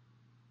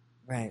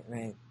 Right.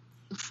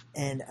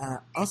 And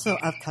also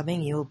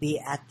upcoming, you'll be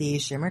at the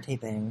Shimmer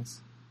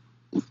tapings.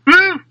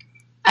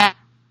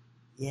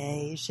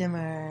 Yay,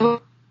 Shimmer!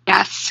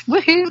 Yes.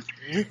 Woohoo.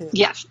 Woohoo.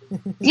 Yes.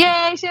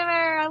 Yay,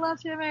 Shimmer. I love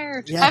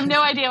Shimmer. Yeah. I have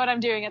no idea what I'm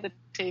doing at the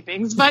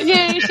tapings, but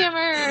yay,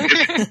 Shimmer.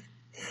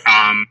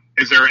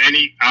 Is there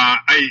any?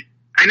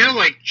 I know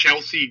like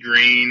Chelsea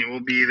Green will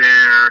be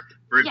there.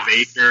 Britt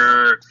Yes.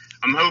 Baker.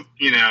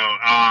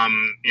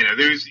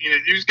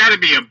 There's got to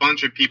be a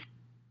bunch of people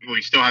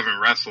you still haven't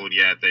wrestled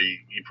yet that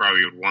you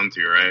probably would want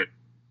to, right?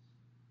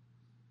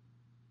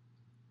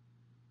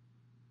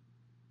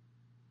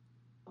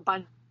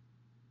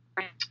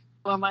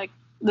 I'm like,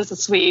 this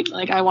is sweet.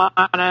 Like, I want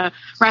to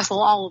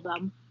wrestle all of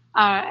them.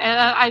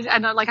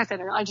 And like I said,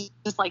 I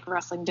just like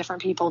wrestling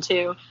different people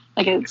too.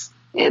 Like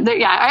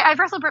I've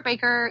wrestled Britt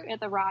Baker at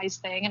the Rise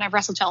thing, and I've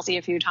wrestled Chelsea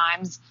a few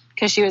times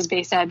because she was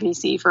based at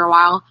BC for a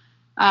while.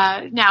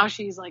 Now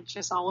she's like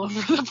just all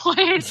over the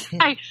place.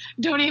 I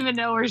don't even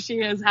know where she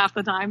is half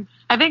the time.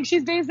 I think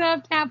she's based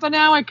at Tampa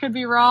now. I could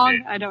be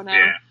wrong. I don't know.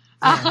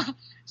 Yeah.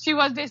 She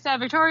was based at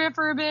Victoria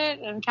for a bit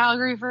and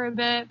Calgary for a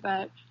bit,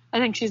 but I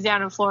think she's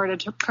down in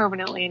Florida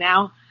permanently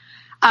now.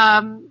 So,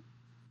 and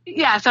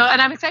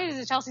I'm excited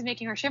that Chelsea's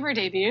making her Shimmer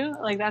debut.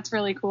 Like, that's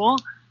really cool.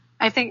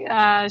 I think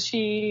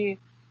she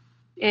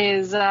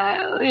is,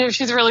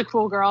 she's a really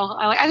cool girl.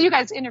 You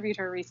guys interviewed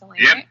her recently,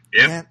 right?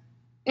 Yep.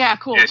 Yeah,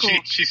 cool. Yeah,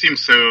 she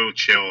seems so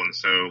chill and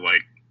so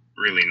like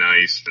really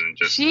nice and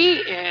just. She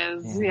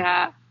is,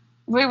 yeah.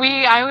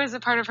 I was a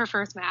part of her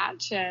first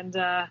match, and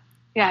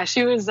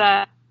she was.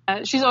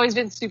 She's always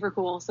been super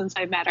cool since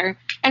I met her,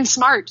 and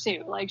smart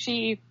too. Like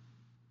she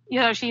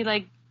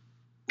like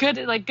good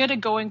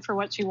at going for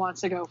what she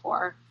wants to go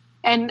for,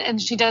 and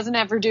she doesn't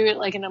ever do it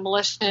like in a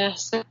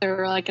malicious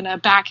or like in a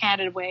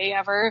backhanded way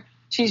ever.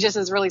 She just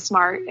is really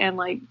smart and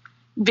like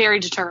very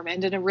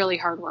determined and a really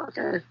hard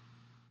worker.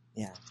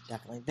 Yeah,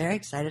 definitely. Very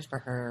excited for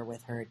her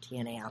with her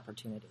TNA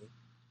opportunity.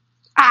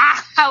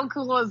 How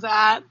cool is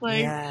that?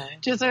 Like, Yeah.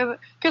 just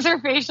because her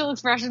facial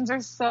expressions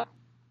are so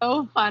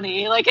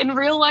funny. Like, in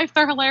real life,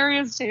 they're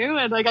hilarious too.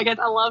 And like,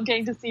 I love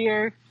getting to see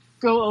her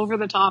go over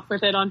the top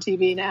with it on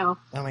TV now.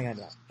 Oh my god,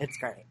 yeah, it's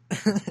great.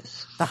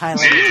 The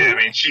highlight. Yeah, I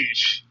mean,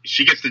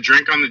 she gets to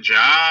drink on the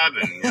job,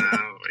 and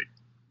like.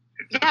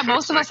 Yeah,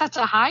 most of us have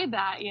to hide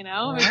that,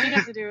 but she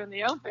gets to do it in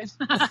the open.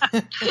 So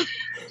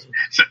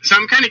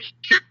I'm kind of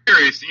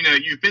curious.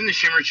 You've been the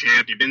Shimmer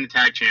champ, you've been the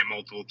tag champ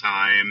multiple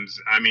times.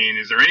 I mean,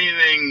 is there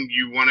anything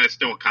you want to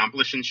still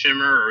accomplish in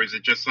Shimmer, or is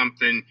it just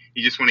something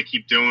you just want to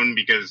keep doing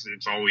because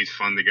it's always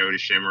fun to go to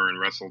Shimmer and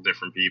wrestle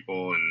different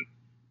people? And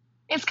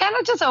it's kind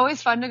of just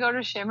always fun to go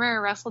to Shimmer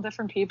and wrestle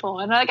different people.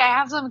 And like, I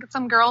have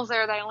some girls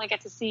there that I only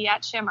get to see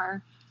at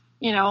Shimmer,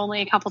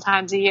 only a couple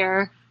times a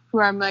year,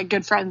 who I'm like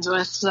good friends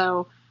with.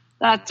 So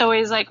that's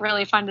always like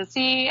really fun to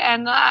see.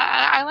 And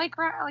I like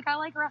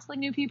wrestling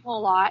new people a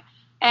lot.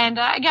 And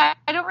I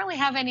don't really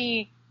have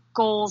any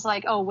goals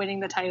like, winning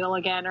the title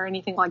again or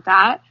anything like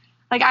that.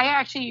 Like, I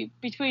actually,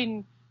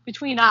 between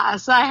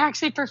us, I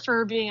actually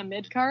prefer being a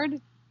mid-card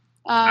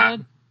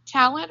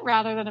talent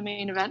rather than a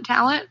main event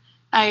talent.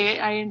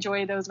 I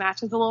enjoy those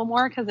matches a little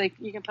more because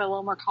you can put a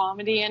little more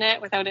comedy in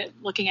it without it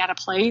looking out of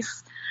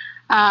place.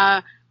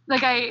 I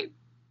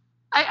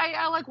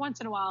like once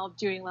in a while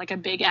doing like a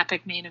big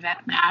epic main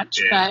event match,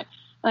 but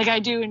like I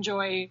do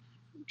enjoy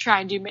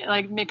trying to do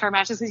like mid-card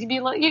matches because you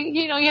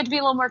have to be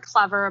a little more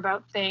clever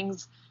about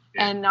things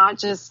and not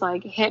just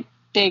like hit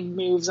big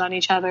moves on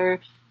each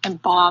other and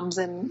bombs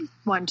and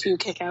 1-2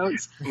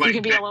 kickouts. Like, you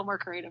can be a little more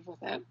creative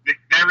with it.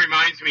 That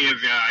reminds me of,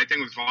 I think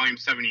it was Volume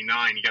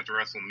 79. You got to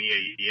wrestle Mia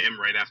Yim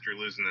right after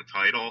losing the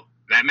title.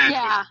 That match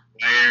was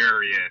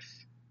hilarious.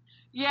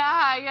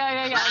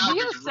 Yeah. He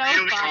was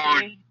so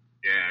funny.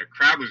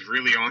 Crowd was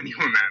really on you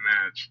in that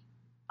match.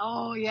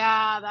 Oh,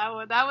 yeah.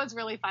 That was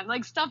really fun.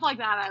 Like, stuff like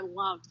that I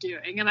love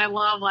doing. And I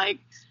love, like,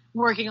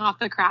 working off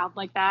the crowd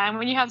like that. And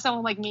when you have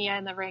someone like Mia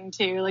in the ring,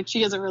 too, like,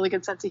 she has a really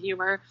good sense of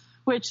humor,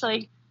 which,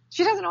 like,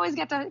 she doesn't always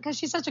get to, because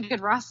she's such a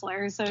good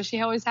wrestler, so she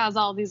always has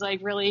all these like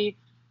really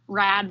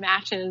rad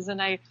matches,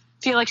 and I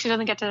feel like she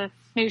doesn't get to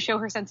maybe show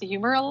her sense of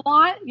humor a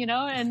lot,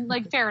 and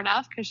like fair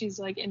enough because she's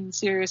like in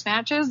serious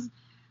matches,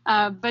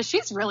 but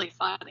she's really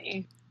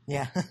funny.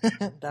 Yeah,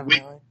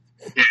 definitely.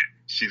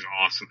 She's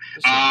awesome.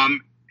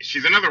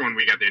 She's another one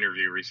we got to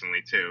interview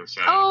recently too.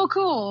 So. Oh,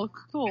 cool.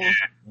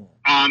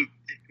 Yeah.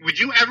 Would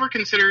you ever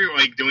consider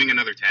like doing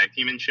another tag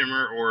team in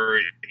Shimmer, or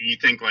you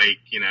think like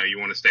you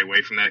want to stay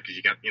away from that because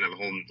you got the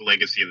whole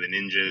legacy of the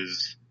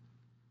Ninjas?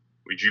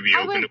 Would you be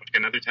open to like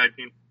another tag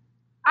team?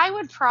 I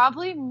would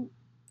probably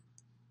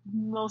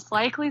most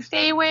likely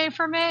stay away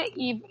from it.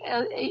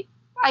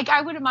 Like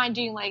I wouldn't mind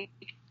doing like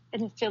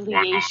an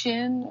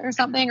affiliation or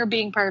something, or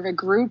being part of a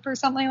group or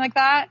something like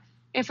that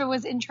if it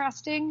was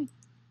interesting.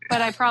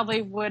 But I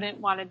probably wouldn't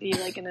want to be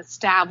like an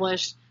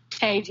established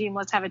tag team.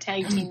 Let's have a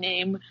tag team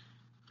name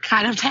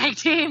kind of tag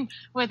team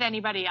with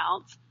anybody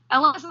else,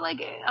 unless it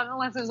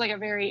was like a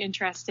very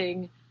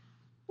interesting,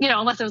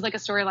 unless it was like a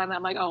storyline that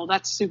I'm like, oh,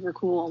 that's super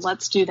cool,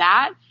 let's do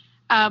that.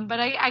 But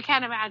I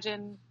can't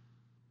imagine,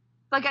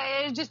 like,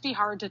 it'd just be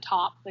hard to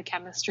top the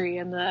chemistry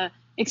and the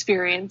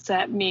experience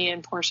that me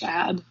and Portia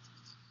had.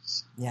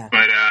 Yeah.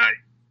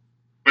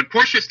 But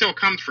Portia still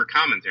comes for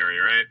commentary,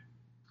 right?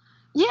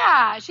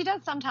 Yeah, she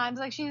does sometimes.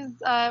 Like, she's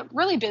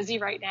really busy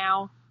right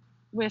now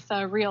with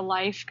real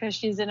life because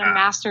she's in a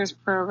master's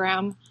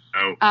program.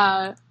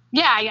 Oh.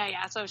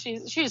 Yeah. So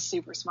she's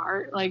super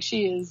smart. Like,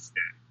 she is,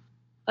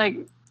 like,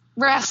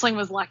 wrestling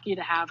was lucky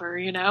to have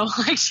her,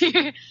 like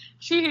she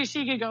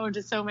could go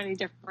into so many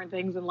different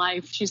things in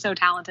life. She's so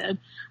talented.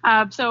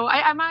 So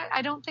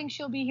I don't think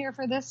she'll be here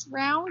for this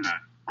round,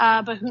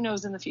 but who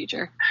knows in the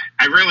future.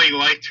 I really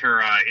liked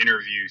her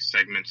interview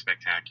segment,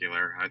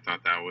 Spectacular. I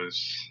thought that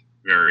was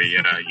very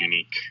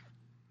unique.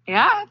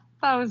 Yeah, I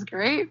thought it was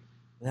great.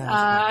 Yeah,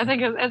 I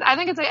think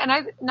it's and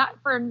I not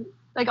for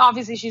like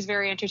obviously she's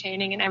very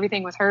entertaining and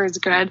everything with her is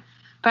good,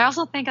 but I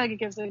also think like it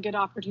gives a good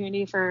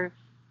opportunity for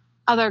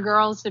other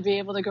girls to be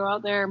able to go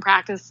out there and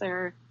practice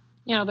their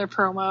their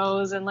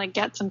promos and like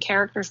get some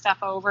character stuff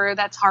over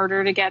that's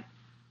harder to get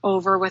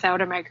over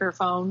without a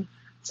microphone.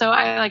 So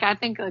I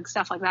think like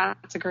stuff like that,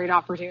 it's a great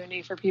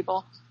opportunity for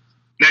people.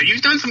 Now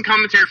you've done some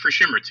commentary for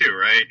Shimmer too,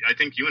 right? I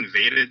think you and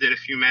Veda did a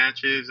few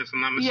matches, if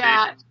I'm not mistaken.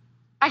 Yeah.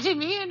 Actually,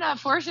 me and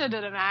Portia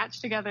did a match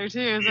together,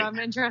 too, so I'm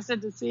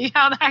interested to see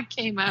how that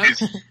came out.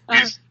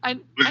 I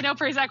know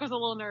Prazak was a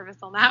little nervous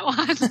on that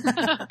one.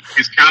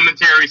 Is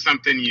commentary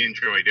something you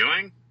enjoy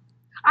doing?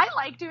 I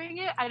like doing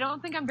it. I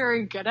don't think I'm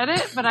very good at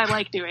it, but I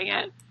like doing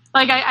it.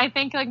 Like, I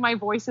think, like, my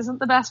voice isn't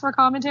the best for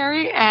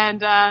commentary,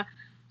 and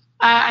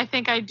I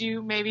think I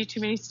do maybe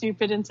too many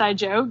stupid inside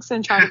jokes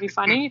and try to be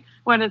funny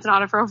when it's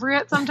not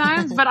appropriate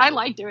sometimes, but I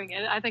like doing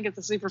it. I think it's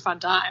a super fun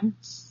time.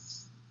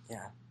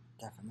 Yeah,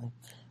 definitely.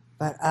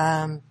 But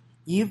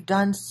you've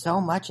done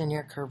so much in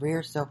your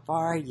career so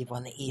far. You've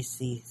won the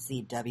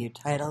ECCW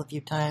title a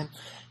few times.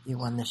 You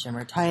won the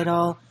Shimmer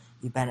title.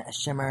 You've been a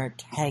Shimmer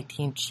Tag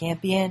Team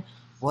Champion.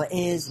 What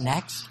is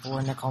next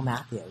for Nicole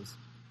Matthews?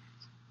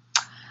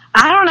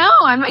 I don't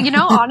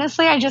know.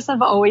 Honestly, I just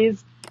have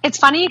always. It's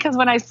funny because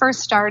when I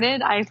first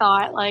started, I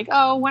thought like,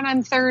 oh, when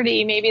I'm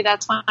 30, maybe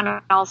that's when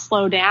I'll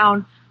slow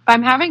down. But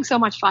I'm having so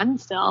much fun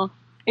still.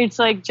 It's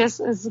like just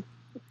as.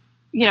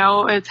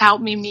 It's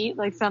helped me meet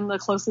like some of the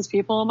closest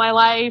people in my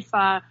life.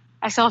 I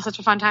still have such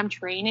a fun time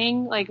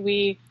training.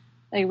 We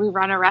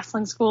run a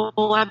wrestling school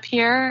up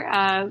here,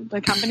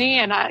 the company,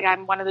 and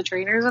I'm one of the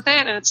trainers with it.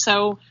 And it's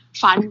so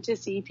fun to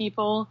see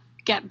people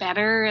get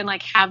better and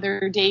like have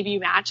their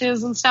debut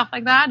matches and stuff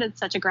like that. It's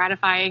such a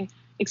gratifying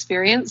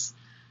experience.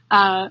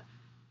 And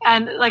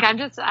like, I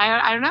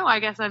don't know, I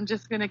guess I'm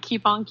just going to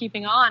keep on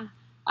keeping on.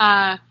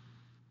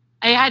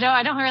 I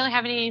don't really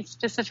have any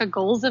specific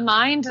goals in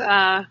mind.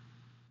 I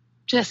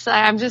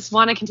just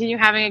want to continue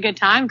having a good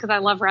time because I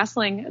love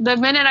wrestling. The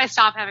minute I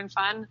stop having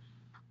fun,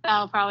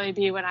 that'll probably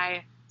be when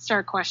I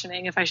start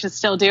questioning if I should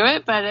still do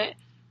it. But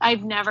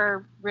I'd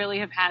never really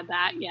have had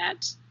that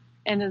yet.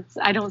 And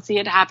I don't see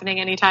it happening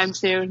anytime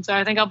soon. So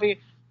I think I'll be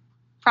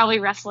probably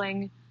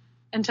wrestling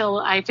until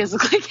I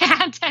physically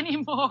can't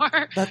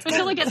anymore.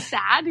 Until it gets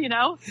sad, you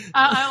know?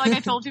 Like I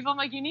told people, I'm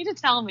like, you need to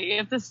tell me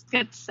if this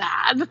gets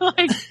sad.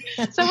 Like,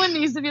 someone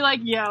needs to be like,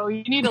 yo,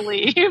 you need to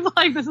leave.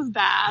 Like, this is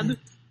bad.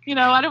 You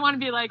know, I don't want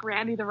to be like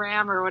Randy the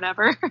Ram or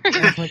whatever.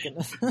 Oh, my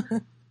goodness.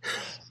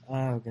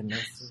 Oh,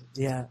 goodness.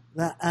 Yeah.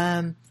 But,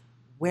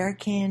 where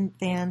can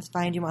fans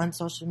find you on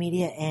social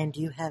media, and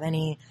do you have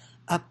any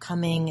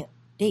upcoming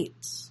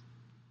dates?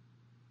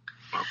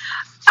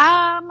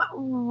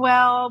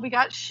 Well, we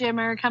got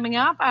Shimmer coming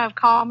up. I have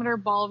Commodore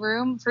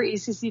Ballroom for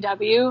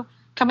ECCW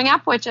coming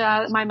up, which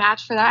my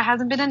match for that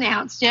hasn't been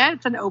announced yet.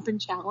 It's an open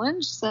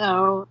challenge,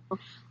 so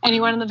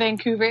anyone in the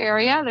Vancouver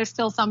area, there's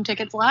still some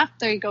tickets left.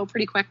 They go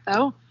pretty quick,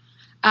 though.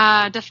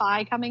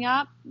 Defy coming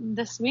up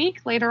this week,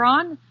 later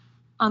on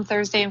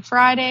Thursday and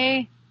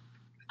Friday.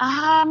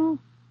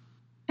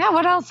 Yeah,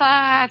 what else?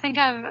 I think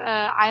I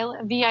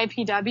have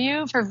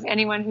VIPW for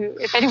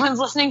if anyone's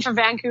listening from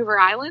Vancouver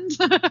Island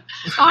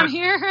on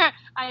here.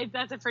 I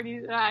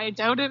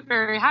doubt it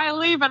very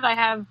highly, but I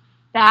have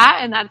that,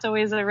 and that's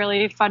always a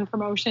really fun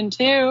promotion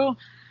too.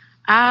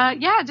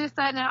 Just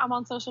that I'm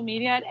on social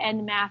media at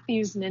N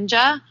Matthews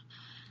Ninja,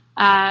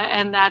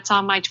 and that's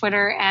on my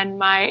Twitter and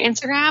my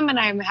Instagram, and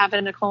I have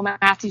a Nicole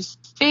Matthews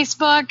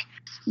Facebook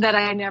that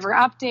I never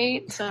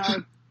update, so I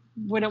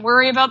wouldn't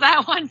worry about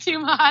that one too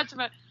much,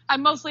 but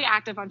I'm mostly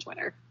active on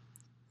Twitter.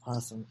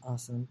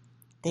 Awesome.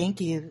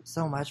 Thank you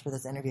so much for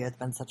this interview. It's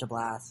been such a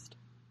blast.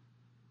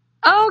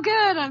 Oh,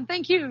 good.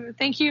 Thank you.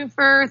 Thank you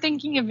for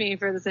thinking of me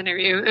for this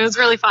interview. It was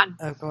really fun.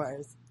 Of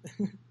course.